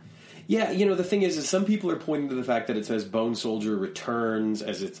wrestler. Yeah, the thing is some people are pointing to the fact that it says Bone Soldier returns,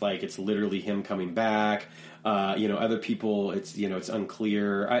 as it's literally him coming back. Other people, it's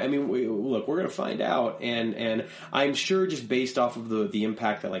unclear. I mean, look, we're going to find out, and I'm sure just based off of the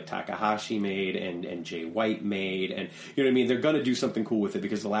impact that Takahashi made and Jay White made, and you know what I mean, they're going to do something cool with it,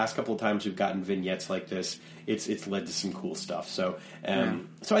 because the last couple of times we've gotten vignettes like this, it's led to some cool stuff. So,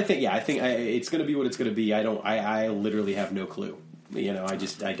 so I think it's going to be what it's going to be. I literally have no clue.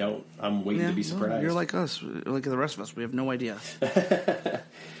 I don't. I'm waiting to be surprised. Well, you're like us, like the rest of us. We have no idea.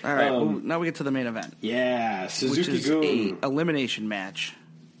 All right, now we get to the main event. Yeah, Suzuki which is Gun. A elimination match.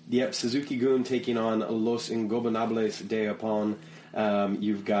 Yep, Suzuki Gun taking on Los Ingobernables de Japón.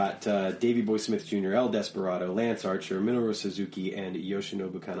 You've got Davey Boy Smith Jr., El Desperado, Lance Archer, Minoru Suzuki, and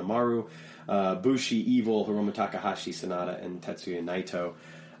Yoshinobu Kanemaru. Bushi, Evil, Hiromu Takahashi, Sanada, and Tetsuya Naito.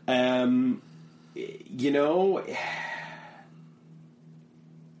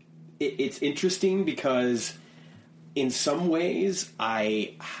 It's interesting because in some ways,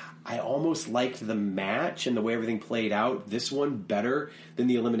 I almost liked the match and the way everything played out, this one, better than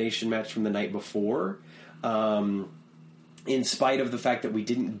the elimination match from the night before. In spite of the fact that we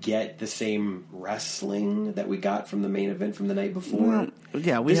didn't get the same wrestling that we got from the main event from the night before.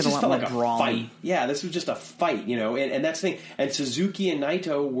 Yeah, we had a lot more brawling. Yeah, this was just a fight, and that's the thing. And Suzuki and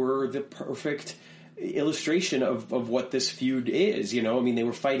Naito were the perfect illustration of what this feud is. They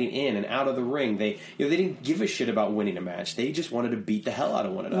were fighting in and out of the ring. They didn't give a shit about winning a match. They just wanted to beat the hell out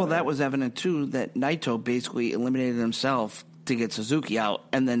of one another. Well, that was evident too that Naito basically eliminated himself to get Suzuki out,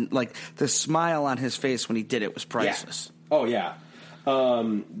 and then the smile on his face when he did it was priceless. Yeah. Oh yeah.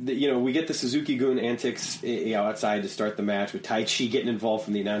 We get the Suzuki-gun antics outside to start the match with Taichi getting involved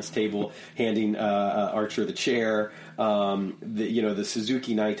from the announce table, handing Archer the chair. The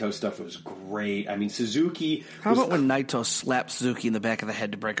Suzuki Naito stuff was great. I mean, Suzuki. How about when Naito slapped Suzuki in the back of the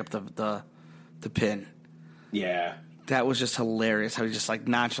head to break up the pin? Yeah, that was just hilarious. How he just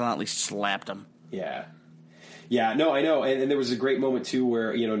nonchalantly slapped him. Yeah. Yeah, no, I know, and there was a great moment too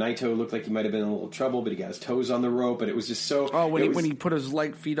where Naito looked like he might have been in a little trouble, but he got his toes on the rope, but it was just so. Oh, when he put his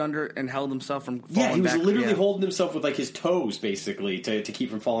feet under and held himself from falling back. Yeah, he was literally holding himself with his toes basically to keep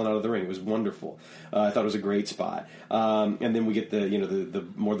from falling out of the ring. It was wonderful. I thought it was a great spot. And then we get the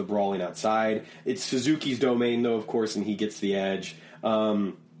more the brawling outside. It's Suzuki's domain though, of course, and he gets the edge.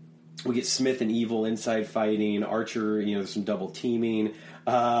 We get Smith and Evil inside fighting. Archer, there's some double teaming.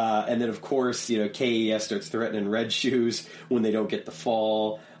 And then, of course, KES starts threatening Red Shoes when they don't get the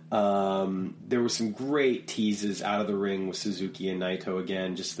fall. There were some great teases out of the ring with Suzuki and Naito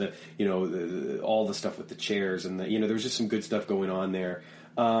again. Just all the stuff with the chairs and there was just some good stuff going on there.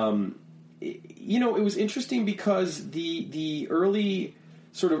 It was interesting because the early-ish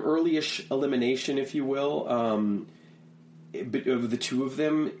elimination, if you will, but of the two of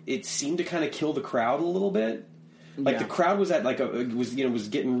them, it seemed to kind of kill the crowd a little bit. The crowd was at was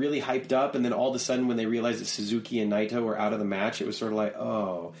getting really hyped up, and then all of a sudden, when they realized that Suzuki and Naito were out of the match, it was sort of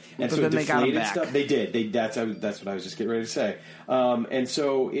oh, and but so then it deflated they got stuff. They did. That's what I was just getting ready to say. And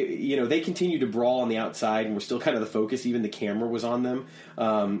so they continued to brawl on the outside, and were still kind of the focus. Even the camera was on them,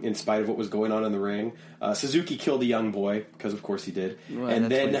 in spite of what was going on in the ring. Suzuki killed a young boy because, of course, he did. Well,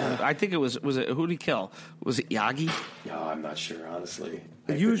 and then I think it was it who did he kill? Was it Yagi? No, I'm not sure, honestly.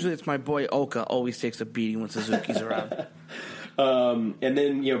 Usually it's my boy Oka. Always takes a beating when Suzuki's around. And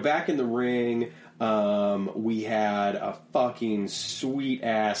then, back in the ring, we had a fucking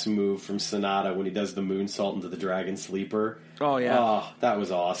sweet-ass move from Sonata when he does the moonsault into the Dragon Sleeper. Oh, yeah. Oh, that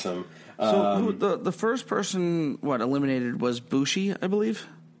was awesome. So the first person, eliminated was Bushi, I believe?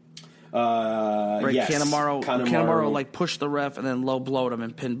 Right, yes. Kanemaru pushed the ref and then low blowed him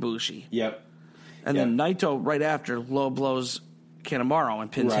and pinned Bushi. Yep. And then Naito, right after, low blows Kanemaru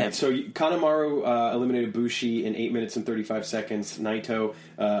and pins him. Right, so Kanemaru eliminated Bushi in 8 minutes and 35 seconds. Naito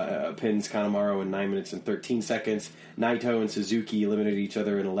pins Kanemaru in 9 minutes and 13 seconds. Naito and Suzuki eliminated each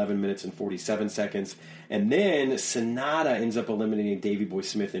other in 11 minutes and 47 seconds. And then Sonata ends up eliminating Davey Boy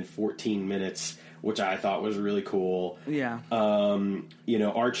Smith in 14 minutes, which I thought was really cool. Yeah.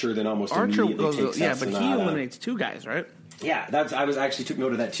 Archer then almost immediately takes out Sonata. But he eliminates two guys, right? Yeah, I actually took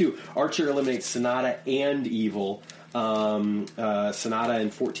note of that too. Archer eliminates Sonata and Evil. Sonata in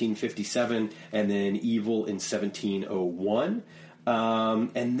 1457, and then Evil in 1701.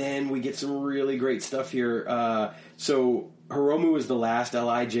 And then we get some really great stuff here. So Hiromu is the last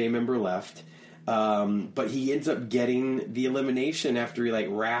LIJ member left, but he ends up getting the elimination after he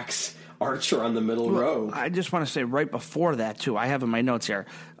racks Archer on the middle row. I just want to say right before that too, I have in my notes here,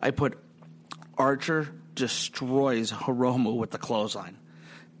 I put Archer destroys Hiromu with the clothesline.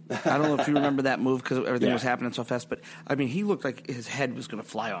 I don't know if you remember that move because everything was happening so fast, but I mean, he looked like his head was going to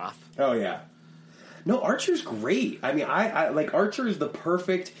fly off. Oh yeah, no, Archer's great. I mean, I like Archer is the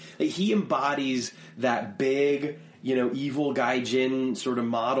perfect. He embodies that big, evil gaijin sort of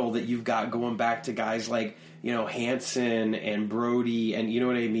model that you've got going back to guys like Hansen and Brody, and you know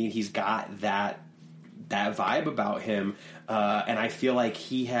what I mean. He's got that vibe about him, and I feel like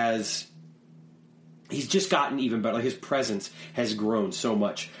he's just gotten even better. His presence has grown so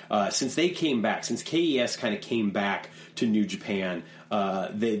much since they came back. Since KES kind of came back to New Japan,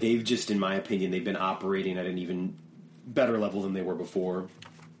 they've just, in my opinion, they've been operating at an even better level than they were before.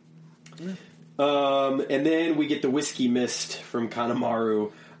 Yeah. And then we get the Whiskey Mist from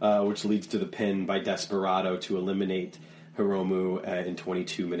Kanemaru, which leads to the pin by Desperado to eliminate Hiromu in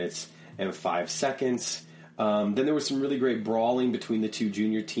 22 minutes and 5 seconds. Then there was some really great brawling between the two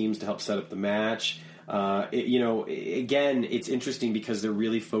junior teams to help set up the match. Again, it's interesting because they're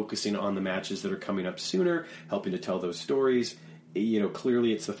really focusing on the matches that are coming up sooner, helping to tell those stories.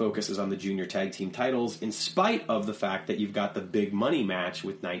 clearly it's the focus is on the junior tag team titles, in spite of the fact that you've got the big money match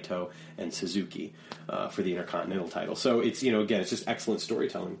with Naito and Suzuki for the Intercontinental title. So it's, again, it's just excellent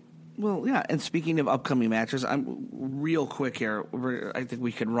storytelling. Well, yeah, and speaking of upcoming matches, I'm real quick here. I think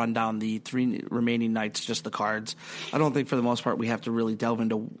we could run down the 3 remaining nights, just the cards. I don't think for the most part we have to really delve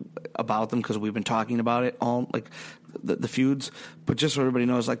into about them because we've been talking about it all, like the feuds. But just so everybody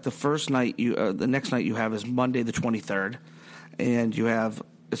knows, like the next night you have is Monday the 23rd, and you have.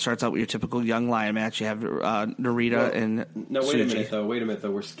 It starts out with your typical Young Lion match. You have Narita and wait Tsuji. a minute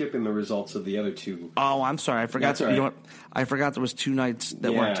though. We're skipping the results of the other 2. Oh, I'm sorry. I forgot. That's right. You know what? I forgot there was 2 nights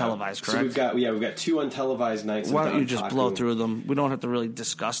that weren't televised. Correct. So we've got 2 untelevised nights. Why don't you just blow through them? We don't have to really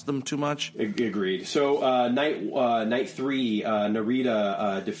discuss them too much. Agreed. So night 3,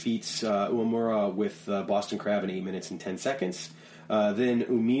 Narita defeats Uemura with Boston Crab in 8 minutes and 10 seconds. Then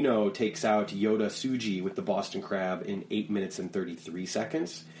Umino takes out Yota Tsuji with the Boston Crab in 8 minutes and 33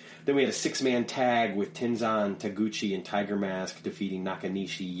 seconds. Then we had a 6-man tag with Tenzan, Taguchi, and Tiger Mask defeating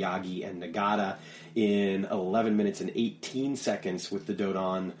Nakanishi, Yagi, and Nagata in 11 minutes and 18 seconds with the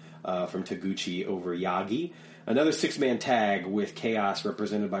Dodon from Taguchi over Yagi. Another 6-man tag with Chaos,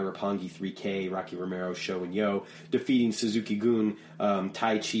 represented by Roppongi 3K, Rocky Romero, Sho, and Yo, defeating Suzuki-gun,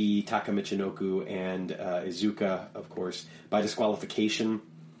 Taichi, Taka Michinoku, and Iizuka, of course, by disqualification.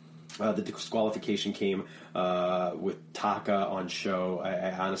 The disqualification came with Taka on Sho.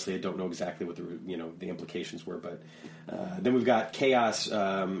 I honestly don't know exactly what the implications were, but then we've got Chaos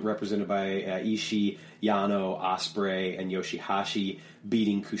represented by Ishii, Yano, Ospreay, and Yoshihashi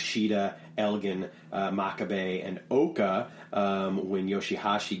beating Kushida, Elgin, Makabe, and Oka when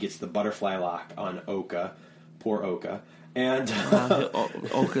Yoshihashi gets the butterfly lock on Oka. Poor Oka. And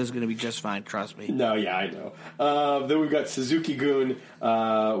Oka's going to be just fine, trust me. No, yeah, I know. Then we've got Suzuki-gun,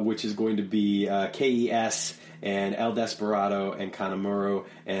 which is going to be KES and El Desperado and Kanemaru,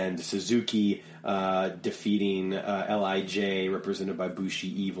 and Suzuki defeating LIJ, represented by Bushi,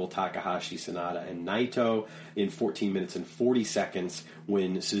 Evil, Takahashi, Sanada, and Naito in 14 minutes and 40 seconds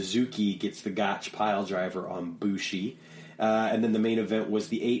when Suzuki gets the Gotch pile driver on Bushi. And then the main event was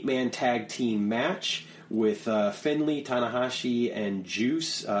the 8-man tag team match with Finley, Tanahashi, and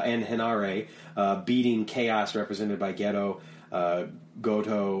Juice, and Hinare beating Chaos, represented by Geto,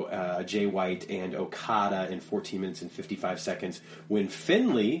 Goto, Jay White, and Okada in 14 minutes and 55 seconds when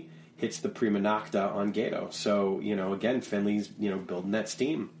Finley hits the Prima Nocta on Geto. So, again, Finley's, building that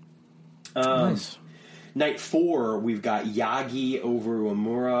steam. Nice. Night 4, we've got Yagi over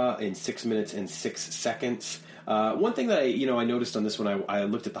Uemura in 6 minutes and 6 seconds. One thing that I noticed on this one, I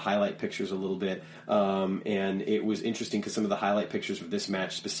looked at the highlight pictures a little bit, and it was interesting because some of the highlight pictures of this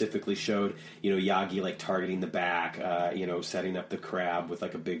match specifically showed, Yagi like targeting the back, setting up the crab with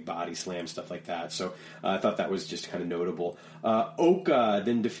like a big body slam, stuff like that. So I thought that was just kind of notable. Oka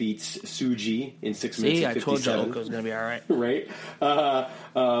then defeats Tsuji in 6 minutes and 57. I told you Oka was going to be all right. Right?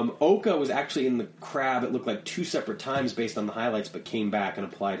 Oka was actually in the crab, it looked like 2 separate times based on the highlights, but came back and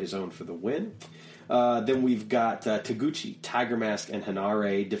applied his own for the win. Then we've got Taguchi, Tiger Mask, and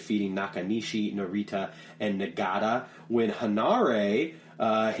Hinare defeating Nakanishi, Narita, and Nagata when Hinare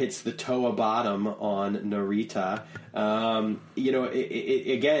hits the Toa bottom on Narita.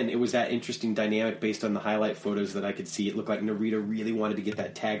 Again, it was that interesting dynamic based on the highlight photos that I could see. It looked like Narita really wanted to get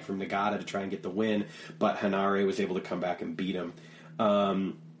that tag from Nagata to try and get the win, but Hinare was able to come back and beat him.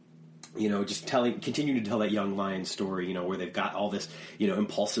 Just continuing to tell that young lion story, where they've got all this,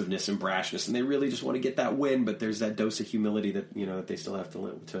 impulsiveness and brashness, and they really just want to get that win, but there's that dose of humility that, that they still have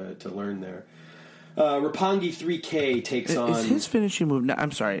to learn there. Roppongi 3K takes on... Is his finishing move... No,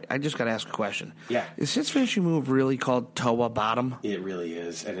 I'm sorry, I just got to ask a question. Yeah. Is his finishing move really called Toa Bottom? It really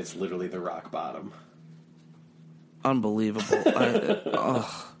is, and it's literally the rock bottom. Unbelievable.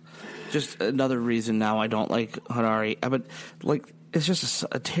 Just another reason now I don't like Hinare. But, it's just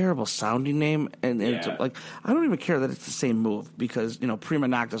a terrible sounding name, and it's like I don't even care that it's the same move because Prima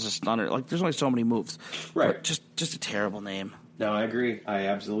Nocta's a stunner. Like there's only so many moves, right? But just a terrible name. No, I agree. I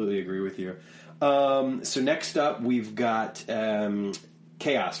absolutely agree with you. So next up, we've got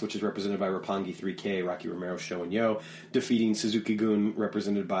Chaos, which is represented by Roppongi 3K, Rocky Romero, Sho, and Yo, defeating Suzuki-gun,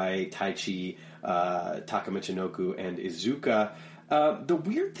 represented by Taichi, Taka Michinoku, and Iizuka. The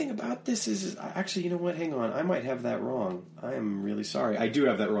weird thing about this is actually, you know what? Hang on. I might have that wrong. I am really sorry. I do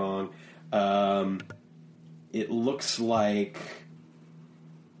have that wrong. It looks like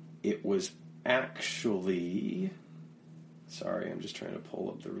it was actually... Sorry, I'm just trying to pull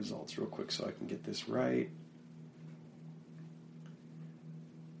up the results real quick so I can get this right.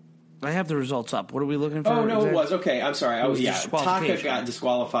 I have the results up. What are we looking for? Oh, no, it was. Okay, I'm sorry. Taka got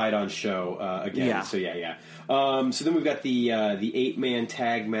disqualified on show again. Yeah. So, yeah. So then we've got the 8-man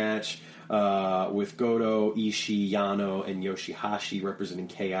tag match with Goto, Ishii, Yano, and Yoshihashi representing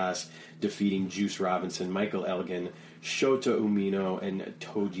Chaos, defeating Juice Robinson, Michael Elgin, Shota Umino, and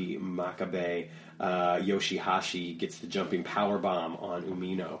Toji Makabe. Yoshihashi gets the jumping powerbomb on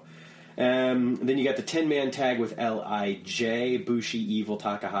Umino. Then you got the 10-man tag with L.I.J., Bushi, Evil,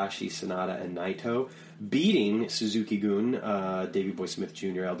 Takahashi, Sanada, and Naito, beating Suzuki-gun, Davey Boy Smith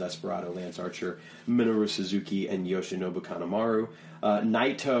Jr., El Desperado, Lance Archer, Minoru Suzuki, and Yoshinobu Kanemaru.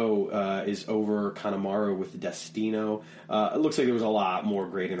 Naito is over Kanemaru with Destino. It looks like there was a lot more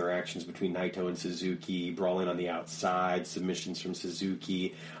great interactions between Naito and Suzuki, brawling on the outside, submissions from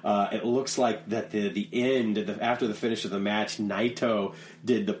Suzuki. It looks like that the end, after the finish of the match, Naito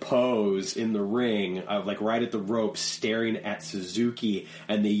did the pose in the ring of like right at the ropes, staring at Suzuki,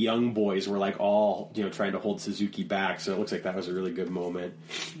 and the young boys were like all trying to hold Suzuki back. So it looks like that was a really good moment.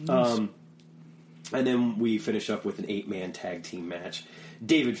 Nice. And then we finish up with an 8-man tag team match.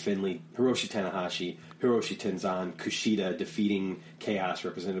 David Finlay, Hiroshi Tanahashi, Hiroshi Tenzan, Kushida defeating Chaos,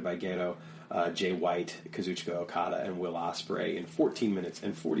 represented by Gedo, Jay White, Kazuchika Okada, and Will Ospreay in 14 minutes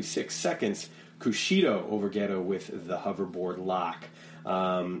and 46 seconds. Kushida over Gedo with the hoverboard lock.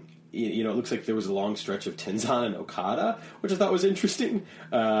 It looks like there was a long stretch of Tenzan and Okada, which I thought was interesting.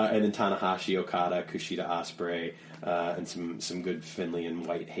 And then Tanahashi, Okada, Kushida, Ospreay, and some good Finlay and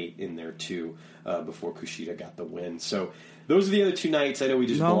White hate in there too, before Kushida got the win. So those are the other two nights. I know we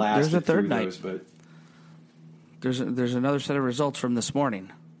just blasted there's a third through night. those, but there's another set of results from this morning.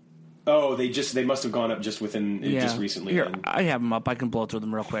 Oh, they must have gone up just just recently. Here, I have them up. I can blow through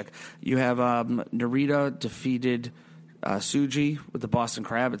them real quick. You have Narita defeated Tsuji with the Boston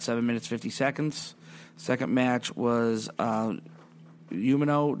Crab at 7 minutes 50 seconds. Second match was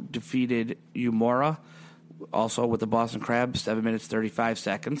Umino defeated Umura, also with the Boston Crab, 7 minutes 35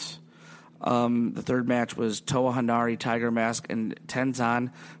 seconds. The third match was Toa Hanari, Tiger Mask, and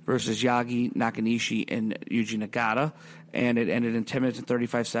Tenzan versus Yagi, Nakanishi, and Yuji Nagata. And it ended in 10 minutes and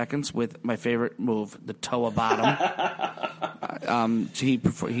 35 seconds with my favorite move, the Toa Bottom. He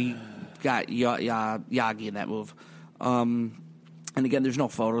got Yagi in that move. And again, there's no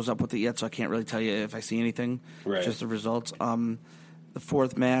photos up with it yet, so I can't really tell you if I see anything. Right. Just the results. The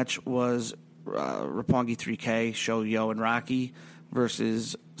fourth match was Roppongi 3K, Sho-Yo, and Rocky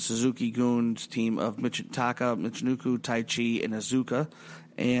versus Suzuki-gun's team of Taka, Michinoku, Taichi, and Azuka.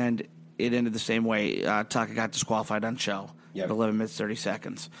 And it ended the same way. Taka got disqualified on Sho. Yep. 11 minutes, 30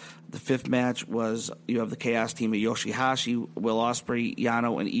 seconds. The fifth match was you have the Chaos team of Yoshihashi, Will Ospreay,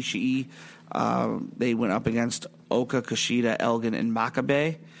 Yano, and Ishii. They went up against Oka, Kushida, Elgin, and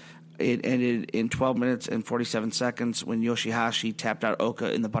Makabe. It ended in 12 minutes and 47 seconds when Yoshihashi tapped out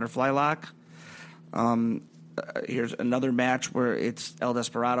Oka in the butterfly lock. Here's another match where it's El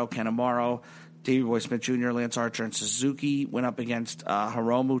Desperado, Kanemaru, Davey Boy Smith Jr., Lance Archer, and Suzuki went up against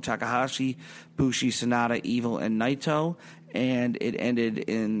Hiromu, Takahashi, Bushi, Sanada, Evil, and Naito. And it ended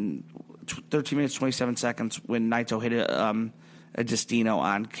in 13 minutes, 27 seconds when Naito hit a Destino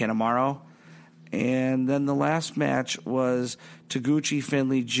on Kanemaru. And then the last match was Taguchi,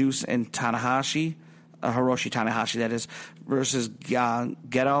 Finlay, Juice, and Tanahashi, Hiroshi Tanahashi, that is, versus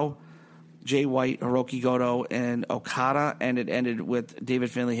Gedo, Jay White, Hiroki Goto, and Okada. And it ended with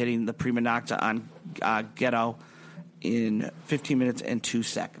David Finlay hitting the Prima Nocta on Gedo in 15 minutes and 2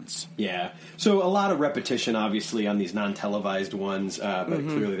 seconds. Yeah. So a lot of repetition, obviously, on these non-televised ones, but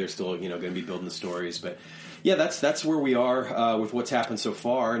clearly they're still, going to be building the stories. But yeah, that's where we are with what's happened so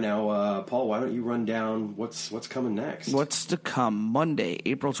far. Now, Paul, why don't you run down what's coming next? What's to come? Monday,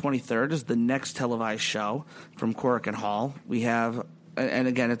 April 23rd is the next televised show from Korakuen Hall. We have, and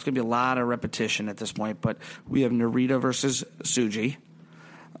again, it's going to be a lot of repetition at this point, but we have Narita versus Tsuji.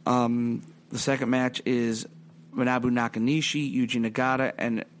 The second match is Manabu Nakanishi, Yuji Nagata,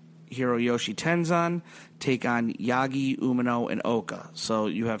 and Hiroyoshi Tenzan take on Yagi, Umino, and Oka. So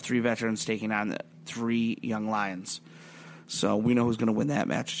you have three veterans taking on 3 young lions. So we know who's going to win that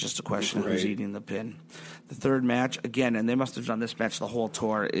match. It's just a question of who's eating the pin. The third match, again, and they must have done this match the whole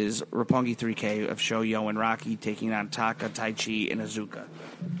tour, is Roppongi 3K of Sho-Yo and Rocky taking on Taka, Taichi, and Azuka.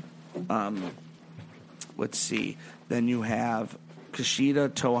 Let's see. Then you have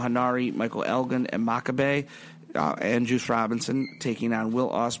Kushida, Toa Hanari, Michael Elgin, and Makabe, and Juice Robinson taking on Will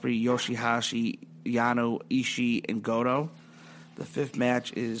Ospreay, Yoshihashi, Yano, Ishii, and Goto. The fifth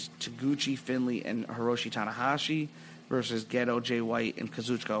match is Taguchi, Finlay, and Hiroshi Tanahashi versus Gedo, Jay White, and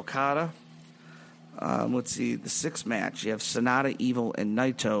Kazuchika Okada. Let's see. The sixth match, you have Sanada, Evil, and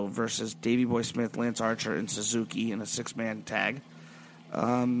Naito versus Davey Boy Smith, Lance Archer, and Suzuki in a 6-man tag.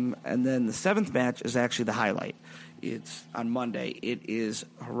 And then the 7th match is actually the highlight. It's on Monday. It is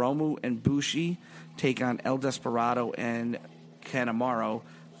Hiromu and Bushi take on El Desperado and Kanemaru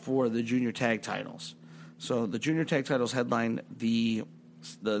for the junior tag titles. So the junior tag titles headline the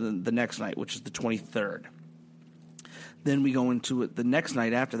next night, which is the 23rd. Then we go into it the next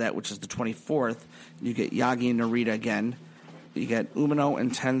night after that, which is the 24th. You get Yagi and Narita again. You get Umino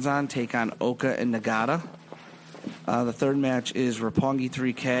and Tenzan take on Oka and Nagata. The third match is Roppongi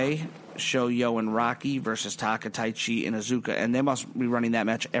 3K, Shoyo and Rocky versus Taka, Taichi, and Iizuka. And they must be running that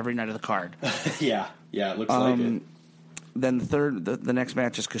match every night of the card. Yeah, it looks like it. Then the next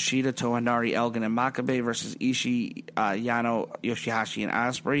match is Kushida, Tohanari, Elgin, and Makabe versus Ishii, Yano, Yoshihashi, and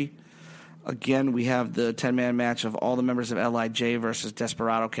Ospreay. Again, we have the 10-man match of all the members of LIJ versus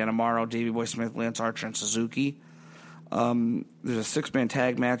Desperado, Kanemaru, Davey Boy Smith, Lance Archer, and Suzuki. There's a 6-man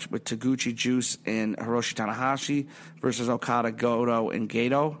tag match with Taguchi, Juice, and Hiroshi Tanahashi versus Okada, Goto, and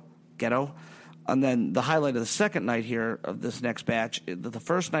Geto. And then the highlight of the second night here of this next batch, the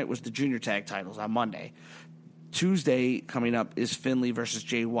first night was the junior tag titles on Monday. Tuesday coming up is Finlay versus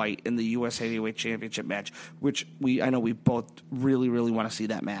Jay White in the U.S. Heavyweight Championship match, which I know we both really, really want to see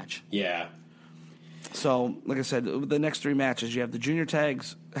that match. Yeah. So, like I said, the next 3 matches, you have the junior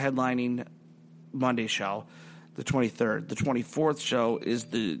tags headlining Monday show, the 23rd. The 24th show is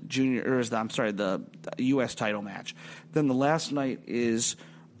the the U.S. title match. Then the last night is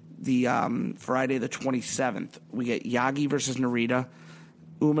the Friday the 27th. We get Yagi versus Narita,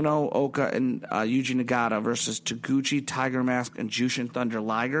 Umino, Oka, and Yuji Nagata versus Taguchi, Tiger Mask, and Jushin Thunder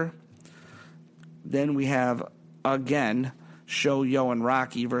Liger. Then we have, again, Shoyo and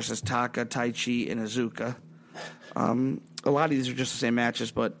Rocky versus Taka, Taichi, and Iizuka. A lot of these are just the same matches,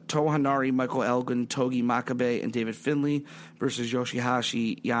 but Tohanari, Michael Elgin, Togi Makabe, and David Finlay versus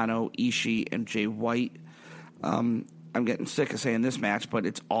Yoshihashi, Yano, Ishii, and Jay White. I'm getting sick of saying this match, but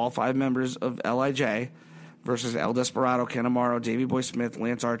it's all 5 members of LIJ versus El Desperado, Kanemaru, Davey Boy Smith,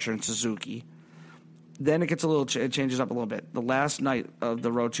 Lance Archer, and Suzuki. Then it gets it changes up a little bit. The last night of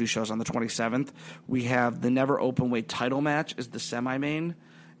the Road 2 shows on the 27th, we have the Never Openweight title match is the semi-main.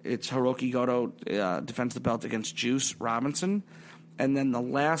 It's Hiroki Goto defends the belt against Juice Robinson. And then the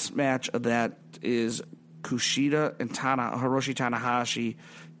last match of that is Kushida and Hiroshi Tanahashi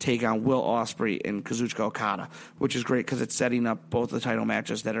take on Will Ospreay and Kazuchika Okada, which is great because it's setting up both the title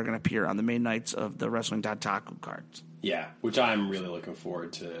matches that are going to appear on the main nights of the Wrestling.taku cards. Yeah, which I'm really looking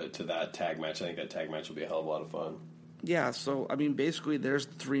forward to that tag match. I think that tag match will be a hell of a lot of fun. Yeah, so, I mean, basically there's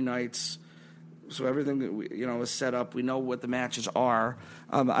the 3 nights. So everything that is set up. We know what the matches are.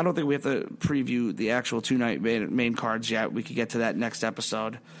 I don't think we have to preview the actual 2-night main cards yet. We could get to that next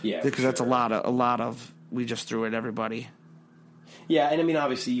episode. Yeah, because that's a lot of we just threw at everybody. Yeah, and I mean,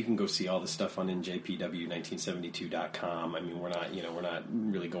 obviously, you can go see all the stuff on njpw1972.com. I mean, we're not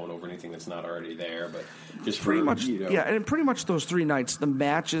really going over anything that's not already there, but just pretty much, yeah, and pretty much those 3 nights, the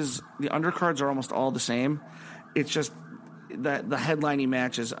matches, the undercards are almost all the same. It's just the headlining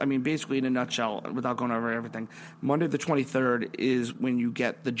matches. I mean, basically, in a nutshell, without going over everything, Monday the 23rd is when you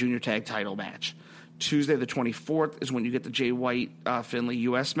get the junior tag title match. Tuesday the 24th is when you get the Jay White Finlay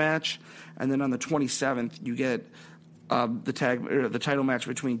U.S. match, and then on the 27th you get the title match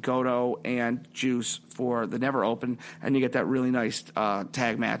between Goto and Juice for the Never Open, and you get that really nice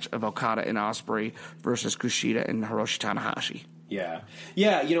tag match of Okada and Ospreay versus Kushida and Hiroshi Tanahashi. Yeah,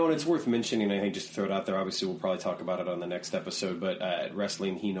 and it's worth mentioning, I think, just to throw it out there, obviously we'll probably talk about it on the next episode, but at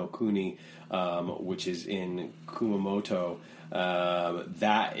Wrestling Hinokuni, which is in Kumamoto,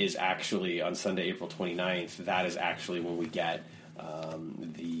 that is actually on Sunday, April 29th, that is actually when we get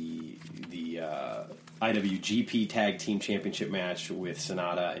the IWGP Tag Team Championship match with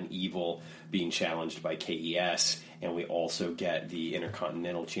Sonata and Evil being challenged by KES, and we also get the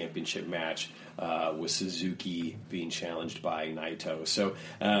Intercontinental Championship match with Suzuki being challenged by Naito. So,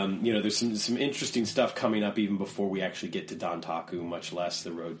 there's some interesting stuff coming up even before we actually get to Dantaku, much less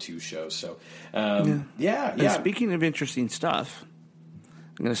the Road 2 show. So, yeah. And speaking of interesting stuff,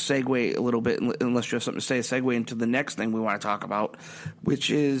 I'm going to segue a little bit, unless you have something to say, segue into the next thing we want to talk about,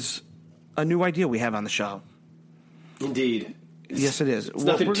 which is a new idea we have on the show. Indeed. Yes, it is. It's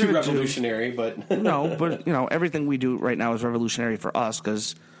nothing too revolutionary, but... No, but, everything we do right now is revolutionary for us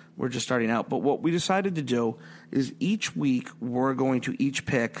because we're just starting out. But what we decided to do is each week we're going to each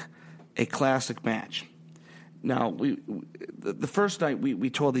pick a classic match. Now, the first night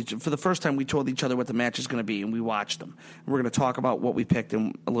for the first time we told each other what the match is going to be, and we watched them. We're going to talk about what we picked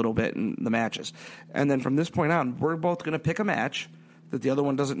in a little bit in the matches. And then from this point on, we're both going to pick a match that the other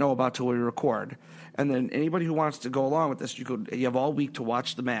one doesn't know about till we record. And then anybody who wants to go along with this, you have all week to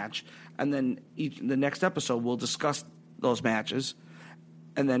watch the match. And then the next episode, we'll discuss those matches.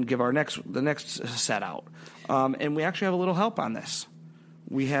 and then give the next set out. And we actually have a little help on this.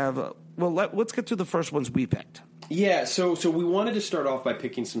 We have let's get to the first ones we picked. Yeah, so we wanted to start off by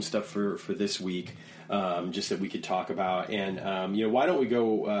picking some stuff for this week, just that we could talk about. And why don't we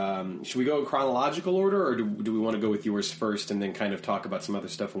go? Should we go in chronological order, or do we want to go with yours first and then kind of talk about some other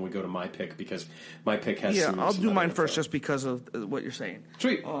stuff when we go to my pick? Because my pick has I'll do mine info first, just because of what you're saying.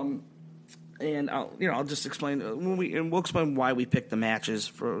 Sweet. And I'll just explain we'll explain why we picked the matches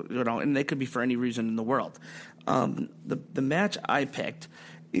for and they could be for any reason in the world. The match I picked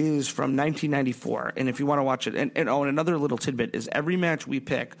is from 1994, and if you want to watch it, and another little tidbit is every match we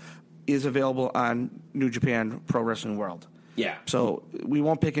pick is available on New Japan Pro Wrestling World. Yeah. So we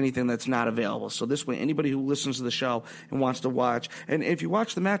won't pick anything that's not available. So this way, anybody who listens to the show and wants to watch, and if you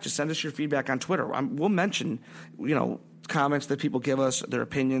watch the matches, send us your feedback on Twitter. We'll mention, comments that people give us, their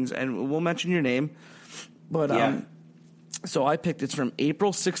opinions, and we'll mention your name. But so I picked, it's from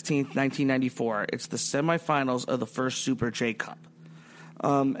April 16th, 1994. It's the semifinals of the first Super J Cup.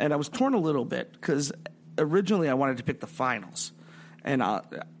 And I was torn a little bit because originally I wanted to pick the finals. And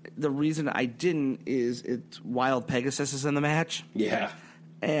the reason I didn't is Wild Pegasus is in the match. Yeah.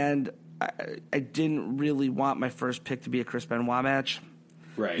 And I didn't really want my first pick to be a Chris Benoit match.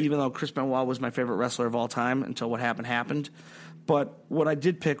 Right. Even though Chris Benoit was my favorite wrestler of all time until what happened. But what I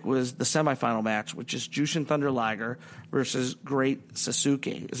did pick was the semifinal match, which is Jushin Thunder Liger versus Great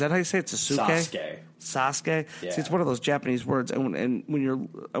Sasuke. Is that how you say it? Sasuke? Sasuke? Yeah. See, it's one of those Japanese words, and when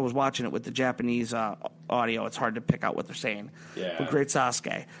I was watching it with the Japanese audio, it's hard to pick out what they're saying. Yeah. But Great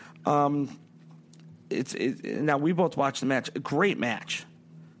Sasuke. Now, we both watched the match. Great match.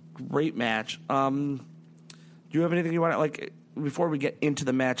 Do you have anything you want to, like, before we get into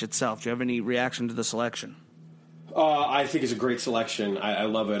the match itself, do you have any reaction to the selection? I think it's a great selection. I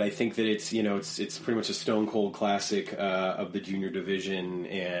love it. I think that it's pretty much a stone cold classic of the junior division,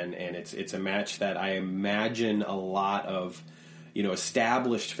 and it's a match that I imagine a lot of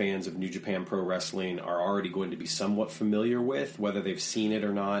established fans of New Japan Pro Wrestling are already going to be somewhat familiar with, whether they've seen it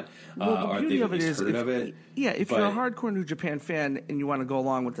or not, or they've at least heard of it. Yeah, if you're a hardcore New Japan fan and you want to go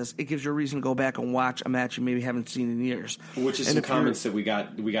along with this, it gives you a reason to go back and watch a match you maybe haven't seen in years. Which is some comments that we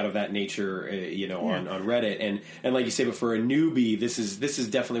got of that nature, on Reddit, and like you say, but for a newbie, this is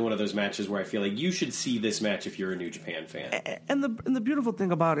definitely one of those matches where I feel like you should see this match if you're a New Japan fan. And the beautiful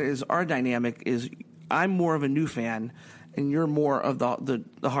thing about it is our dynamic is I'm more of a new fan, and you're more of the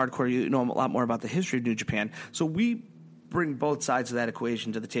hardcore. You know a lot more about the history of New Japan. So we bring both sides of that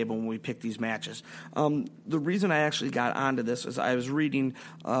equation to the table when we pick these matches. The reason I actually got onto this is I was reading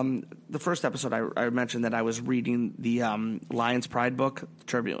the first episode. I mentioned that I was reading the Lions Pride book, The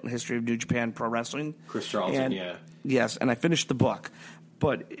Turbulent History of New Japan Pro Wrestling. Chris Charlton, yeah. Yes, and I finished the book.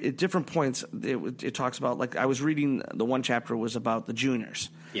 But at different points, it talks about, like, I was reading, the one chapter was about the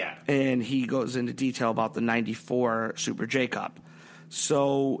juniors. Yeah. And he goes into detail about the 94 Super J Cup.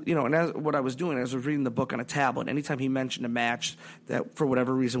 So, and what I was doing, I was reading the book on a tablet. Anytime he mentioned a match that, for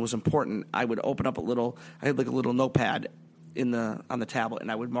whatever reason, was important, I would open up I had like a little notepad on the tablet,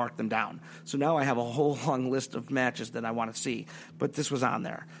 and I would mark them down. So now I have a whole long list of matches that I want to see. But this was on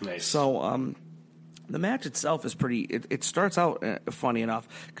there. Nice. So, the match itself is pretty. It starts out funny enough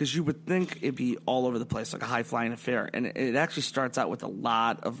because you would think it'd be all over the place, like a high flying affair, and it actually starts out with a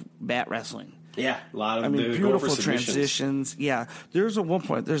lot of bat wrestling. Yeah, a lot of beautiful transitions. Yeah, there's at one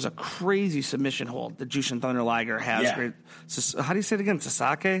point there's a crazy submission hold that Jushin Thunder Liger has. Yeah. Great. How do you say it again?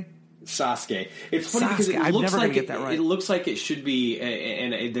 Sasuke. It's funny because it I'm looks never like get that right. It looks like it should be,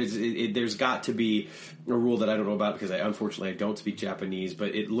 and there's got to be a rule that I don't know about because unfortunately I don't speak Japanese,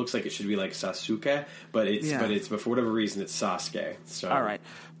 but it looks like it should be like Sasuke, but for whatever reason it's Sasuke. So all right,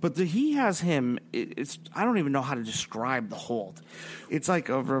 but he has him. It's I don't even know how to describe the hold. It's like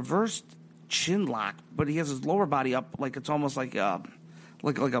a reversed chin lock, but he has his lower body up like it's almost like a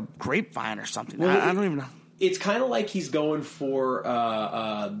grapevine or something. Well, I don't even know. It's kind of like he's going for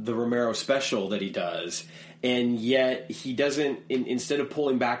the Romero special that he does, and yet he doesn't. Instead of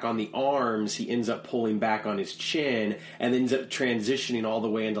pulling back on the arms, he ends up pulling back on his chin, and ends up transitioning all the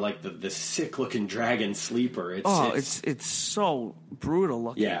way into like the sick looking dragon sleeper. It's so brutal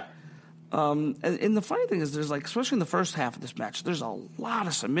looking. Yeah. And the funny thing is, there's like, especially in the first half of this match, there's a lot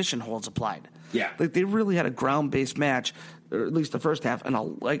of submission holds applied. Yeah. Like they really had a ground based match, or at least the first half, and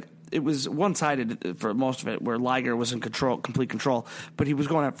it was one-sided for most of it, where Liger was in complete control, but he was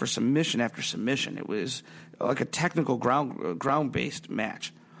going out for submission after submission. It was like a technical ground-based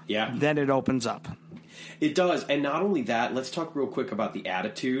match. Yeah. Then it opens up. It does, and not only that, let's talk real quick about the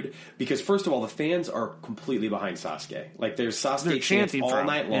attitude, because first of all, the fans are completely behind Sasuke. Like, there's Sasuke chants all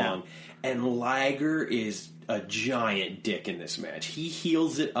night long, and Liger is a giant dick in this match. He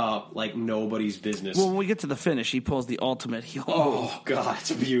heals it up like nobody's business. Well, when we get to the finish, he pulls the ultimate heel move. Oh, God,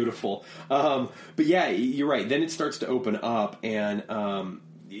 it's beautiful. But yeah, you're right. Then it starts to open up, and,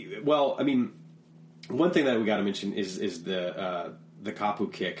 well, I mean, one thing that we got to mention is the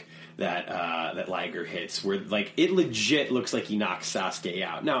Kapu kick that Liger hits, where like it legit looks like he knocks Sasuke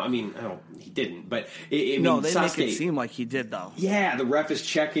out. Now, I mean, he didn't, but they Sasuke, make it seem like he did, though. Yeah, the ref is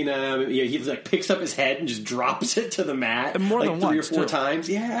checking him. Yeah, he like picks up his head and just drops it to the mat, and more like than 3 once, or 4 too. times.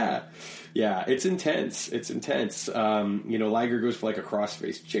 Yeah, it's intense. It's intense. Liger goes for like a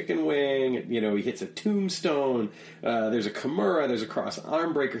cross-faced chicken wing. He hits a tombstone. There's a Kimura. There's a cross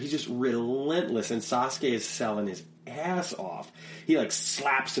arm breaker. He's just relentless, and Sasuke is selling his ass off. He like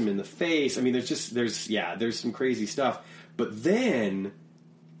slaps him in the face. I mean, there's some crazy stuff. But then,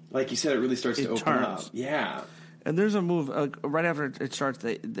 like you said, it really starts to open up. Yeah. And there's a move right after it starts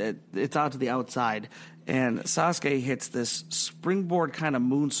that it's out to the outside, and Sasuke hits this springboard kind of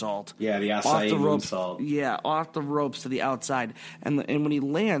moonsault. Yeah, the Asai moonsault. Yeah, off the ropes to the outside, and when he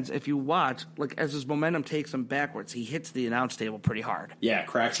lands, if you watch, like as his momentum takes him backwards, he hits the announce table pretty hard. Yeah,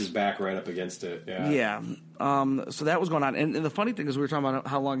 cracks his back right up against it. Yeah. So that was going on, and the funny thing is, we were talking about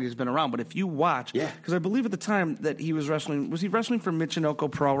how long he's been around, but if you watch, because I believe at the time that he was he wrestling for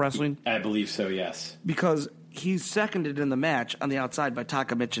Michinoku Pro Wrestling? I believe so. Yes, because he's seconded in the match on the outside by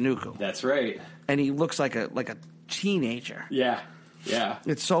Taka Michinoku. That's right. And he looks like a teenager. Yeah.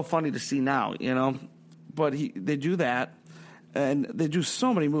 It's so funny to see now, But they do that, and they do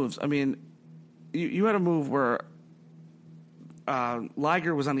so many moves. I mean, you had a move where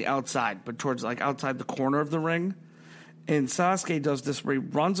Liger was on the outside, but towards like outside the corner of the ring, and Sasuke does this where he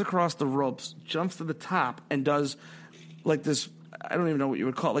runs across the ropes, jumps to the top, and does like this. I don't even know what you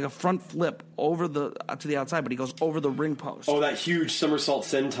would call it, like a front flip over to the outside, but he goes over the ring post. Oh, that huge somersault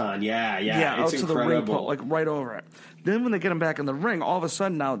senton. Yeah, it's incredible. The ring post, like right over it. Then when they get him back in the ring, all of a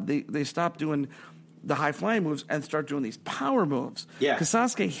sudden now they stop doing the high flying moves and start doing these power moves. Yeah. Because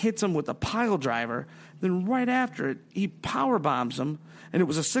Sasuke hits him with a pile driver, then right after it, he power bombs him, and it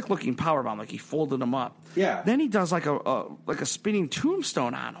was a sick looking power bomb, like he folded him up. Yeah. Then he does like a spinning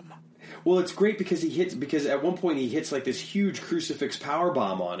tombstone on him. Well, it's great because because at one point he hits like this huge crucifix power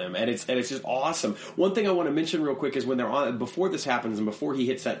bomb on him, and it's just awesome. One thing I want to mention real quick is when they're before this happens and before he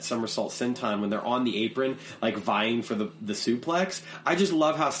hits that somersault senton, when they're on the apron like vying for the suplex, I just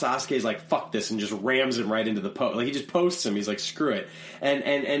love how Sasuke is like fuck this and just rams him right into the post. Like he just posts him. He's like screw it,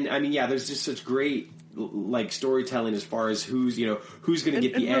 and I mean there's just such great like storytelling as far as who's going to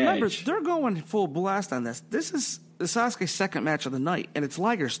get the edge. Remember, they're going full blast on this. This is Sasuke's second match of the night, and it's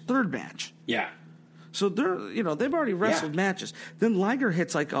Liger's third match. Yeah. So they've already wrestled matches. Then Liger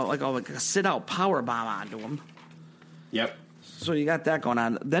hits like a sit out power bomb onto him. Yep. So you got that going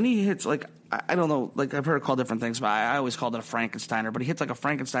on. Then he hits like I don't know, like I've heard it called different things, but I always called it a Frankensteiner. But he hits like a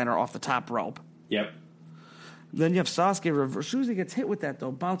Frankensteiner off the top rope. Yep. Then you have Sasuke, as soon as he gets hit with that,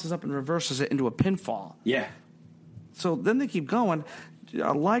 though, bounces up and reverses it into a pinfall. Yeah. So then they keep going.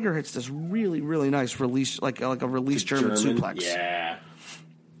 Liger hits this really, really nice release, like a release German suplex. Yeah.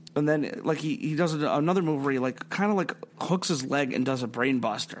 And then like he does another move where he like kind of like hooks his leg and does a brain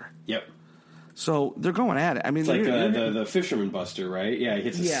buster. Yep. So they're going at it. I mean, it's like the fisherman buster, right? Yeah, he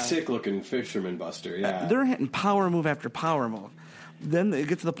hits a sick looking fisherman buster. Yeah. They're hitting power move after power move. Then they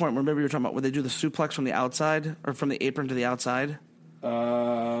get to the point where maybe you were talking about where they do the suplex from the outside or from the apron to the outside.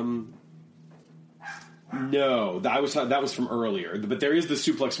 No, that was from earlier. But there is the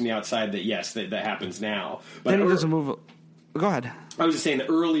suplex from the outside that happens now. But then he does a move. Go ahead. I was just saying that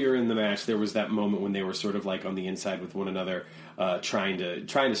earlier in the match there was that moment when they were sort of like on the inside with one another, trying to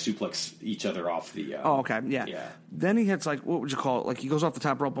suplex each other off the. Okay, yeah. Then he hits like what would you call it? Like he goes off the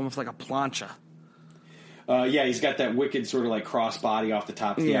top rope almost like a plancha. He's got that wicked sort of like cross body off the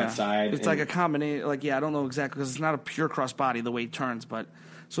top to the outside. It's like a combination. Like, I don't know exactly because it's not a pure cross body the way he turns. But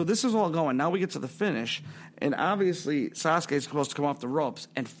so this is all going. Now we get to the finish, and obviously Sasuke is supposed to come off the ropes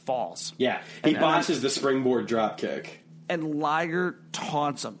and falls. Yeah, he botches the springboard drop kick, and Liger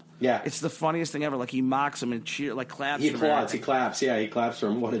taunts him. Yeah, it's the funniest thing ever. Like he mocks him and claps. He claps. Yeah, he claps for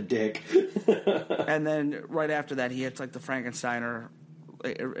him. What a dick! And then right after that, he hits like the Frankensteiner.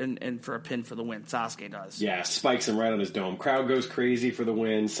 And for a pin for the win, Sasuke does. Yeah, spikes him right on his dome. Crowd goes crazy for the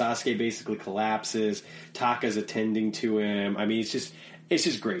win. Sasuke basically collapses. Taka's attending to him. I mean, it's just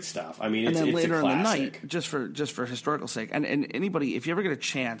great stuff. I mean, it's a classic. And then later in the night, just for historical sake, and anybody, if you ever get a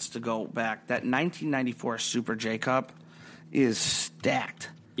chance to go back, that 1994 Super J Cup is stacked.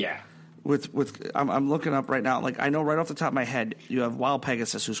 Yeah. I'm looking up right now. Like, I know right off the top of my head, you have Wild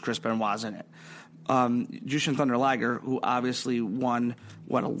Pegasus, who's Chris Benoit's in it. Jushin Thunder Liger, who obviously won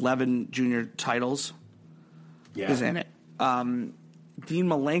 11 junior titles, is in it. Dean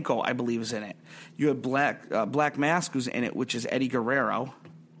Malenko, I believe, is in it. You have Black Mask, who's in it, which is Eddie Guerrero.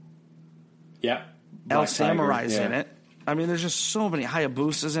 Yeah. El Samurai's in it. I mean, there's just so many.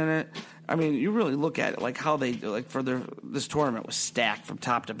 Hayabusa's in it. I mean, you really look at it, like how they for this tournament was stacked from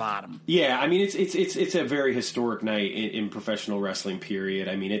top to bottom. Yeah, I mean, it's a very historic night in professional wrestling. Period.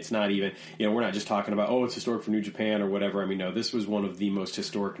 I mean, it's not even we're not just talking about it's historic for New Japan or whatever. I mean, no, this was one of the most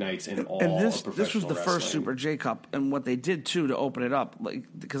historic nights in all of professional this was the wrestling. first Super J Cup, and what they did too to open it up, like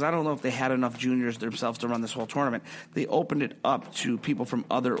because I don't know if they had enough juniors themselves to run this whole tournament. They opened it up to people from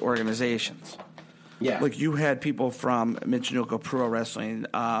other organizations. Yeah, like you had people from Michinoku Pro Wrestling,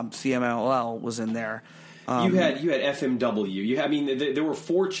 CMLL was in there. You had FMW. There were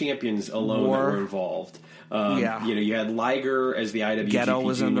 4 champions alone that were involved. You had Liger as the IWGP Geto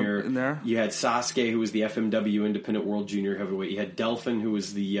was Junior. in there. You had Sasuke, who was the FMW Independent World Junior Heavyweight. You had Delphin, who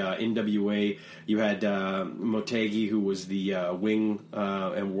was the NWA. You had Motegi, who was the Wing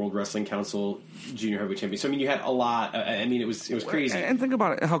and World Wrestling Council Junior Heavyweight Champion. So I mean, you had a lot. I mean, it was crazy. And think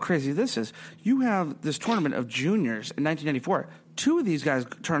about it, how crazy this is. You have this tournament of juniors in 1994. 2 of these guys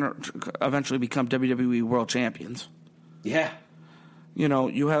eventually become WWE World Champions. Yeah.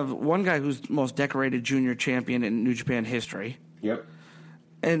 You have one guy who's the most decorated junior champion in New Japan history. Yep.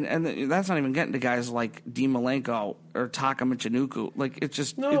 And that's not even getting to guys like Dean Malenko or Taka Michinoku. Like, it's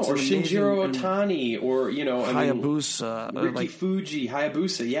just... No, or Shinjiro Otani, or, Hayabusa. Ricky Fuji,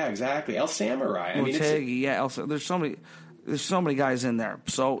 Hayabusa, yeah, exactly. El Samurai. Motegi, there's so many guys in there.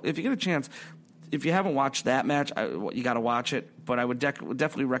 So, if you get a chance... If you haven't watched that match, you got to watch it. But I would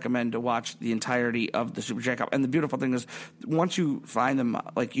definitely recommend to watch the entirety of the Super J Cup. And the beautiful thing is, once you find them,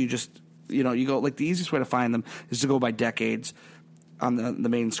 like you just, you go, like the easiest way to find them is to go by decades on the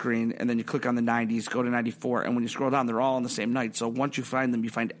main screen, and then you click on the 90s, go to 94, and when you scroll down, they're all on the same night. So once you find them, you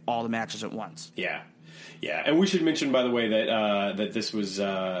find all the matches at once. Yeah. Yeah, and we should mention, by the way, that this was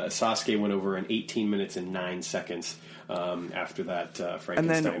Sasuke went over in 18 minutes and 9 seconds. After that, Frankenstein. And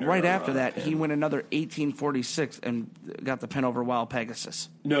then right after that, he went another 18:46 and got the pin over Wild Pegasus.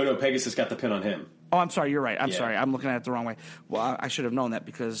 No, Pegasus got the pin on him. Oh, I'm sorry, you're right. I'm sorry, I'm looking at it the wrong way. Well, I should have known that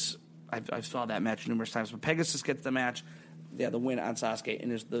because I saw that match numerous times. But Pegasus gets the match, the win on Sasuke,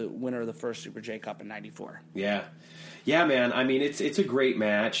 and is the winner of the first Super J Cup in '94. Yeah. Yeah, man. I mean, it's a great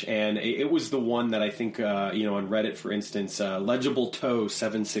match, and it was the one that I think, on Reddit, for instance, Legible Toe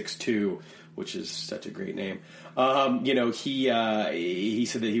 762, which is such a great name. He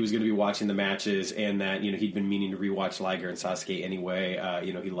said that he was going to be watching the matches, and that he'd been meaning to rewatch Liger and Sasuke anyway.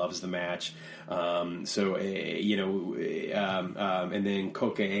 He loves the match. And then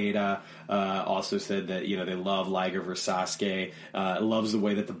Kokaeda also said that they love Liger versus Sasuke. Loves the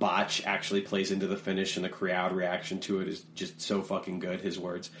way that the botch actually plays into the finish, and the crowd reaction to it is just so fucking good. His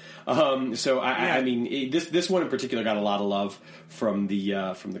words. I mean, this one in particular got a lot of love from the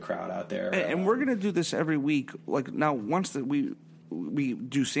crowd out there. And we're gonna do this every week. Like now, once that we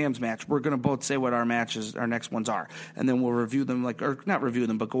do Sam's match, we're going to both say what our next ones are, and then we'll review them, or not review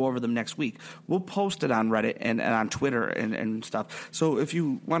them, but go over them next week. We'll post it on Reddit and on Twitter and stuff. So if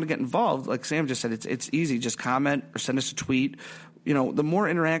you want to get involved, like Sam just said, it's easy. Just comment or send us a tweet. The more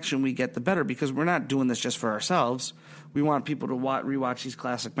interaction we get, the better, because we're not doing this just for ourselves. We want people to rewatch these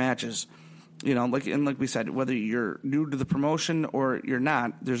classic matches. Like we said, whether you're new to the promotion or you're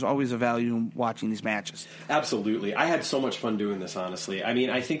not, there's always a value in watching these matches. Absolutely. I had so much fun doing this, honestly. I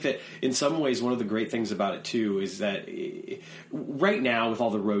mean, I think that in some ways one of the great things about it, too, is that right now with all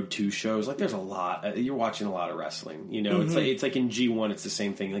the Road 2 shows, like there's a lot. You're watching a lot of wrestling. Mm-hmm. It's like in G1, it's the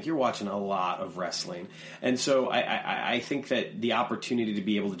same thing. Like you're watching a lot of wrestling. And so I think that the opportunity to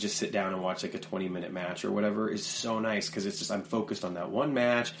be able to just sit down and watch like a 20-minute match or whatever is so nice, because it's just I'm focused on that one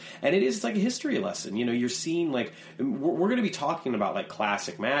match. And it's like a history lesson. You're seeing, like, we're going to be talking about like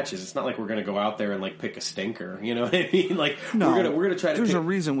classic matches. It's not like we're going to go out there and like pick a stinker. You know what I mean? Like, no, we're going to try to. There's a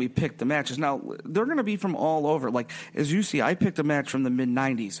reason we picked the matches. Now they're going to be from all over. Like, as you see, I picked a match from the mid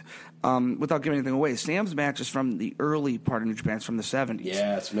 '90s. Without giving anything away, Sam's match is from the early part of New Japan. It's from the '70s.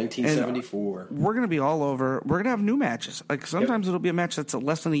 Yeah, it's 1974. And we're going to be all over. We're going to have new matches. Like sometimes it'll be a match that's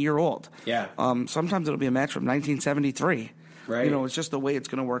less than a year old. Yeah. Sometimes it'll be a match from 1973. Right. It's just the way it's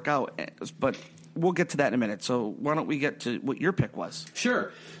going to work out. But we'll get to that in a minute. So why don't we get to what your pick was?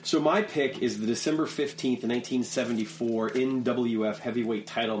 Sure. So my pick is the December 15th, 1974 NWF heavyweight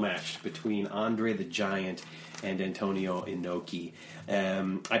title match between Andre the Giant and Antonio Inoki.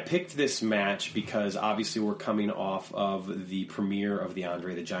 I picked this match because obviously we're coming off of the premiere of the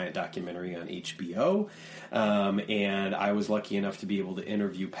Andre the Giant documentary on HBO, and I was lucky enough to be able to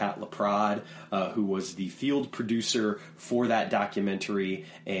interview Pat LaPrade, who was the field producer for that documentary,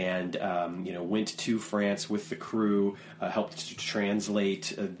 and went to France with the crew, helped to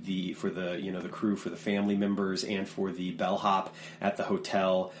translate the crew, for the family members, and for the bellhop at the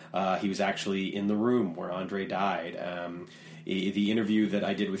hotel. He was actually in the room where Andre died. The interview that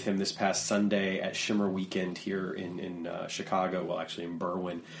I did with him this past Sunday at Shimmer Weekend here in Chicago, well, actually in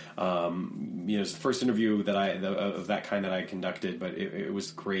Berwyn, it was the first interview that of that kind that I conducted, but it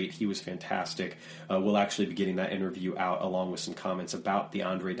was great. He was fantastic. We'll actually be getting that interview out along with some comments about the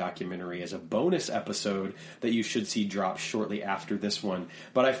Andre documentary as a bonus episode that you should see drop shortly after this one.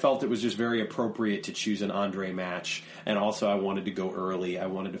 But I felt it was just very appropriate to choose an Andre match, and also I wanted to go early. I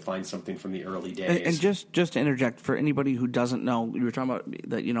wanted to find something from the early days. And just to interject, for anybody who doesn't know, you were talking about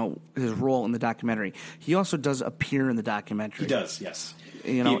that, his role in the documentary. He also does appear in the documentary. He does, yes.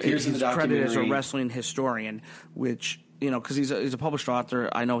 He appears in the documentary. He's credited as a wrestling historian, which, because he's a published author.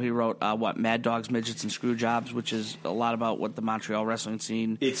 I know he wrote Mad Dogs, Midgets, and Screwjobs, which is a lot about what the Montreal wrestling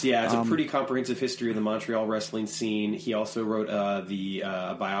scene. It's a pretty comprehensive history of the Montreal wrestling scene. He also wrote the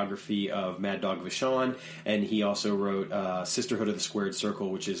biography of Mad Dog Vachon, and he also wrote Sisterhood of the Squared Circle,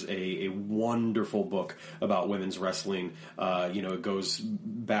 which is a wonderful book about women's wrestling. It goes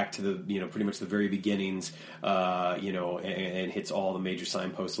back to the pretty much the very beginnings, and hits all the major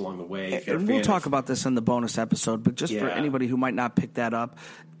signposts along the way. And we'll talk about this in the bonus episode, but just for anybody who might not pick that up,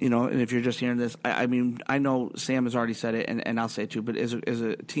 and if you're just hearing this, I know Sam has already said it, and I'll say it too, but as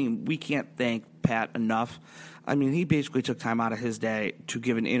a team, we can't thank Pat enough. He basically took time out of his day to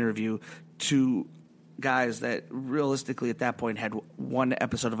give an interview to guys that realistically at that point had one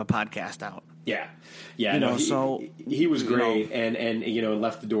episode of a podcast out. Yeah. He was great, and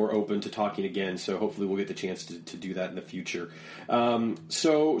left the door open to talking again. So hopefully we'll get the chance to do that in the future.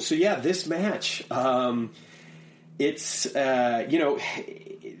 This match. It's a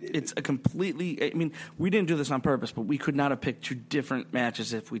completely. We didn't do this on purpose, but we could not have picked two different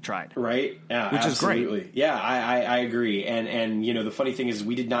matches if we tried. Right? Yeah, which absolutely. is great. Yeah, I agree. And the funny thing is,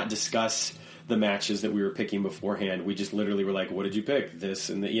 we did not discuss the matches that we were picking beforehand. We just literally were like, "What did you pick?" This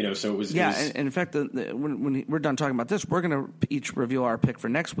and so it was. Yeah, and in fact, when we're done talking about this, we're going to each reveal our pick for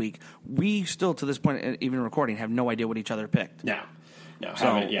next week. We still, to this point, even recording, have no idea what each other picked. No,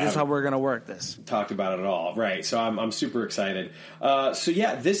 so this is how we're going to work this. Talked about it at all, right? So I'm super excited.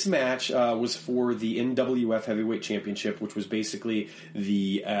 This match was for the NWF Heavyweight Championship, which was basically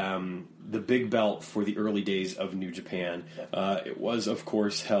the big belt for the early days of New Japan. It was, of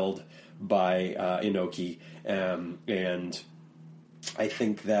course, held by Inoki, and I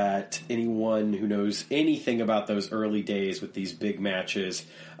think that anyone who knows anything about those early days with these big matches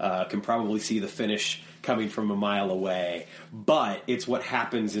can probably see the finish coming from a mile away. But it's what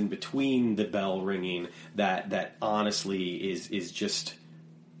happens in between the bell ringing that honestly is just,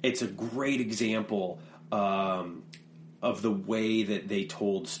 it's a great example of the way that they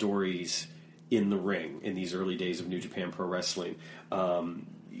told stories in the ring in these early days of New Japan Pro Wrestling.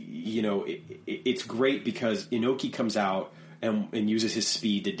 It's great because Inoki comes out and uses his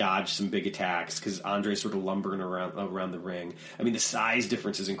speed to dodge some big attacks because Andre's sort of lumbering around the ring. The size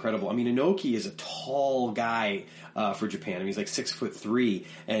difference is incredible. Inoki is a tall guy for Japan. He's like 6'3",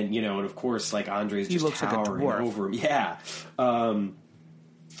 and and of course, like Andre's just towering over him. Yeah. But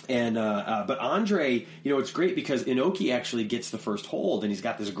Andre, it's great because Inoki actually gets the first hold, and he's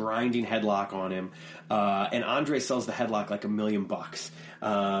got this grinding headlock on him, and Andre sells the headlock like $1 million.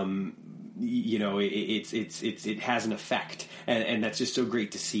 It has an effect, and that's just so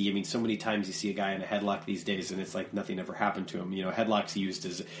great to see. So many times you see a guy in a headlock these days, and it's like nothing ever happened to him. Headlock's used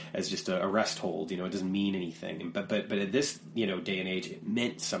as just a rest hold. It doesn't mean anything. But at this day and age, it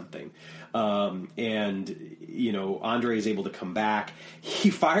meant something. Andre is able to come back. He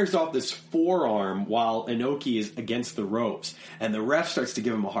fires off this forearm while Inoki is against the ropes, and the ref starts to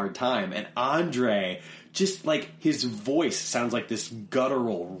give him a hard time. And Andre, just like his voice sounds like this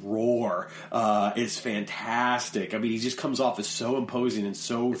guttural roar, is fantastic. He just comes off as so imposing and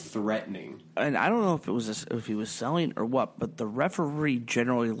so threatening. And I don't know if he was selling or what, but the referee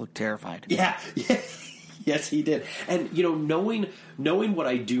generally looked terrified. Yeah. Yes, he did. And, knowing what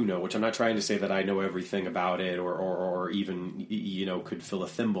I do know, which I'm not trying to say that I know everything about it or even, could fill a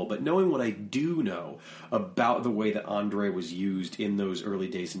thimble, but knowing what I do know about the way that Andre was used in those early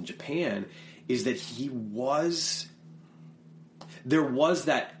days in Japan, is that there was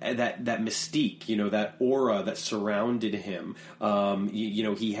that mystique, that aura that surrounded him.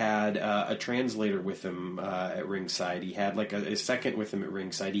 He had a translator with him at ringside. He had like a second with him at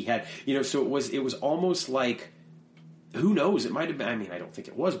ringside. He had, so it was almost like, who knows? It might have been. I mean, I don't think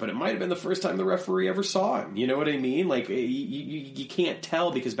it was, but it might have been the first time the referee ever saw him. You know what I mean? Like you can't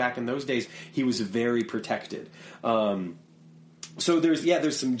tell, because back in those days he was very protected. So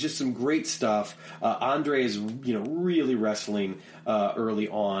there's some great stuff. Andre is really wrestling early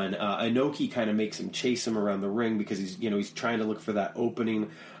on. Inoki kind of makes him chase him around the ring because he's trying to look for that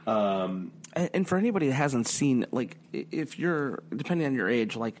opening. And for anybody that hasn't seen, like, if you're, depending on your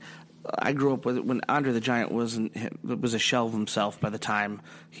age, like, I grew up with it when Andre the Giant was a shell of himself by the time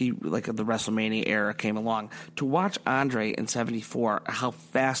the WrestleMania era came along. To watch Andre in '74, how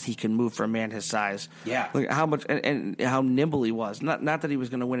fast he can move for a man his size, like how much and how nimble he was. Not that he was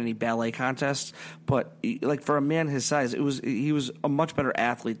going to win any ballet contests, but like for a man his size, he was a much better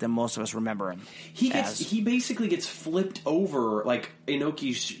athlete than most of us remember him. He basically gets flipped over like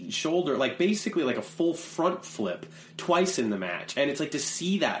Inoki's shoulder, like basically like a full front flip twice in the match, and it's like to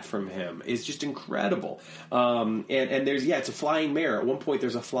see that from him is just incredible. And there's it's a flying mare. At one point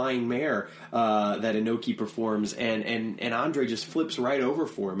there's a flying mare that Inoki performs, and Andre just flips right over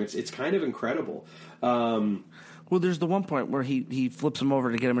for him. It's kind of incredible. Well, there's the one point where he flips him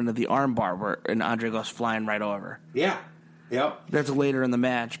over to get him into the arm bar, and Andre goes flying right over. Yeah. Yep. That's later in the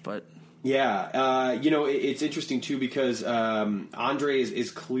match, but... Yeah, it's interesting too because Andre is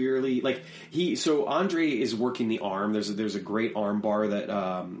clearly like So Andre is working the arm. There's a great arm bar that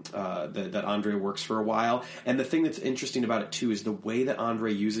that Andre works for a while, and the thing that's interesting about it too is the way that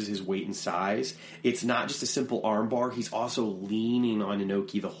Andre uses his weight and size. It's not just a simple arm bar. He's also leaning on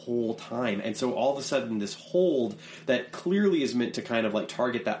Inoki the whole time, and so all of a sudden this hold that clearly is meant to kind of like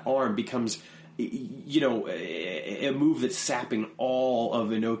target that arm becomes a move that's sapping all of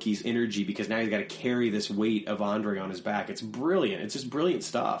Inoki's energy because now he's got to carry this weight of Andre on his back. It's brilliant. It's just brilliant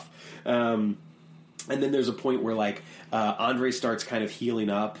stuff. And then there's a point where like Andre starts kind of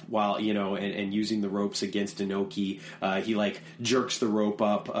healing up while and using the ropes against Inoki. He like jerks the rope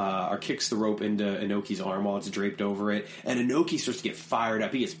up or kicks the rope into Inoki's arm while it's draped over it, and Inoki starts to get fired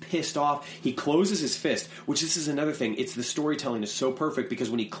up. He gets pissed off. He closes his fist, which this is another thing. It's the storytelling is so perfect because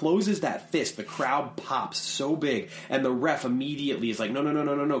when he closes that fist, the crowd pops so big, and the ref immediately is like, no,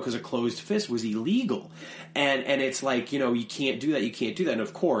 because a closed fist was illegal, and it's like you can't do that. And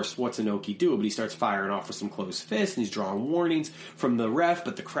of course, what's Inoki do? But he starts firing off with some closed fists, and he's drawing warnings from the ref,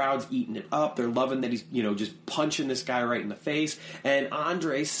 but the crowd's eating it up. They're loving that he's, just punching this guy right in the face, and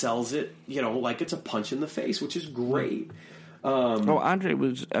Andre sells it, like it's a punch in the face, which is great. Andre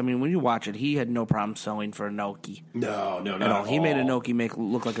was, when you watch it, he had no problem selling for Inoki. No, not at all. He He made Inoki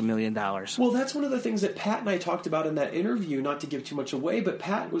look like $1 million. Well, that's one of the things that Pat and I talked about in that interview, not to give too much away, but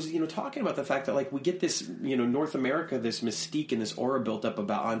Pat was, talking about the fact that, like, we get this, North America, this mystique and this aura built up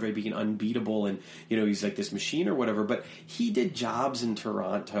about Andre being unbeatable and, he's like this machine or whatever, but he did jobs in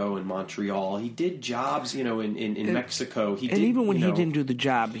Toronto and Montreal. He did jobs, in Mexico. He didn't do the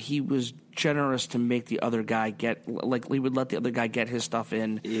job, he was generous to make the other guy he would let the other guy get his stuff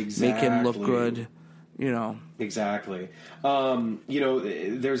in, make him look good, Exactly.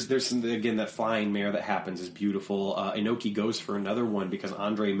 There's some, again, that flying mare that happens is beautiful. Inoki goes for another one because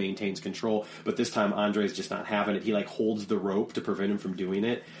Andre maintains control, but this time Andre's just not having it. He like holds the rope to prevent him from doing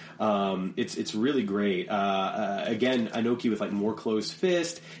it. It's really great. Again, Inoki with like more closed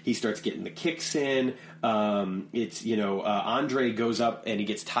fist. He starts getting the kicks in. Andre goes up and he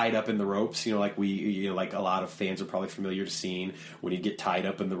gets tied up in the ropes. Like like a lot of fans are probably familiar to seeing when he'd get tied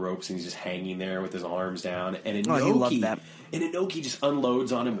up in the ropes and he's just hanging there with his arms down. And Inoki just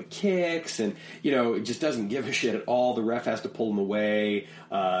unloads on him with kicks, and it just doesn't give a shit at all. The ref has to pull him away.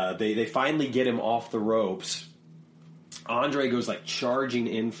 They finally get him off the ropes. Andre goes like charging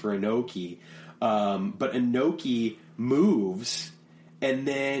in for Inoki, but Inoki moves and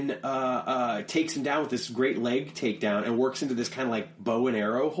then takes him down with this great leg takedown and works into this kind of like bow and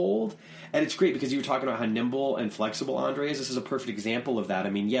arrow hold. And it's great because you were talking about how nimble and flexible Andre is. This is a perfect example of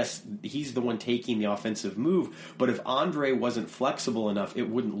that. Yes, he's the one taking the offensive move, but if Andre wasn't flexible enough, it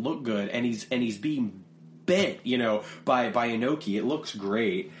wouldn't look good. And he's being bent, by Inoki. It looks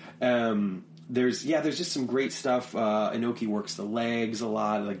great. There's just some great stuff. Inoki works the legs a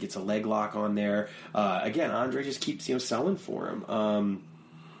lot, like gets a leg lock on there. Again, Andre just keeps selling for him.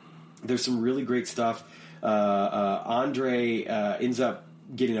 There's some really great stuff. Andre ends up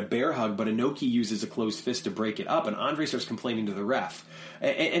getting a bear hug, but Inoki uses a closed fist to break it up, and Andre starts complaining to the ref.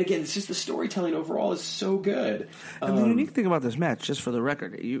 And again, it's just the storytelling overall is so good. And the unique thing about this match, just for the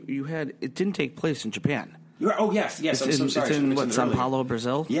record, it didn't take place in Japan. Oh, yes. I'm so sorry. It's in, Sao Paulo,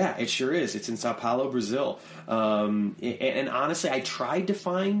 Brazil? Yeah, it sure is. It's in Sao Paulo, Brazil. And honestly, I tried to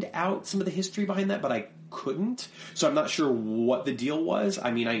find out some of the history behind that, but I couldn't. So I'm not sure what the deal was.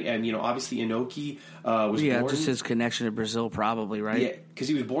 I mean, obviously Inoki was born... just his connection to Brazil probably, right? Yeah, because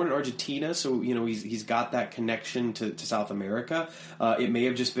he was born in Argentina, so, he's got that connection to South America. It may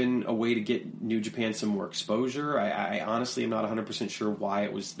have just been a way to get New Japan some more exposure. I honestly am not 100% sure why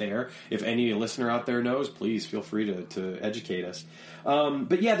it was there. If any listener out there knows, please feel free to educate us.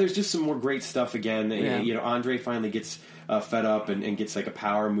 But yeah, there's just some more great stuff again. Yeah. Andre finally gets fed up and gets like a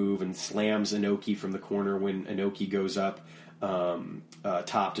power move and slams Inoki from the corner when Inoki goes up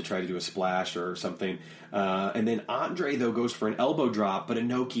top to try to do a splash or something. And then Andre, though, goes for an elbow drop, but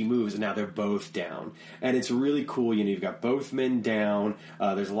Inoki moves, and now they're both down. And it's really cool. You've got both men down.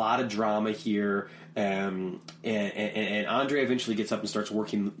 There's a lot of drama here. And Andre eventually gets up and starts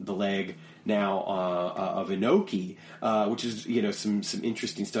working the leg now of Inoki, which is some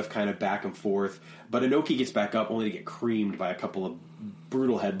interesting stuff, kind of back and forth. But Inoki gets back up only to get creamed by a couple of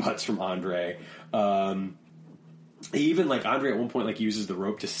brutal headbutts from Andre. Even Andre at one point uses the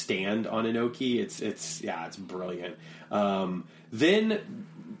rope to stand on Inoki. It's brilliant. Then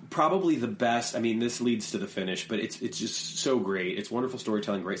probably the best. I mean, this leads to the finish, but it's just so great. It's wonderful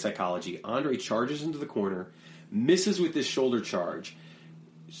storytelling, great psychology. Andre charges into the corner, misses with this shoulder charge,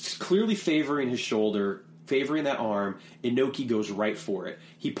 clearly favoring his shoulder, favoring that arm. Inoki goes right for it.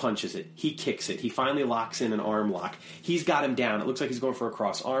 He punches it. He kicks it. He finally locks in an arm lock. He's got him down. It looks like he's going for a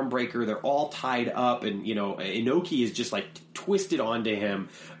cross arm breaker. They're all tied up, and Inoki is just twisted onto him,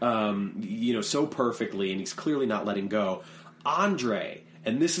 so perfectly, and he's clearly not letting go. Andre,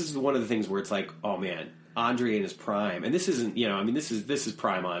 and this is one of the things where it's like, oh man, Andre in his prime, and this isn't, this is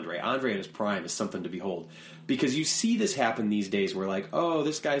prime Andre. Andre in his prime is something to behold, because you see this happen these days where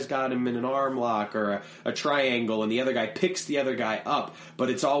this guy's got him in an arm lock or a triangle, and the other guy picks the other guy up, but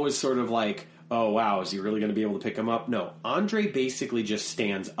it's always sort of oh wow, is he really going to be able to pick him up? No, Andre basically just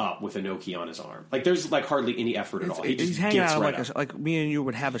stands up with Inoki on his arm. There's hardly any effort at all. He's hanging out like me and you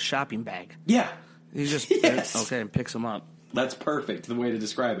would have a shopping bag. Yeah, he just and picks him up. That's perfect, the way to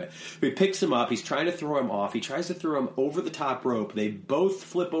describe it. He picks him up. He's trying to throw him off. He tries to throw him over the top rope. They both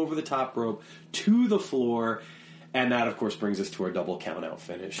flip over the top rope to the floor, and that, of course, brings us to our double count-out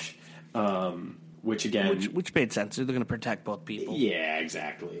finish, which, again... Which made sense. They're going to protect both people. Yeah,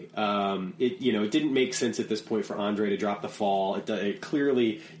 exactly. It didn't make sense at this point for Andre to drop the fall. It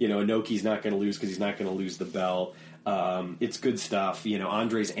clearly, Inoki's not going to lose because he's not going to lose the belt. It's good stuff.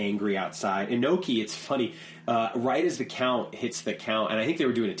 Andre's angry outside. Inoki, it's funny, right as the count hits the count, and I think they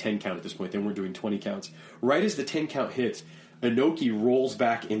were doing a 10 count at this point, then we're doing 20 counts. Right as the 10 count hits, Inoki rolls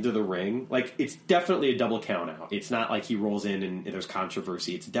back into the ring. It's definitely a double count out. It's not like he rolls in and there's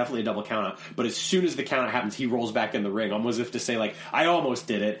controversy. It's definitely a double count out. But as soon as the count out happens, he rolls back in the ring, almost as if to say, I almost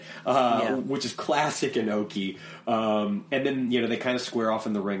did it, which is classic Inoki. And then, they kind of square off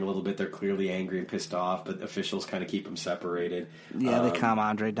in the ring a little bit. They're clearly angry and pissed off, but officials kind of keep them separated. Yeah, they calm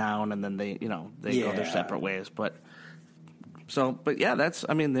Andre down, and then they go their separate ways. But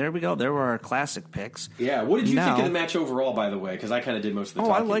there we go. There were our classic picks. Yeah, what did you think of the match overall, by the way? Because I kind of did most of the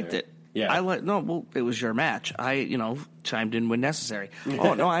talking. I liked it. Yeah. It was your match. I, chimed in when necessary.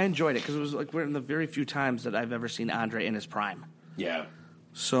 I enjoyed it because it was one of the very few times that I've ever seen Andre in his prime. Yeah.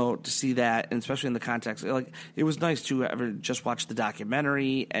 So to see that, and especially in the context, it was nice to ever just watch the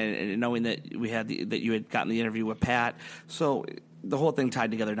documentary and knowing that we had that you had gotten the interview with Pat. So the whole thing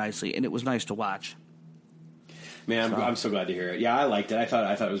tied together nicely, and it was nice to watch. Man, I'm so glad to hear it. Yeah, I liked it. I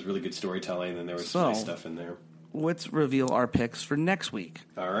thought it was really good storytelling, and there was some nice stuff in there. Let's reveal our picks for next week.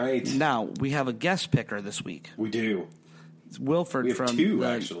 All right. Now, we have a guest picker this week. We do. It's Wilford. We have two,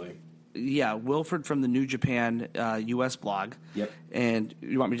 actually. Yeah, Wilford from the New Japan U.S. blog. Yep. And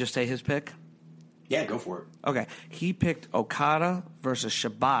you want me to just say his pick? Yeah, go for it. Okay. He picked Okada versus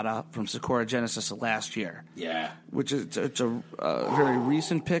Shibata from Sakura Genesis last year. Yeah. Which is it's a very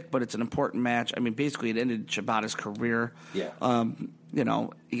recent pick, but it's an important match. I mean, basically, it ended Shibata's career. Yeah.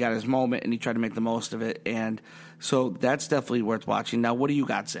 He got his moment, and he tried to make the most of it. And so that's definitely worth watching. Now, what do you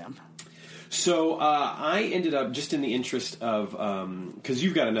got, Sam? So I ended up, just in the interest of, because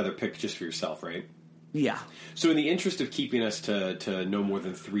you've got another pick just for yourself, right? Yeah. So in the interest of keeping us to no more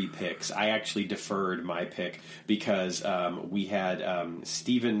than 3 picks, I actually deferred my pick because we had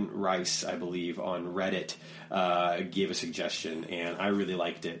Stephen Rice, I believe, on Reddit gave a suggestion, and I really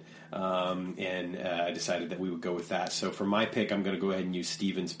liked it. And I decided that we would go with that. So for my pick, I'm going to go ahead and use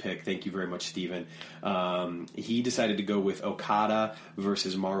Steven's pick. Thank you very much, Steven. He decided to go with Okada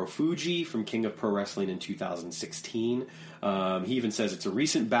versus Marufuji from King of Pro Wrestling in 2016. He even says it's a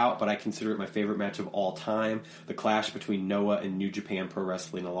recent bout, but I consider it my favorite match of all time. The clash between Noah and New Japan Pro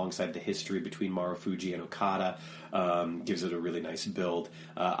Wrestling alongside the history between Marufuji and Okada gives it a really nice build.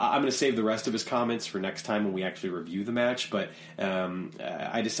 I'm going to save the rest of his comments for next time when we actually review the match, but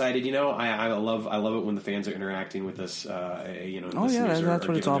I decided, I love it when the fans are interacting with us, listeners that's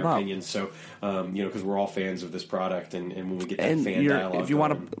what it's all about. Opinions. So, because we're all fans of this product, and when we get that fan dialogue if you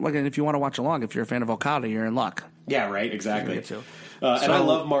want to watch along, if you're a fan of Okada, you're in luck. Yeah, right, exactly. And I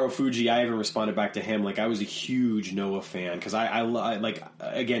love Marufuji. I even responded back to him. Like, I was a huge Noah fan because I like,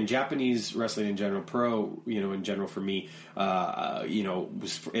 again, Japanese wrestling in general, pro, in general for me,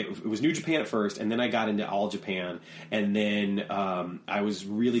 it was New Japan at first, and then I got into All Japan, and then I was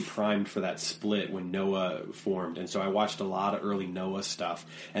really primed for that split when Noah formed, and so I watched a lot of early Noah stuff,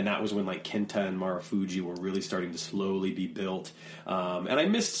 and that was when like Kenta and Marufuji were really starting to slowly be built, and I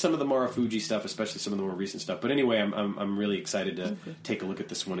missed some of the Marufuji stuff, especially some of the more recent stuff. But anyway, I'm really excited to take a look at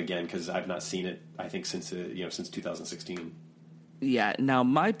this one again because I've not seen it, I think, since 2016. Yeah. Now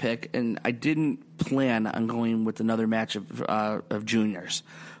my pick, and I didn't plan on going with another match of juniors,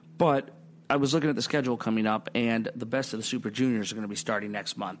 but I was looking at the schedule coming up, and the best of the Super Juniors are going to be starting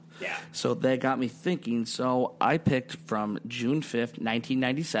next month. Yeah. So that got me thinking. So I picked from June 5th,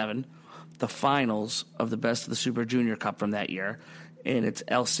 1997, the finals of the best of the Super Junior Cup from that year, and it's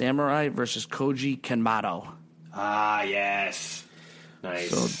El Samurai versus Koji Kenmato. Ah, yes.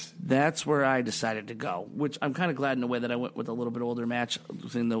 Nice. So that's where I decided to go, which I'm kind of glad in a way that I went with a little bit older match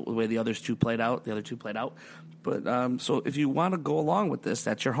in the way the other two played out. But so if you want to go along with this,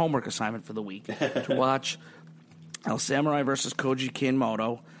 that's your homework assignment for the week, to watch El Samurai versus Koji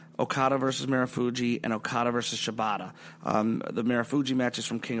Kenmato, Okada versus Marufuji, and Okada versus Shibata. The Marufuji match is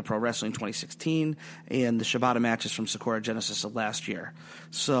from King of Pro Wrestling 2016, and the Shibata match is from Sakura Genesis of last year.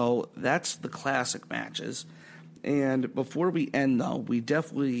 So that's the classic matches. And before we end, though, we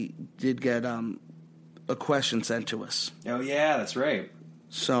definitely did get a question sent to us. Oh, yeah, that's right.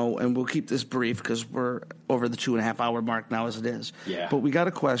 So, and we'll keep this brief because we're over the 2.5-hour mark now as it is. Yeah. But we got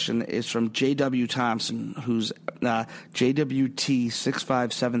a question. It's from J.W. Thompson, who's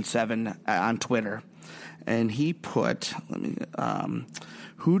JWT6577 on Twitter. And he put,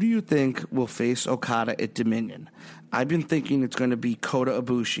 who do you think will face Okada at Dominion? I've been thinking it's going to be Kota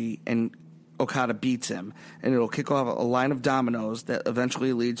Ibushi, and Okada beats him, and it'll kick off a line of dominoes that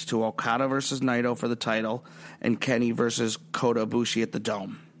eventually leads to Okada versus Naito for the title and Kenny versus Kota Ibushi at the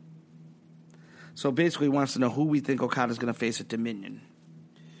Dome. So basically he wants to know who we think Okada's going to face at Dominion.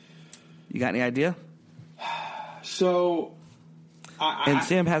 You got any idea? So,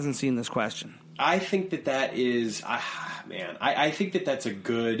 Sam hasn't seen this question. I think that is, I think that's a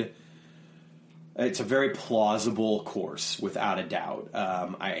good... It's a very plausible course, without a doubt.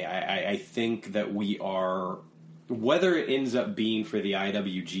 I think that we are, whether it ends up being for the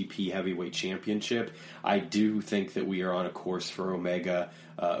IWGP Heavyweight Championship, I do think that we are on a course for Omega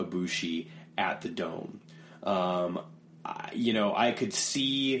Ibushi at the Dome. I could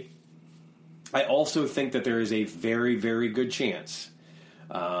see. I also think that there is a very, very good chance.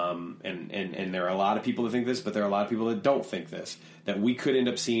 And there are a lot of people that think this, but there are a lot of people that don't think this, that we could end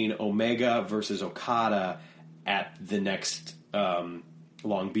up seeing Omega versus Okada at the next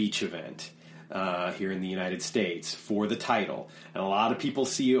Long Beach event here in the United States for the title. And a lot of people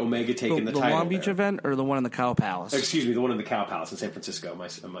see Omega taking the title. The Long Beach event or the one in the Cow Palace? Excuse me, the one in the Cow Palace in San Francisco. I'm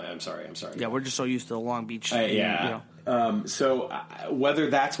sorry. Yeah, we're just so used to the Long Beach. So whether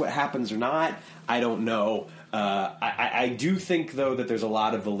that's what happens or not, I don't know. I do think, though, that there's a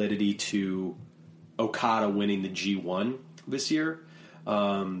lot of validity to Okada winning the G1 this year.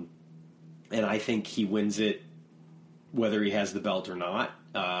 And I think he wins it whether he has the belt or not,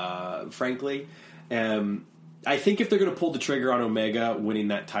 frankly. I think if they're going to pull the trigger on Omega winning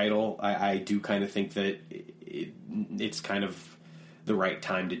that title, I do kind of think that it's kind of the right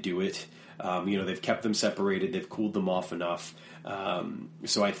time to do it. They've kept them separated. They've cooled them off enough.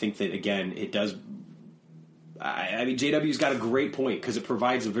 So I think that, again, it does... I mean, JW's got a great point because it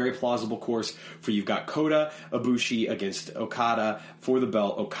provides a very plausible course for you've got Kota Ibushi against Okada for the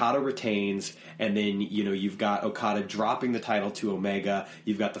belt. Okada retains, and then you've got Okada dropping the title to Omega.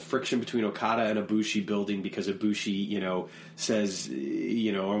 You've got the friction between Okada and Ibushi building because Ibushi, says,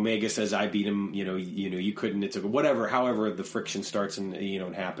 Omega says I beat him. You couldn't. It's whatever. However, the friction starts and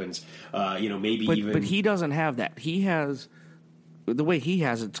and happens. Maybe even. But he doesn't have that. He has the way he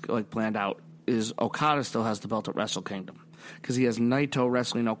has it planned out. Is Okada still has the belt at Wrestle Kingdom because he has Naito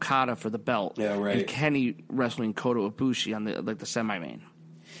wrestling Okada for the belt, and Kenny wrestling Kota Ibushi on the semi-main.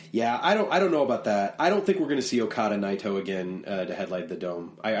 Yeah, I don't know about that. I don't think we're going to see Okada Naito again to headline the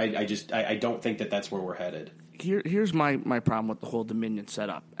Dome. I don't think that's where we're headed. Here's my problem with the whole Dominion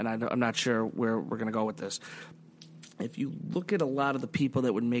setup, and I'm not sure where we're going to go with this. If you look at a lot of the people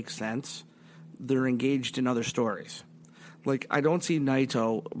that would make sense, they're engaged in other stories. I don't see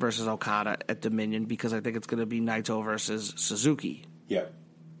Naito versus Okada at Dominion because I think it's going to be Naito versus Suzuki. Yeah.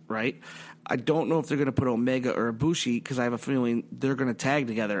 Right? I don't know if they're going to put Omega or Ibushi because I have a feeling they're going to tag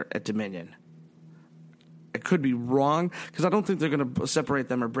together at Dominion. I could be wrong because I don't think they're going to separate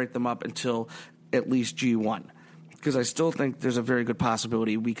them or break them up until at least G1. Because I still think there's a very good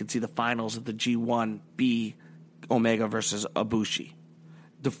possibility we could see the finals of the G1 be Omega versus Ibushi.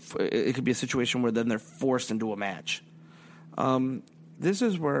 It could be a situation where then they're forced into a match. This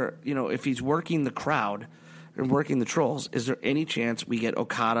is where, if he's working the crowd and working the trolls, is there any chance we get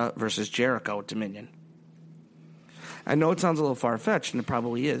Okada versus Jericho at Dominion? I know it sounds a little far-fetched, and it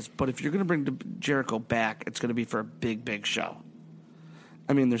probably is, but if you're going to bring Jericho back, it's going to be for a big, big show.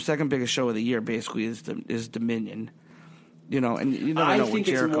 I mean, their second biggest show of the year basically is Dominion. And you never know with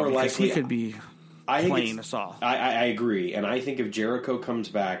Jericho because he could be playing us all. I agree, and I think if Jericho comes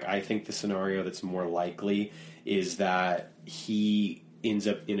back, I think the scenario that's more likely is that he ends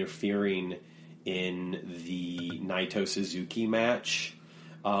up interfering in the Naito Suzuki match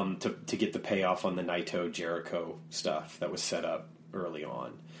to get the payoff on the Naito Jericho stuff that was set up early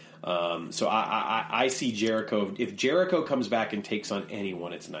on. So I see Jericho. If Jericho comes back and takes on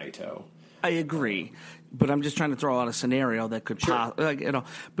anyone, it's Naito. I agree, but I'm just trying to throw out a scenario that could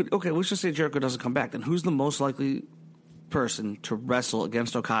But okay, let's just say Jericho doesn't come back. Then who's the most likely person to wrestle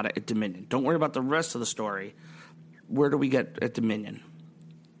against Okada at Dominion? Don't worry about the rest of the story. Where do we get at Dominion?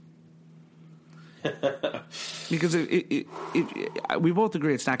 Because we both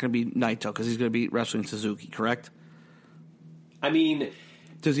agree it's not going to be Naito because he's going to be wrestling Suzuki, correct? I mean,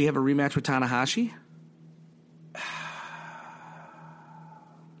 does he have a rematch with Tanahashi?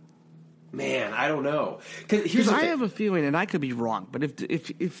 Man, I don't know. Because I have a feeling, and I could be wrong, but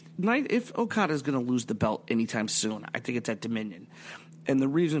if Okada is going to lose the belt anytime soon, I think it's at Dominion. And the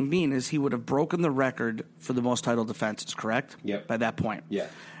reason being is he would have broken the record for the most title defenses, correct? Yep. By that point. Yeah.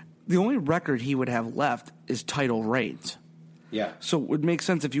 The only record he would have left is title reigns. Yeah. So it would make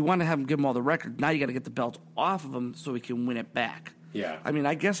sense if you want to have him give him all the record, now you got to get the belt off of him so he can win it back. Yeah. I mean,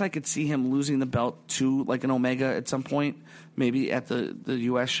 I guess I could see him losing the belt to an Omega at some point, maybe at the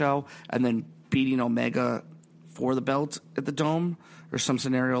U.S. show, and then beating Omega for the belt at the Dome or some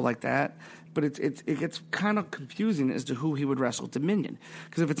scenario like that. But it gets kind of confusing as to who he would wrestle at Dominion.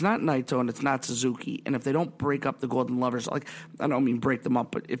 Because if it's not Naito and it's not Suzuki, and if they don't break up the Golden Lovers, I don't mean break them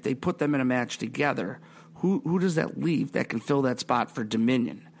up, but if they put them in a match together, who does that leave that can fill that spot for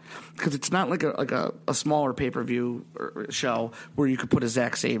Dominion? Because it's not like a smaller pay-per-view show where you could put a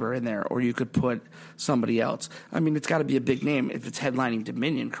Zack Sabre in there or you could put somebody else. I mean, it's got to be a big name if it's headlining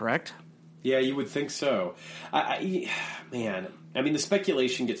Dominion, correct? Yeah, you would think so. Man, I mean, the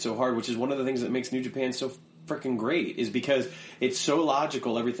speculation gets so hard, which is one of the things that makes New Japan so freaking great, is because it's so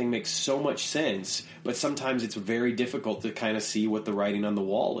logical, everything makes so much sense, but sometimes it's very difficult to kind of see what the writing on the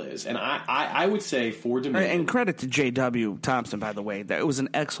wall is. And I would say for Dominion... And credit to J.W. Thompson, by the way. That was an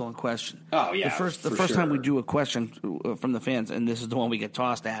excellent question. Oh, yeah, The first time we do a question from the fans, and this is the one we get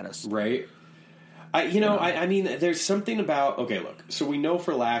tossed at us. Right. I mean, there's something about... Okay, look. So we know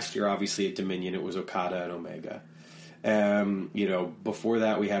for last year, obviously, at Dominion, it was Okada and Omega. Before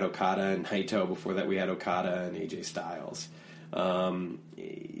that, we had Okada and Naito. Before that, we had Okada and AJ Styles. I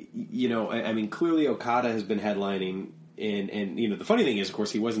mean, clearly Okada has been headlining. And the funny thing is, of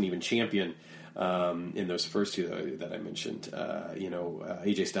course, he wasn't even champion in those first two that I mentioned.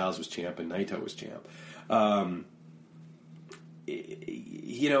 AJ Styles was champ and Naito was champ.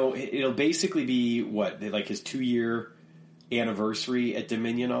 It'll basically be his 2-year anniversary at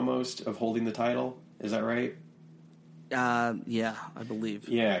Dominion almost of holding the title. Is that right? Yeah, I believe.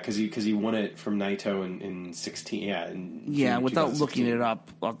 Yeah, because he won it from Naito in 16. Yeah, without looking it up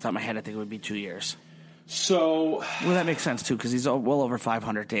off the top of my head, I think it would be 2 years. So, that makes sense too because he's well over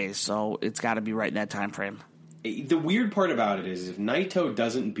 500 days, so it's got to be right in that time frame. the weird part about it is if Naito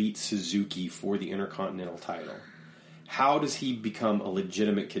doesn't beat Suzuki for the Intercontinental title, how does he become a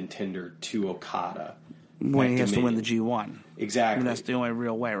legitimate contender to Okada? When he has to win the G1. Exactly. I mean, that's the only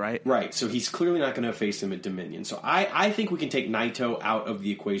real way, right? Right. So he's clearly not going to face him at Dominion. So I think we can take Naito out of the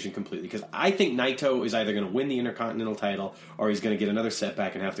equation completely because I think Naito is either going to win the Intercontinental title or he's going to get another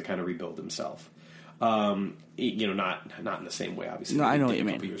setback and have to kind of rebuild himself. Not in the same way, obviously. No, I know what you a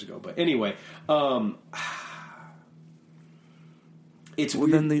mean. couple years ago. But anyway, it's well,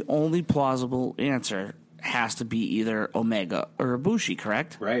 weird. then the only plausible answer has to be either Omega or Ibushi,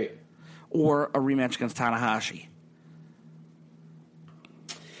 correct? Right. Or a rematch against Tanahashi.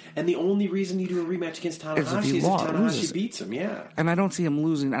 And the only reason you do a rematch against Tanahashi is if Tanahashi beats him, yeah. And I don't see him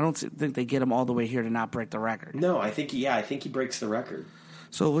losing. I don't think they get him all the way here to not break the record. No, I think he breaks the record.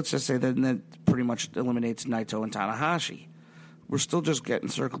 So let's just say that pretty much eliminates Naito and Tanahashi. We're still just getting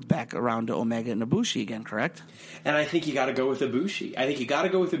circled back around to Omega and Ibushi again, correct? And I think you got to go with Ibushi. I think you got to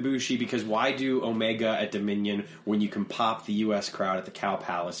go with Ibushi because why do Omega at Dominion when you can pop the U.S. crowd at the Cow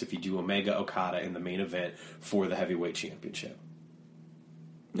Palace if you do Omega Okada in the main event for the heavyweight championship?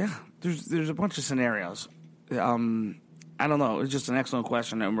 Yeah, there's a bunch of scenarios. I don't know. It's just an excellent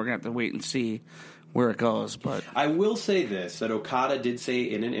question, and we're going to have to wait and see where it goes. But I will say this, that Okada did say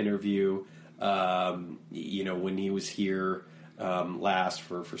in an interview, when he was here last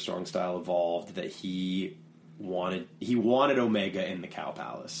for Strong Style Evolved, that he wanted Omega in the Cow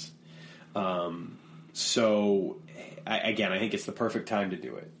Palace. So I think it's the perfect time to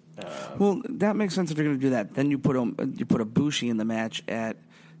do it. Well, that makes sense if you're going to do that. Then you put Ibushi in the match at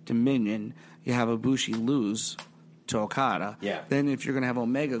Dominion. You have Ibushi lose to Okada. Yeah. Then if you're going to have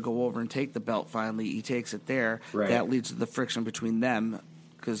Omega go over and take the belt finally, he takes it there. Right. That leads to the friction between them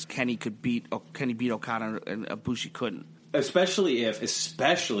because Kenny beat Okada and Ibushi couldn't. Especially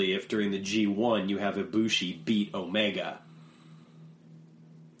if during the G1 you have Ibushi beat Omega.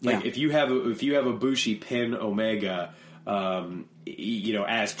 Like if you have Ibushi pin Omega,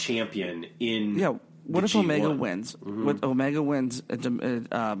 as champion in What if G1? Omega wins? Mm-hmm. What Omega wins at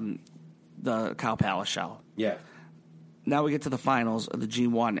the Cow Palace show? Yeah. Now we get to the finals of the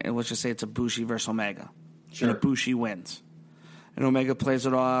G1, and let's just say it's Ibushi versus Omega. Sure. And Ibushi wins. And Omega plays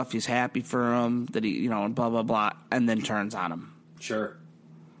it off. He's happy for him that he, and blah, blah, blah, and then turns on him. Sure.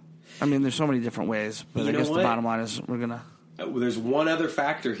 I mean, there's so many different ways, but I guess the bottom line is we're going to... There's one other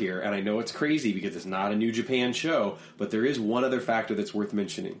factor here, and I know it's crazy because it's not a New Japan show, but there is one other factor that's worth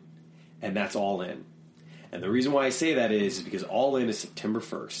mentioning, and that's All In. And the reason why I say that is because All In is September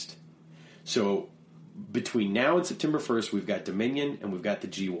 1st. So between now and September 1st, we've got Dominion and we've got the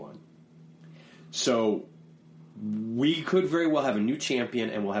G1. So we could very well have a new champion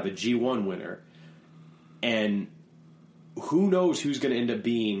and we'll have a G1 winner. And who knows who's going to end up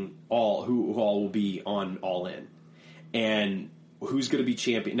being who all will be on All In. And who's going to be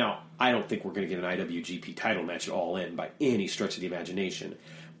champion. Now, I don't think we're going to get an IWGP title match at All In by any stretch of the imagination.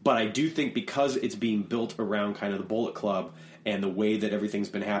 But I do think because it's being built around kind of the Bullet Club and the way that everything's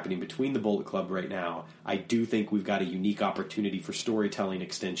been happening between the Bullet Club right now, I do think we've got a unique opportunity for storytelling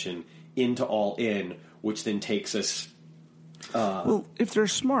extension into All In, which then takes us... well, if they're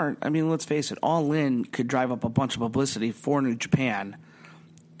smart, I mean, let's face it, All In could drive up a bunch of publicity for New Japan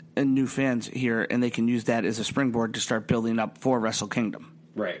and new fans here, and they can use that as a springboard to start building up for Wrestle Kingdom.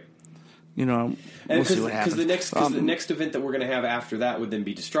 Right. We'll see what happens. Because the next event that we're going to have after that would then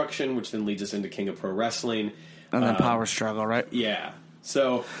be Destruction, which then leads us into King of Pro Wrestling. And then Power Struggle, right? Yeah.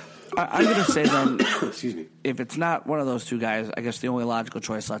 So... I'm going to say then, excuse me, if it's not one of those two guys, I guess the only logical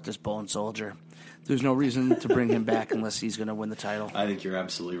choice left is Bone Soldier. There's no reason to bring him back unless he's going to win the title. I think you're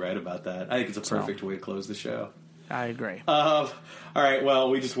absolutely right about that. I think it's a perfect way to close the show. I agree. All right. Well,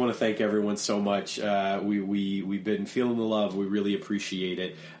 we just want to thank everyone so much. We've been feeling the love. We really appreciate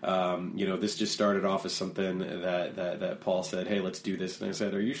it. This just started off as something that Paul said, "Hey, let's do this." And I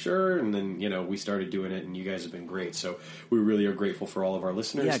said, "Are you sure?" And then we started doing it, and you guys have been great. So we really are grateful for all of our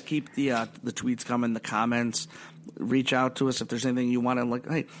listeners. Yeah, keep the tweets coming, the comments. Reach out to us if there's anything you want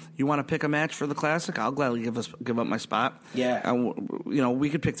to Hey, you want to pick a match for the Classic? I'll gladly give up my spot. Yeah, we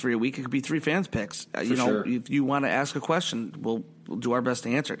could pick 3 a week. It could be 3 fans picks. Sure. If you want to ask a question, we'll do our best to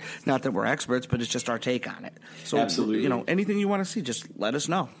answer it. Not that we're experts, but it's just our take on it. So absolutely, anything you want to see, just let us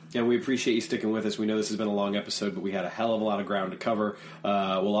know. And we appreciate you sticking with us. We know this has been a long episode, but we had a hell of a lot of ground to cover.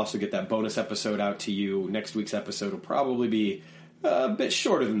 We'll also get that bonus episode out to you. Next week's episode will probably be a bit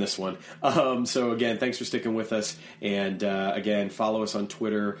shorter than this one. So again, thanks for sticking with us. And again, follow us on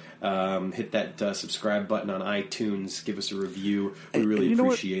Twitter. Hit that subscribe button on iTunes. Give us a review. We really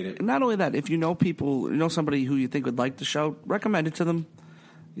appreciate it. Not only that, if you know somebody who you think would like the show, recommend it to them.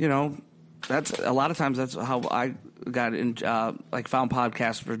 That's a lot of times. That's how I got in. Like found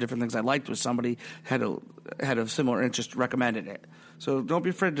podcasts for different things I liked. Was somebody had a similar interest, recommended it. So don't be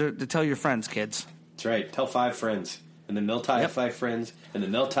afraid to tell your friends, kids. That's right. Tell 5 friends, and then they'll tell 5 friends, and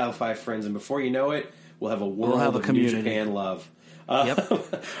then they'll tell 5 friends, and before you know it, we'll have a world of New Japan love. Yep.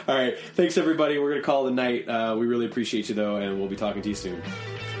 All right. Thanks, everybody. We're going to call it a night. We really appreciate you, though, and we'll be talking to you soon.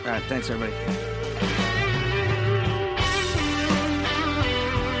 All right. Thanks, everybody.